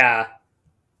 Yeah.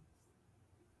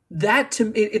 That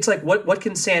it's like what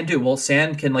can sand do? Well,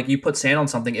 sand can, like, you put sand on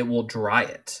something, it will dry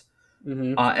it,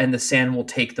 Mm-hmm. and the sand will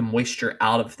take the moisture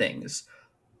out of things.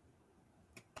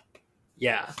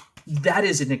 Yeah. That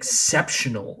is an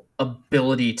exceptional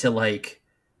ability to, like,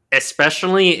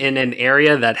 Especially in an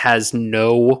area that has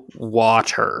no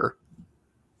water.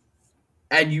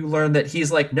 and you learn that he's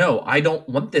like, no, I don't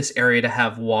want this area to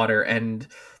have water, and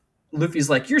Luffy's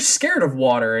like, you're scared of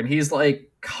water, and he's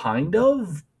like, kind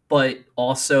of, but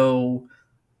also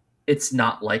it's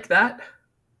not like that.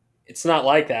 It's not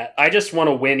like that. I just want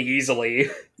to win easily.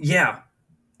 Yeah,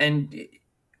 and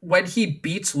when he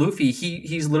beats Luffy,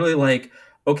 he's literally like,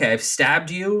 okay, I've stabbed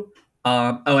you.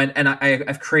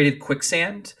 I've created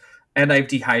quicksand, and I've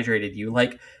dehydrated you.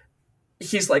 Like,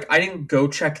 he's like, I didn't go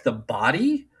check the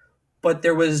body, but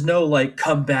there was no like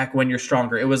come back when you're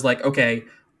stronger. It was like, okay,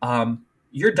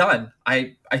 you're done.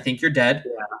 I think you're dead,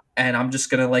 Yeah. and I'm just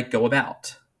gonna like go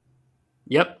about.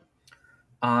 Yep.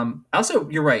 Also,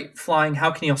 you're right. Flying.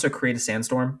 How can you also create a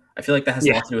sandstorm? I feel like that has a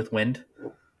Yeah. lot to do with wind.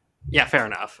 Yeah, fair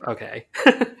enough. Okay.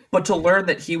 But to learn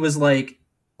that he was like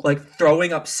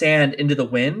throwing up sand into the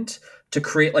wind to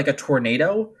create like a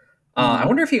tornado. I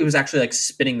wonder if he was actually like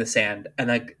spinning the sand, and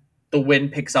like the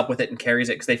wind picks up with it and carries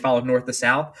it, because they follow north to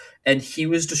south, and he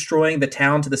was destroying the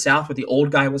town to the south where the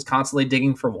old guy was constantly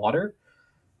digging for water.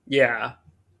 Yeah.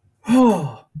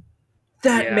 Oh,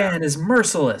 that Yeah. man is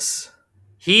merciless.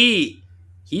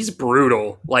 He's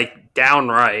brutal, like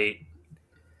downright.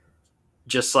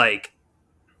 Just like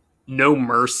no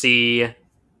mercy.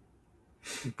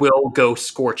 Will go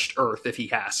scorched earth if he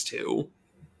has to.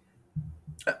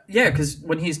 Yeah, because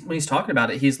when he's talking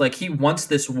about it, he's like, he wants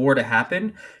this war to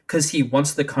happen because he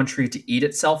wants the country to eat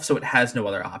itself, so it has no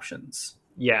other options.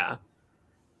 Yeah.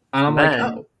 And I'm And like, then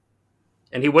oh,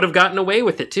 And he would have gotten away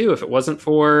with it too if it wasn't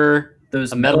for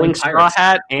Those a meddling straw pirates.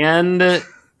 hat and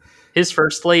his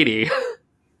first lady.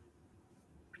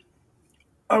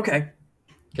 Okay.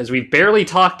 Because we've barely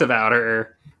talked about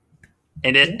her,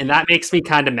 and that makes me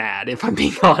kind of mad, if I'm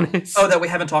being honest. Oh, that we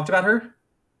haven't talked about her?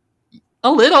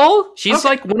 A little. She's Okay.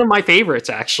 like one of my favorites,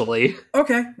 actually.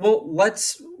 Okay. Well,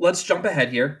 let's jump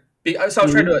ahead here. So I was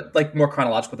trying to do it like more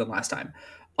chronological than last time.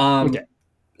 Okay.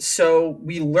 So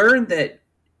we learned that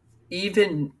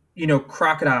even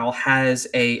Crocodile has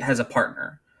a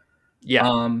partner.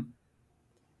 Yeah.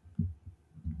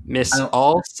 Miss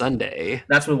All Sunday.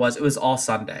 That's what it was. It was All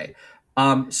Sunday.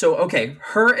 So okay,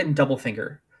 her and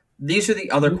Doublefinger. These are the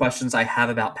other questions I have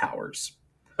about powers.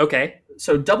 Okay.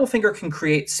 So Doublefinger can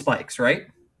create spikes, right?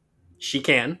 She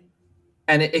can.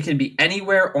 And it can be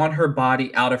anywhere on her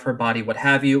body, out of her body, what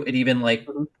have you. It even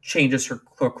changes her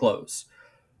clothes.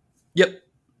 Yep.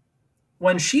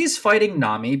 When she's fighting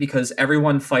Nami, because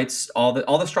everyone fights, all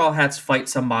the Straw Hats fight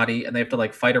somebody, and they have to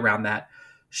fight around that.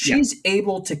 She's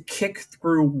able to kick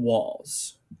through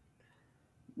walls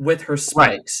with her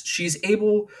spikes. Right. She's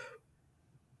able,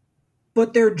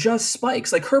 but they're just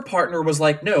spikes. Her partner was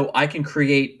like, no, I can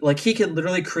create, he can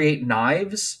literally create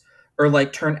knives or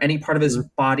turn any part of his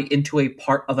body into a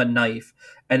part of a knife.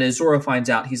 And as Zoro finds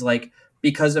out, he's like,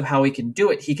 because of how he can do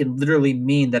it, he can literally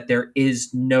mean that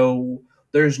there's no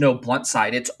blunt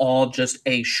side. It's all just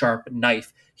a sharp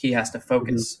knife. He has to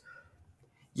focus.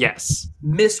 Yes.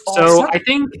 Miss All So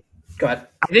Sunday. Go ahead.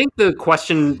 I think the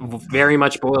question very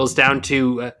much boils down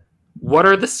to what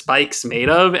are the spikes made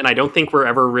of? And I don't think we're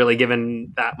ever really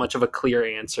given that much of a clear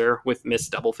answer with Miss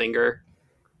Doublefinger.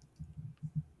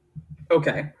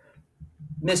 Okay.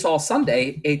 Miss All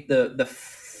Sunday ate the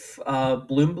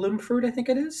bloom fruit, I think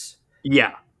it is.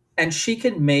 Yeah. And she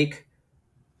can make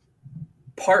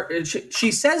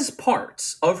she says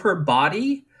parts of her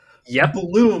body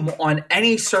bloom on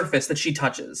any surface that she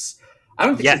touches. I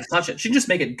don't think she can touch it. She can just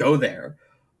make it go there.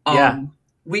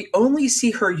 We only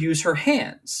see her use her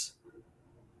hands.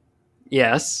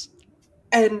 Yes.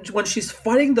 And when she's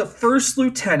fighting the first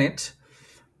lieutenant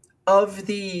of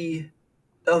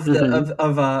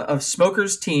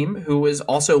Smoker's team, who is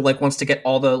also wants to get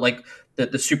all the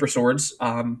super swords,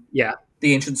 the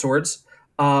ancient swords,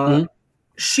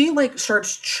 she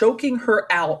starts choking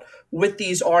her out with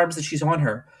these arms that she's on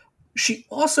her. She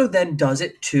also then does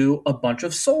it to a bunch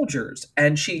of soldiers,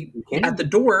 and at the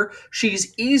door,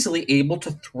 she's easily able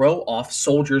to throw off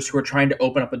soldiers who are trying to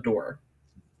open up a door.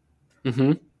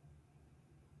 Mm-hmm.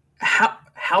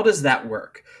 How does that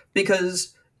work?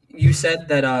 Because you said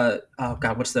that oh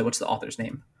god, what's the author's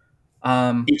name?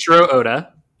 Ichiro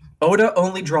Oda. Oda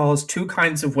only draws two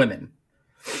kinds of women.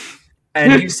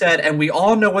 And you said, and we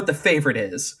all know what the favorite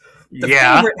is. The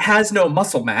favorite has no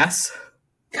muscle mass.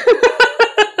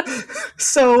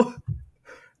 So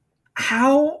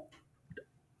how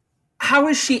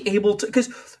is she able to?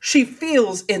 Because she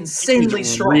feels insanely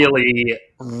strong. Really,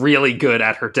 really good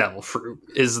at her devil fruit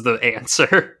is the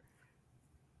answer.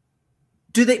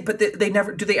 Do they? But they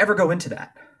never. Do they ever go into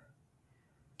that?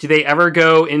 Do they ever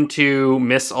go into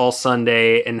Miss All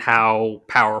Sunday and how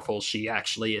powerful she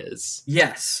actually is?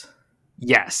 Yes.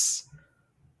 Yes.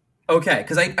 Okay,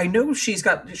 because I know she's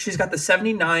got the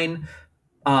 79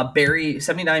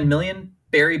 million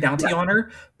berry bounty on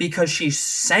her because she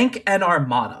sank an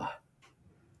armada.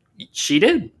 She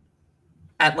did.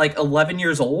 At 11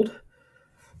 years old.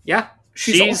 Yeah.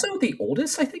 She's also the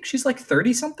oldest. I think she's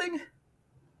 30 something.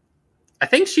 I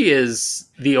think she is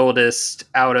the oldest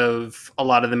out of a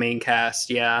lot of the main cast.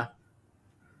 Yeah.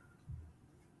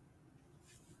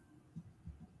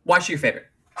 Why is she your favorite?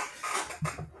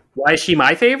 Why is she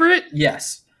my favorite?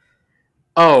 Yes.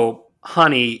 Oh,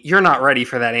 honey, you're not ready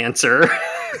for that answer.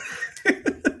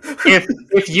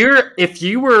 if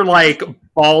you were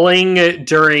bawling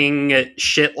during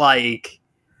shit like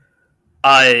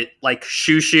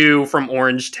Shushu from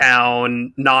Orange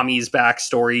Town, Nami's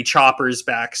backstory, Chopper's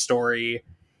backstory,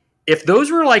 if those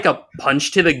were a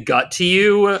punch to the gut to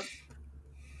you,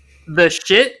 the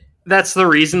shit that's the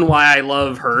reason why I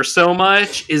love her so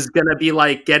much is gonna be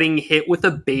getting hit with a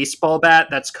baseball bat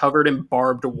that's covered in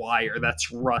barbed wire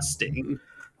that's rusting.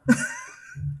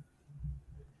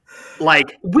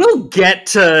 We'll get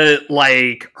to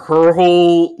her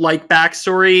whole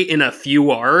backstory in a few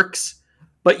arcs,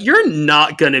 but you're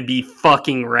not gonna be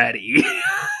fucking ready.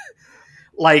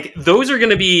 Those are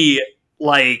gonna be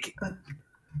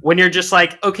when you're just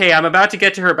okay, I'm about to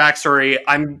get to her backstory,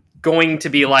 I'm going to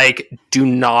be do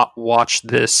not watch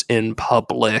this in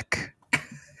public.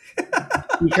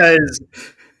 Because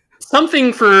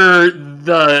something for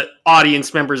the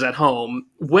audience members at home.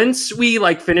 Once we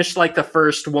finished the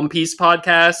first One Piece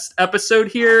podcast episode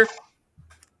here,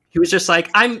 he was just like,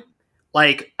 I'm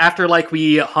after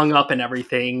we hung up and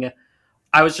everything,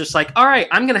 I was just like, all right,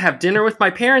 I'm going to have dinner with my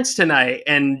parents tonight.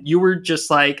 And you were just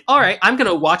like, all right, I'm going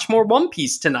to watch more One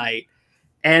Piece tonight.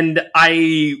 And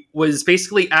I was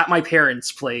basically at my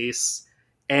parents' place,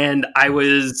 and I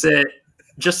was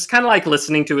just kind of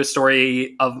listening to a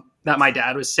story of that my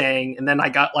dad was saying, and then I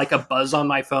got a buzz on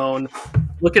my phone.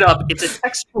 Look it up. It's a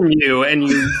text from you, and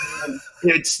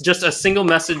it's just a single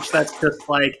message that's just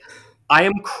I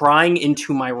am crying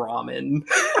into my ramen.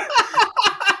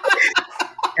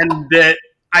 And that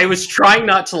I was trying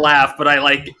not to laugh, but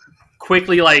I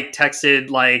quickly texted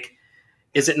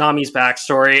is it Nami's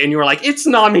backstory? And you were like, it's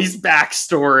Nami's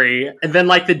backstory. And then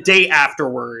the day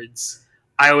afterwards,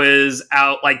 I was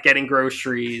out getting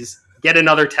groceries, get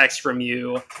another text from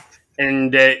you,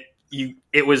 and it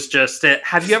was just,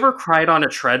 have you ever cried on a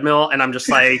treadmill? And I'm just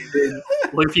like,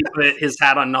 Luffy put his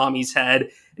hat on Nami's head,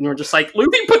 and you're just like,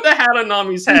 Luffy put the hat on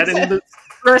Nami's head, and the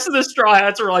rest of the Straw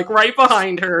Hats are right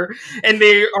behind her, and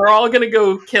they are all gonna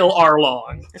go kill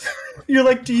Arlong. You're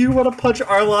like, do you want to punch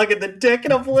Arlong in the dick?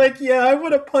 And I'm like, yeah, I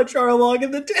want to punch Arlong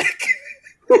in the dick.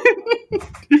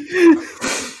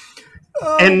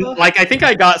 And I think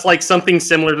I got something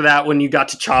similar to that when you got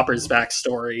to Chopper's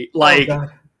backstory.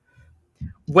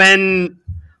 When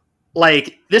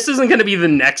this isn't going to be the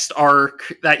next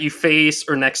arc that you face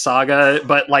or next saga,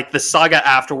 but the saga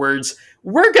afterwards,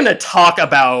 we're going to talk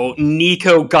about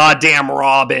Nico goddamn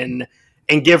Robin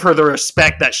and give her the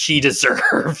respect that she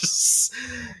deserves.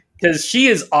 Because she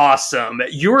is awesome.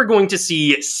 You're going to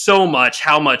see so much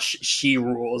how much she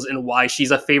rules and why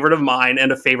she's a favorite of mine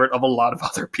and a favorite of a lot of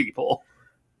other people.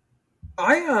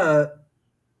 And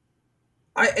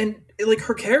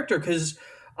her character, because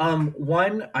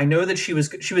one, I know that she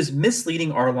was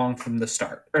misleading Arlong from the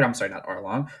start. Or I'm sorry, not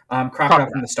Arlong.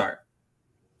 Crocodile from the start.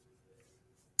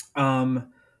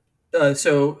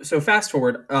 So fast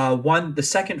forward. The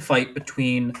second fight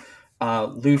between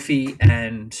Luffy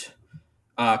and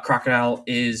Crocodile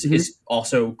is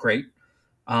also great.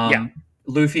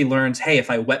 Luffy learns, hey,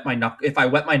 if I wet my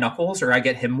knuckles or I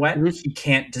get him wet, he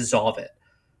can't dissolve it.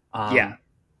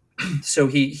 So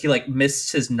he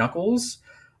mists his knuckles,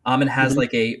 and has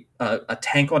a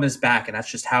tank on his back, and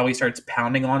that's just how he starts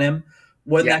pounding on him.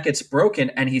 When that gets broken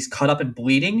and he's cut up and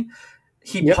bleeding,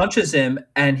 he punches him,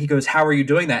 and he goes, "How are you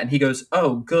doing that?" And he goes,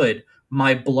 "Oh, good,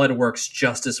 my blood works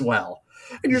just as well."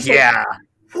 And you're like,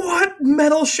 what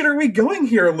metal shit are we going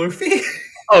here, Luffy?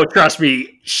 Oh, trust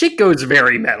me, shit goes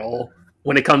very metal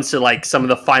when it comes to some of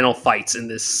the final fights in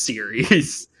this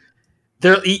series.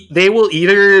 They will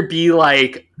either be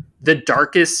the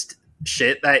darkest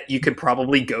shit that you could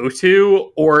probably go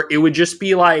to, or it would just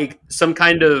be some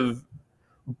kind of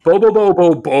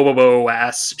bobo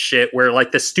ass shit where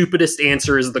the stupidest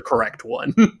answer is the correct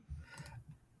one.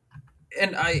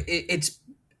 And I've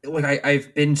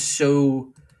been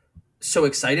so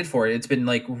excited for it. It's been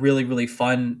really, really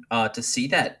fun to see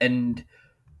that. And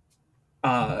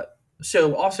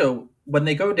so also when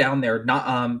they go down there,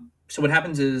 so what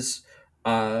happens is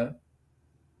the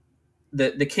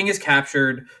king is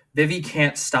captured. Vivi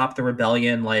can't stop the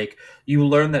rebellion. You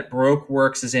learn that Baroque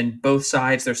works is in both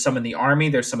sides. There's some in the army,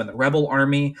 there's some in the rebel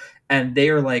army, and they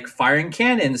are firing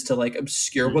cannons to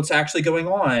obscure what's actually going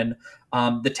on.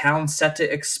 The town's set to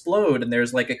explode, and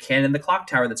there's a cannon in the clock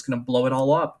tower that's going to blow it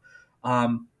all up.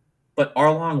 But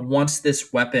Arlong wants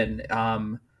this weapon,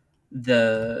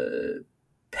 the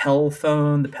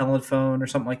Pellophone or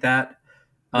something like that.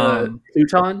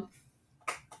 Pluton?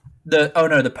 The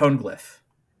Poneglyph.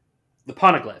 The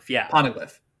Poneglyph, yeah.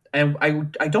 Poneglyph. And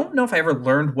I don't know if I ever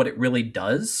learned what it really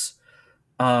does.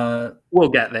 We'll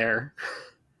get there.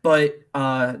 But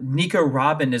Nico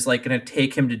Robin is going to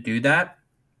take him to do that.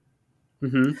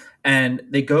 Mm-hmm. And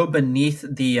they go beneath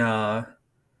the...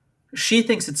 she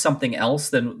thinks it's something else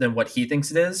than what he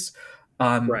thinks it is.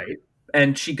 Right.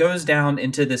 And she goes down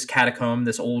into this catacomb,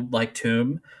 this old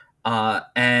tomb.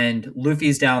 And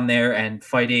Luffy's down there and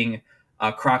fighting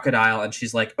Crocodile, and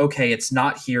she's like, okay, it's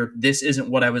not here. This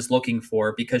isn't what I was looking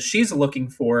for, because she's looking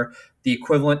for the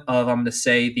equivalent of, I'm going to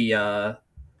say, the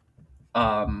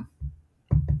oh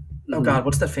god,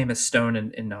 what's the famous stone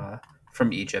in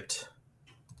from Egypt?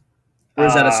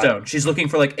 Rosetta Stone. She's looking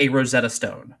for a Rosetta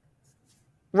Stone.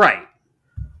 Right.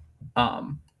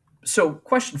 So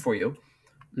question for you.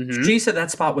 Mm-hmm. She said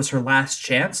that spot was her last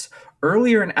chance.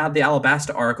 Earlier in the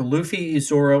Alabasta arc, Luffy,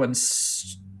 Zoro, and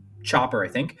Chopper, I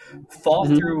think, fall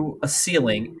through a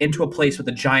ceiling into a place with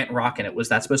a giant rock in it. Was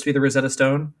that supposed to be the Rosetta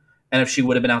Stone? And if she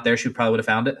would have been out there, she probably would have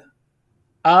found it?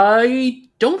 I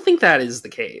don't think that is the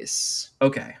case.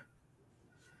 Okay.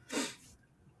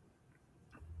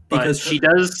 But Because her,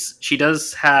 she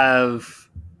does have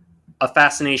a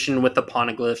fascination with the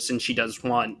poneglyphs, and she does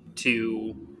want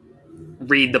to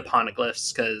read the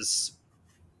poneglyphs because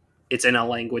it's in a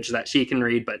language that she can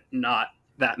read, but not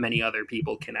that many other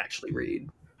people can actually read.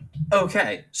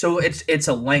 okay, so it's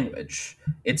a language.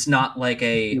 It's not like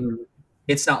a Mhm.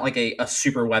 it's not like a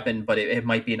super weapon, but it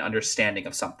might be an understanding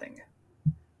of something.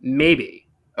 Maybe.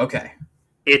 Okay.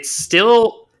 It's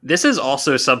still, this is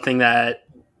also something that,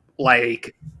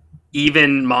 like,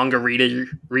 even manga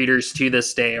readers to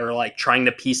this day are like trying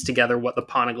to piece together what the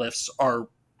poneglyphs are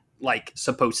like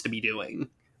supposed to be doing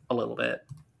a little bit.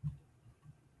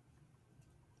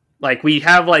 Like, we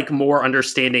have like more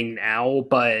understanding now,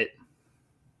 but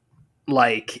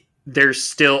like there's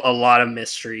still a lot of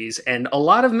mysteries and a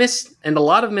lot of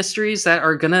mysteries that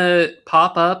are gonna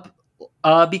pop up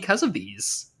because of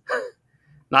these.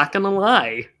 Not gonna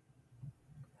lie.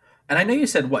 And I know you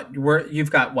said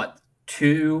you've got what,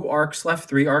 2 arcs left,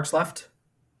 3 arcs left?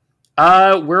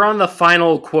 We're on the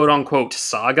final quote unquote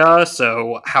saga,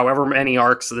 so however many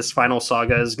arcs this final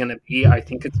saga is gonna be, I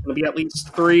think it's gonna be at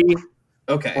least 3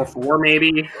 or Okay. 4,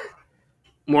 maybe.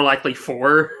 More likely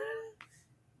 4.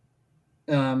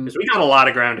 Because Um we got a lot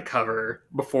of ground to cover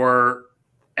before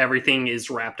everything is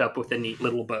wrapped up with a neat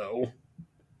little bow.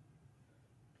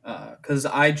 cuz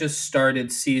I just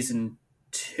started season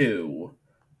 2,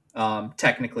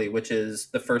 technically, which is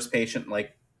the first patient,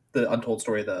 like the untold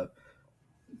story of the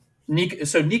Nico.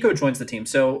 So Nico joins the team.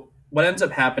 So what ends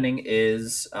up happening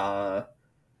is the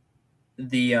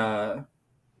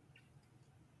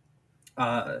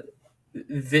uh,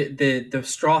 the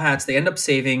Straw Hats, they end up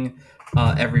saving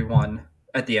everyone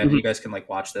at the end. And Mhm. you guys can like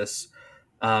watch this.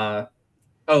 Uh,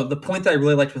 oh, the point that I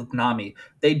really liked with Nami,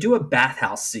 they do a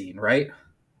bathhouse scene, right?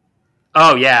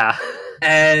 Oh, yeah.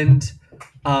 And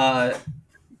uh,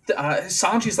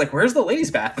 Sanji's like, "Where's the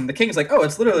ladies' bath?" And the king's like, "Oh,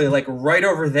 it's literally like right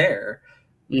over there."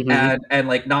 Hmm. And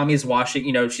like Nami's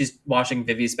washing, she's washing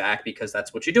Vivi's back because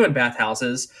that's what you do in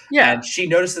bathhouses. Yeah. And she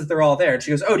notices they're all there, and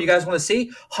she goes, "Oh, do you guys want to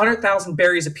see 100,000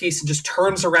 berries apiece?" And just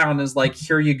turns around and is like,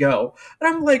 "Here you go."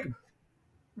 And I'm like,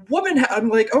 "Woman," I'm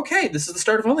like, "Okay, this is the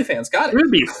start of OnlyFans. Got She it."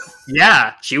 would be,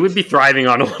 yeah, she would be thriving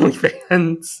on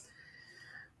OnlyFans.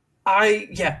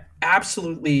 Yeah,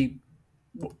 absolutely.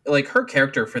 Like her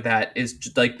character for that is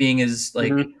just like being as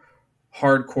like Hmm.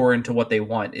 hardcore into what they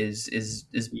want is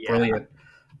Yeah. brilliant.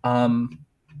 Um,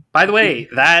 By the way,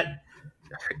 that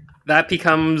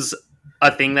becomes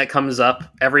a thing that comes up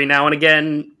every now and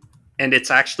again, and it's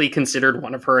actually considered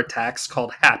one of her attacks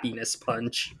called Happiness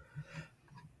Punch.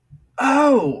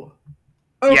 oh,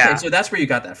 okay, Yeah. so that's where you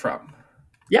got that from.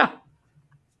 Yeah.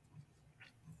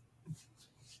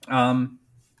 Um,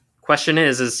 Question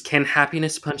is can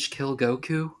Happiness Punch kill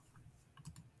Goku?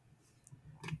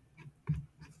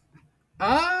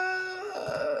 Uh,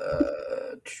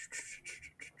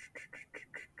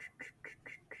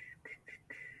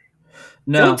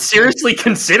 Don't no. seriously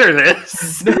consider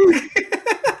this.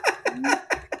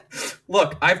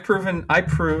 Look, I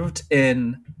proved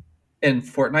in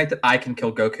Fortnite that I can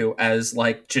kill Goku as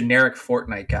like generic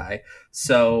Fortnite guy.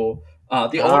 So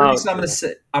the only Oh, reason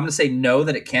true. I'm gonna say no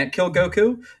that it can't kill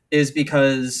Goku is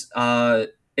because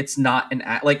it's not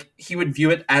like he would view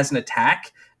it as an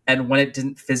attack, and when it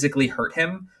didn't physically hurt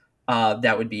him,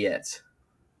 that would be it.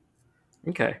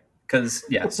 Okay. Because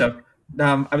yeah, so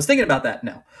I was thinking about that.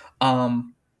 No,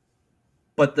 um,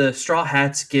 but the Straw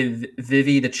Hats give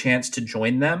Vivi the chance to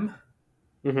join them.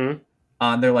 Hmm.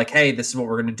 They're like, "Hey, this is what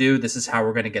we're going to do. This is how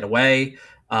we're going to get away.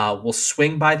 We'll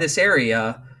swing by this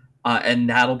area, and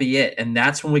that'll be it." And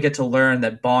that's when we get to learn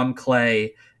that Bon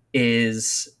Clay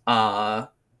is like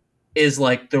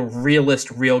the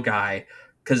real guy.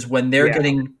 Because when they're Yeah.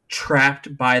 getting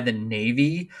trapped by the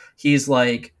Navy, he's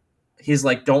like,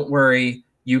 "Don't worry,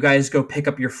 you guys go pick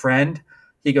up your friend."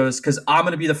 He goes, "Because I'm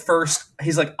going to be the first."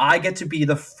 He's like, "I get to be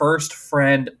the first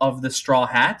friend of the Straw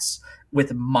Hats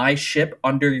with my ship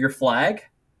under your flag."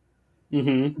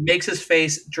 Hmm. Makes his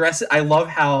face dress. I love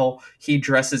how he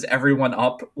dresses everyone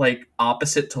up like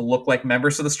opposite to look like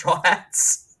members of the Straw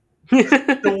Hats.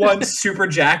 The one super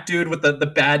jack dude with the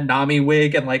bad Nami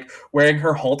wig and like wearing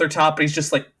her halter top, but he's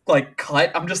just like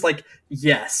cut. I'm just like,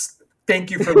 yes, thank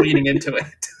you for leaning into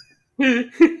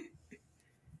it.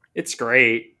 It's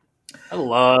great. I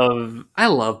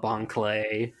love Bon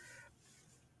Clay.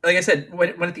 Like I said,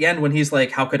 when at the end when he's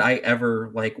like, how could I ever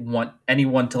like want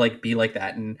anyone to like be like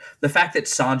that? And the fact that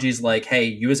Sanji's like, hey,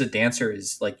 you as a dancer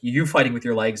is like you fighting with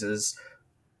your legs is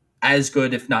as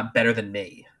good if not better than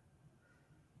me.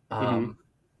 Hmm. Um,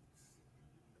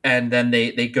 and then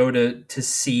they go to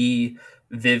see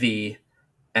Vivi,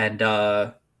 and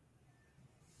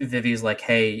Vivi's like,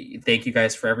 "Hey, thank you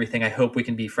guys for everything. I hope we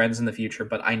can be friends in the future,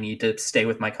 but I need to stay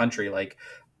with my country." Like,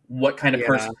 what kind of Yeah,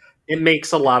 person? it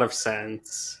makes a lot of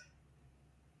sense.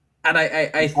 And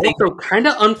I think, Also, kind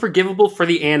of unforgivable for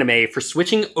the anime for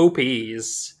switching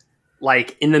OPs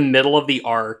like in the middle of the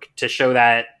arc to show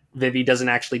that Vivi doesn't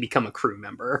actually become a crew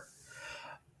member.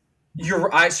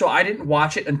 so I didn't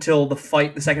watch it until the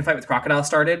second fight with Crocodile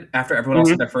started. After everyone else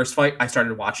had their first fight, I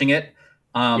started watching it.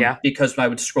 Yeah. Because when I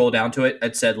would scroll down to it,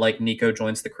 it said like Nico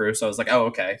joins the crew. So I was like, oh,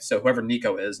 okay. So whoever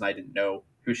Nico is, and I didn't know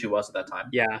who she was at that time.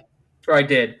 Yeah. Or I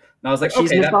did. And I was But like, she's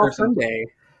okay, Miss that person. Sunday.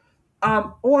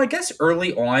 Well, I guess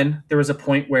early on there was a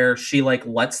point where she like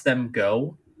lets them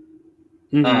go,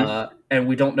 Mm-hmm. and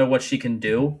we don't know what she can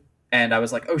do. And I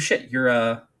was like, oh shit,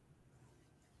 you're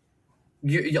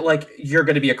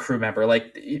going to be a crew member.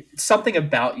 Like something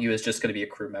about you is just going to be a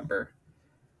crew member.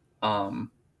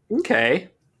 Um, Okay.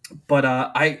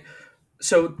 but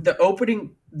so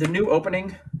the new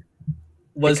opening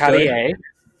was good. Hikarie.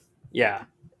 Yeah.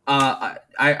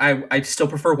 I still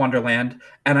prefer Wonderland,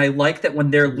 and I like that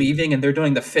when they're leaving and they're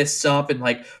doing the fists up and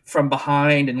like from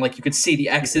behind, and like you could see the You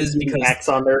can X's see the because X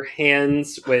on their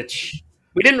hands, which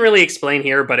we didn't really explain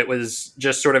here, but it was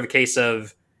just sort of a case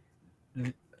of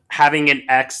having an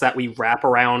X that we wrap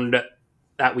around,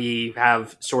 that we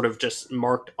have sort of just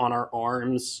marked on our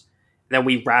arms. Then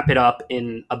we wrap it up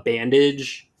in a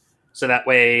bandage, so that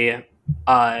way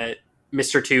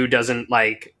Mr. Two doesn't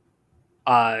like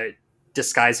uh,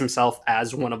 disguise himself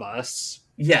as one of us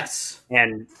yes,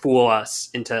 and fool us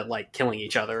into like killing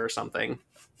each other or something.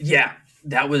 yeah,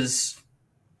 that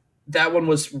one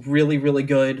was really really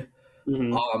good.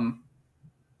 Mm-hmm.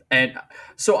 And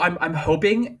so I'm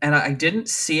hoping, and I didn't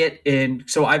see it in.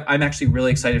 So I'm actually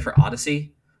really excited for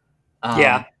Odyssey.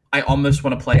 Yeah, I almost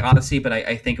want to play Odyssey, but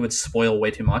I think it would spoil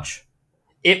way too much.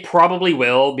 it probably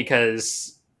will,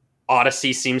 because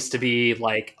Odyssey seems to be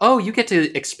like, oh, you get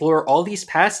to explore all these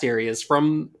past areas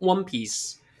from One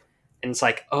Piece. And it's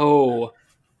like, oh,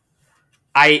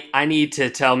 I need to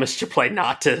tell Mr. Play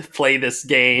not to play this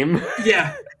game.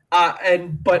 Yeah,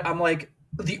 but I'm like,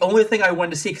 the only thing I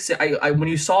wanted to see, because I when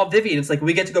you saw Vivian, it's like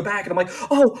we get to go back, and I'm like,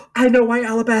 oh, I know why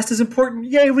Alabasta is important.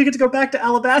 Yay, we get to go back to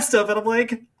Alabasta. But I'm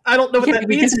like, I don't know what Yeah, that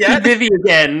we get means to see yet. Vivi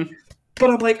again.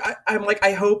 But I'm like,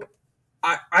 I hope.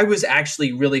 I was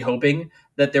actually really hoping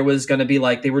that there was going to be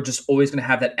like they were just always going to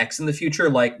have that X in the future.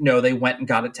 Like, no, they went and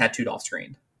got it tattooed off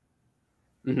screen.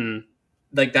 Mm-hmm.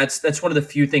 Like that's one of the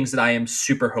few things that I am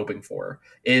super hoping for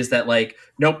is that like,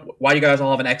 nope, why do you guys all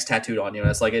have an X tattooed on you?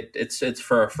 And it's like it's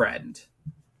for a friend.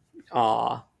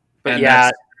 Aw. But And yeah,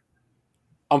 that's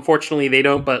unfortunately they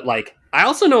don't. But like, I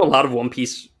also know a lot of One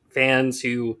Piece fans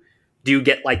who do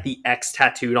get like the X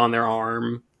tattooed on their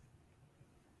arm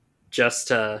just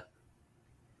to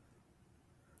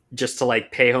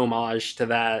like pay homage to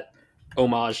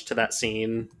that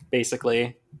scene,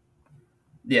 basically.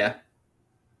 yeah.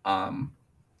 Um,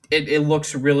 it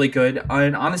looks really good,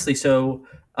 and honestly, so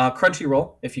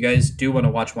Crunchyroll. If you guys do want to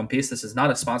watch One Piece, this is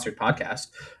not a sponsored podcast,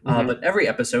 Mm-hmm. but every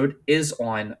episode is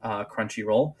on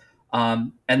Crunchyroll,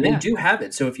 and they Yeah. do have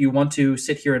it. So if you want to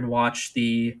sit here and watch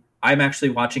I'm actually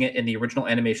watching it in the original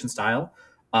animation style,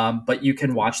 but you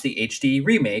can watch the HD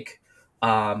remake.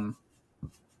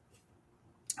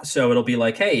 So it'll be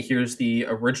like, hey, here's the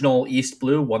original East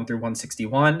Blue 1 through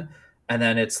 161, and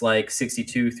then it's like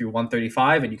 62 through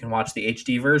 135, and you can watch the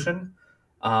HD version.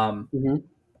 Um, Mm-hmm.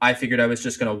 I figured I was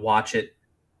just gonna watch it,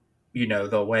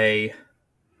 the way,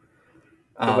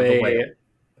 The the way, way,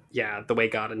 yeah, the way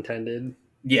God intended.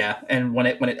 yeah. And when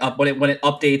it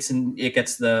updates and it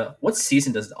gets what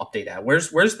season does it update at?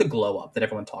 Where's the glow up that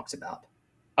everyone talks about?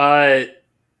 Uh,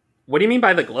 what do you mean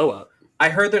by the glow up? I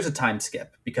heard there's a time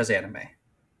skip because anime.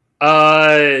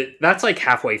 That's like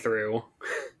halfway through.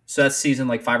 So that's season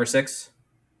like 5 or 6.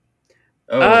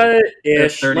 Oh,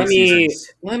 there's Ish. 30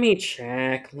 seasons. Let me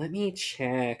check. Let me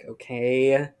check.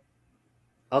 Okay,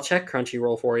 I'll check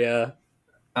Crunchyroll for you.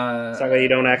 So that way you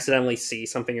don't accidentally see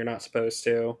something you're not supposed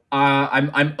to.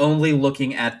 I'm only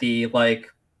looking at the like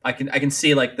I can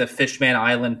see like the Fishman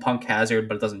Island Punk Hazard,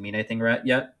 but it doesn't mean anything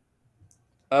yet.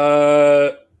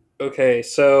 Okay,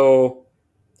 so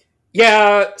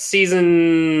yeah,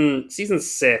 season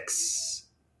 6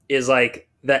 is like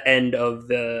the end of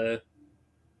the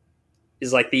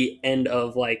like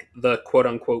the quote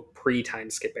unquote pre time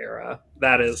skip era.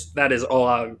 That is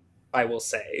all I will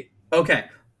say. Okay,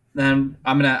 then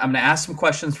I'm gonna ask some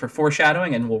questions for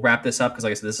foreshadowing, and we'll wrap this up because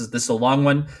like I said, this is a long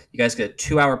one. You guys get a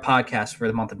 2-hour podcast for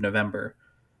the month of November.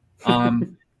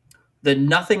 The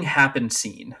nothing happened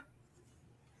scene.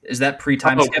 Is that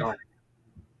pre-time Oh skip?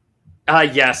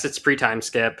 god. Yes, it's pre-time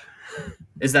skip.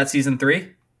 Is that season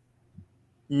 3?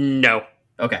 No.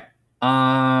 Okay.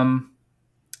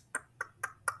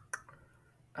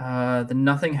 The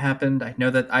nothing happened. I know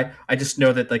that I just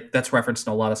know that like that's referenced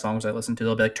in a lot of songs I listen to.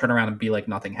 They'll be like turn around and be like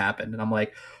nothing happened, and I'm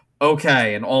like,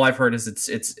 okay. And all I've heard is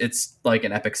it's like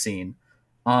an epic scene.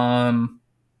 Um,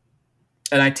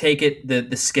 and I take it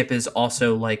the skip is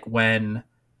also like when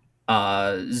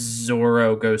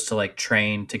Zoro goes to like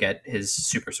train to get his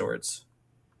super swords.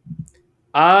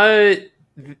 Uh,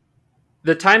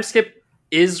 the time skip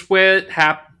is what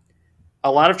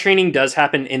a lot of training does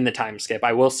happen in the time skip.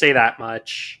 I will say that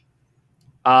much.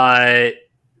 Uh,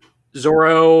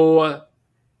 Zoro,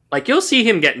 like you'll see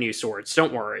him get new swords.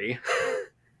 Don't worry.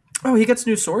 Oh, he gets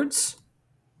new swords.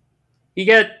 He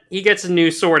gets a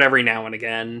new sword every now and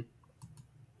again.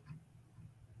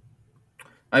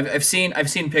 I've seen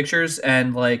pictures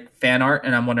and like fan art,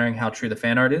 and I'm wondering how true the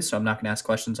fan art is. So I'm not going to ask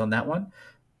questions on that one.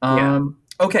 Yeah.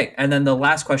 Okay, and then the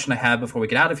last question I have before we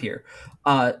get out of here: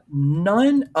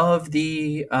 none of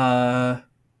the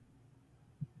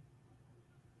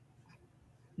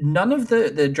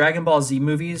Dragon Ball Z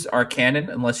movies are canon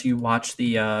unless you watch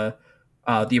the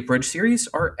abridged series.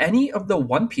 Are any of the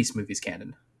One Piece movies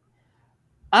canon?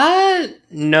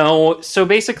 No. So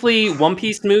basically, One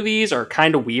Piece movies are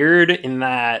kind of weird in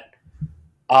that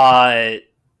uh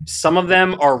some of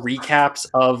them are recaps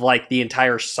of like the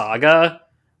entire saga.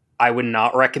 I would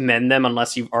not recommend them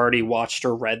unless you've already watched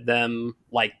or read them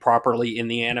like properly in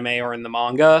the anime or in the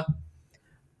manga.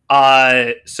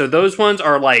 So those ones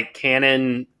are like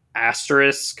canon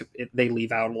asterisk. They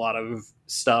leave out a lot of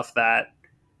stuff that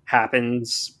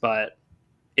happens, but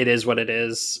it is what it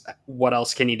is. What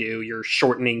else can you do? You're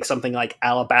shortening something like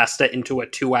Alabasta into a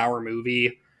 2-hour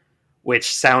movie,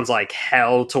 which sounds like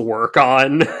hell to work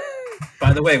on.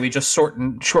 By the way, we just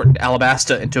shortened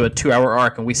Alabasta into a 2-hour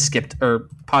arc, and we skipped or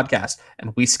podcast,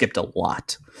 and we skipped a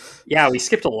lot. Yeah, we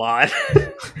skipped a lot.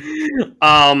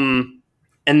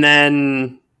 And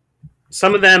then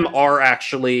some of them are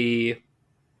actually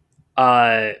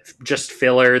just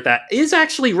filler that is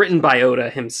actually written by Oda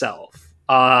himself.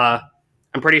 I'm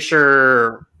pretty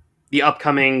sure the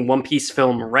upcoming One Piece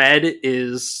film Red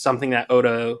is something that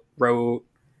Oda wrote,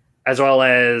 as well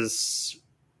as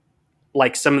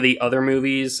like some of the other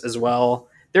movies as well.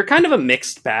 They're kind of a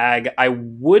mixed bag. I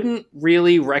wouldn't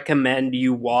really recommend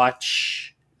you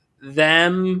watch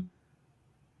them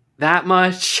that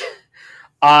much.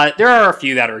 There are a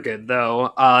few that are good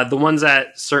though. The ones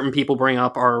that certain people bring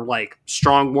up are like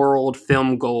Strong World,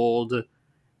 Film Gold,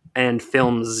 and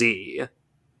Film Z.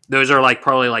 Those are like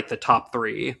probably like the top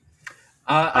three.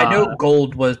 I know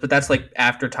Gold was, but that's like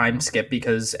after time skip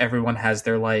because everyone has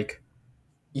their like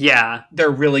Yeah, their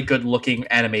really good looking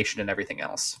animation and everything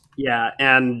else. yeah,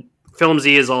 and Film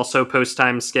Z is also post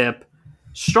time skip.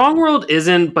 Strong World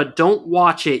isn't, but don't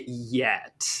watch it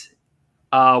yet.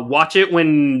 Watch it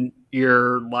when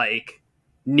you're like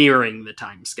nearing the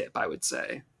time skip, I would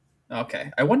say.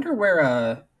 Okay, I wonder where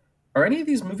are any of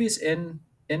these movies in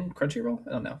Crunchyroll?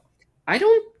 I don't know.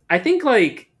 I think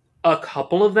like a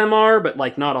couple of them are, but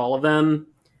like not all of them.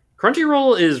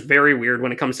 Crunchyroll is very weird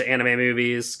when it comes to anime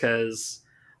movies because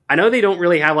I know they don't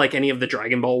really have like any of the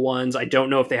Dragon Ball ones. I don't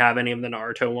know if they have any of the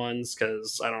Naruto ones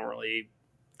because I don't really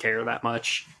care that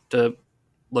much to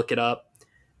look it up.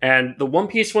 And the One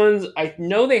Piece ones, I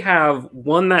know they have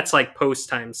one that's like post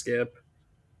time skip,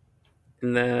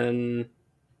 and then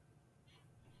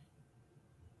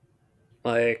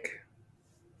like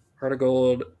Heart of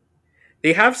Gold.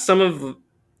 They have some of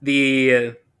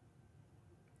the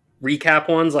recap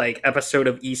ones, like episode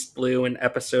of East Blue and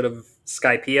episode of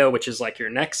Skypiea, which is like your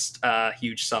next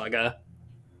huge saga.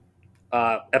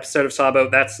 Episode of Sabo,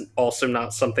 that's also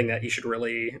not something that you should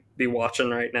really be watching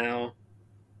right now.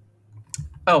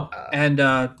 Oh, Uh, and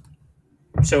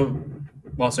so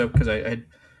also because I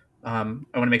want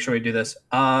to make sure we do this.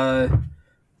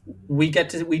 We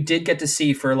did get to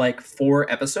see for like 4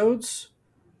 episodes.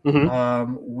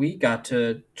 mhm. We got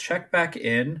to check back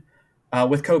in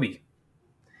with Kobe,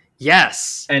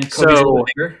 Yes. and Kobe's a little So,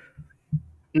 bit bigger.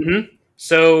 mhm.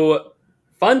 So,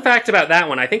 fun fact about that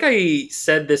one. I think I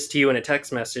said this to you in a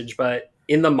text message, but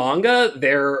in the manga,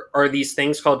 there are these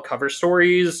things called cover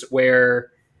stories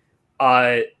where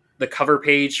uh, the cover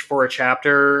page for a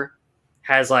chapter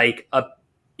has like a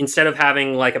instead of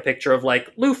having like a picture of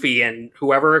like Luffy and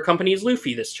whoever accompanies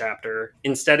Luffy this chapter,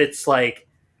 instead it's like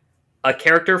a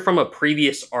character from a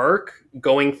previous arc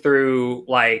going through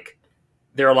like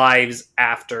their lives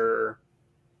after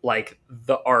like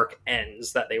the arc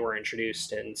ends that they were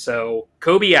introduced in. So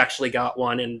Kobe actually got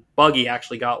one and Buggy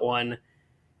actually got one.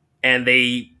 and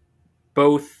they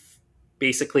both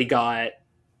basically got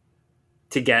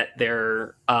to get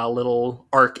their little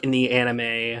arc in the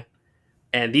anime.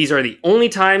 And these are the only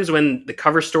times when the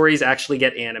cover stories actually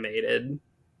get animated.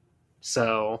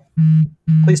 So,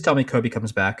 Please tell me Kobe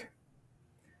comes back.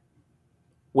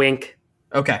 wink.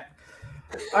 Okay.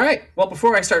 All right. Well,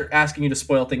 before I start asking you to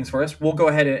spoil things for us, we'll go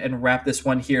ahead and wrap this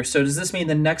one here. So, does this mean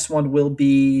the next one will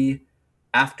be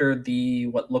after the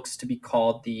what looks to be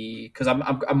called the? Because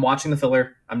I'm watching the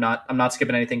filler. I'm not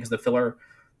skipping anything because the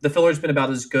filler's been about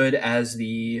as good as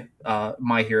the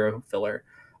My Hero filler.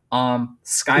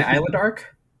 Sky Island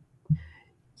arc.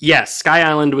 Yes, Sky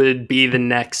Island would be the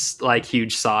next like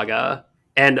huge saga.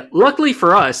 And luckily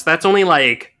for us, that's only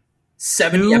like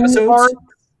 70 episodes. Arcs.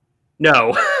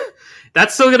 No.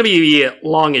 That's still going to be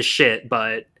long as shit,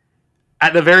 but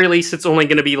at the very least, it's only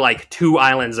going to be like 2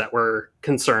 islands that we're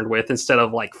concerned with instead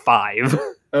of like 5.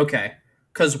 Okay.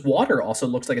 Because Water also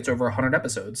looks like it's over 100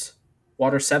 episodes.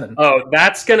 Water 7. Oh,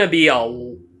 that's going to be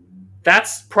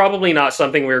that's probably not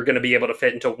something we're going to be able to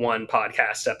fit into one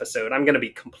podcast episode. I'm going to be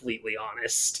completely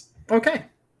honest. Okay.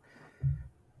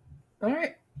 All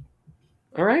right.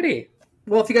 Alrighty.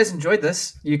 Well, if you guys enjoyed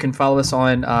this, you can follow us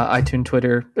on iTunes,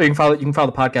 Twitter. Or you can follow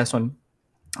the podcast on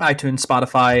iTunes,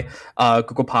 Spotify,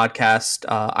 Google Podcast,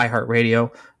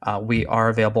 iHeartRadio. We are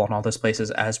available on all those places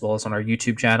as well as on our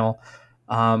YouTube channel.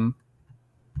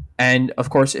 And of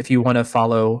course, if you want to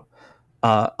follow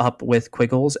up with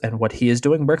Quigles and what he is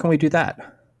doing, where can we do that?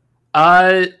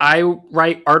 I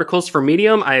write articles for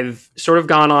Medium. I've sort of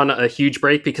gone on a huge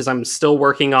break because I'm still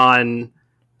working on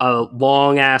a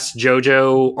long ass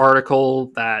JoJo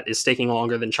article that is taking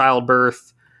longer than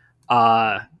childbirth.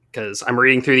 Because I'm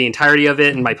reading through the entirety of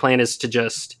it, and my plan is to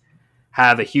just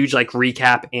have a huge like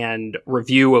recap and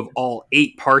review of all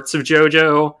 8 parts of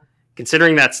JoJo.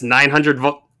 Considering that's 900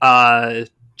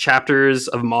 chapters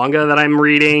of manga that I'm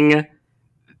reading,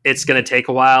 it's going to take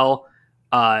a while.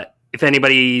 If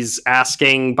anybody's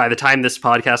asking, by the time this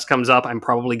podcast comes up, I'm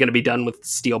probably going to be done with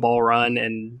Steel Ball Run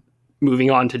and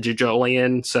moving on to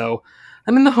JoJolion. So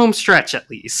I'm in the home stretch at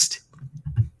least.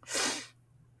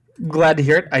 Glad to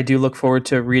hear it. I do look forward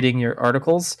to reading your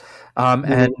articles.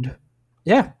 And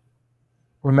yeah,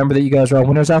 remember that you guys are all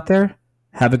winners out there.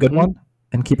 Have a good one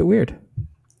and keep it weird.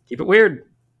 Keep it weird.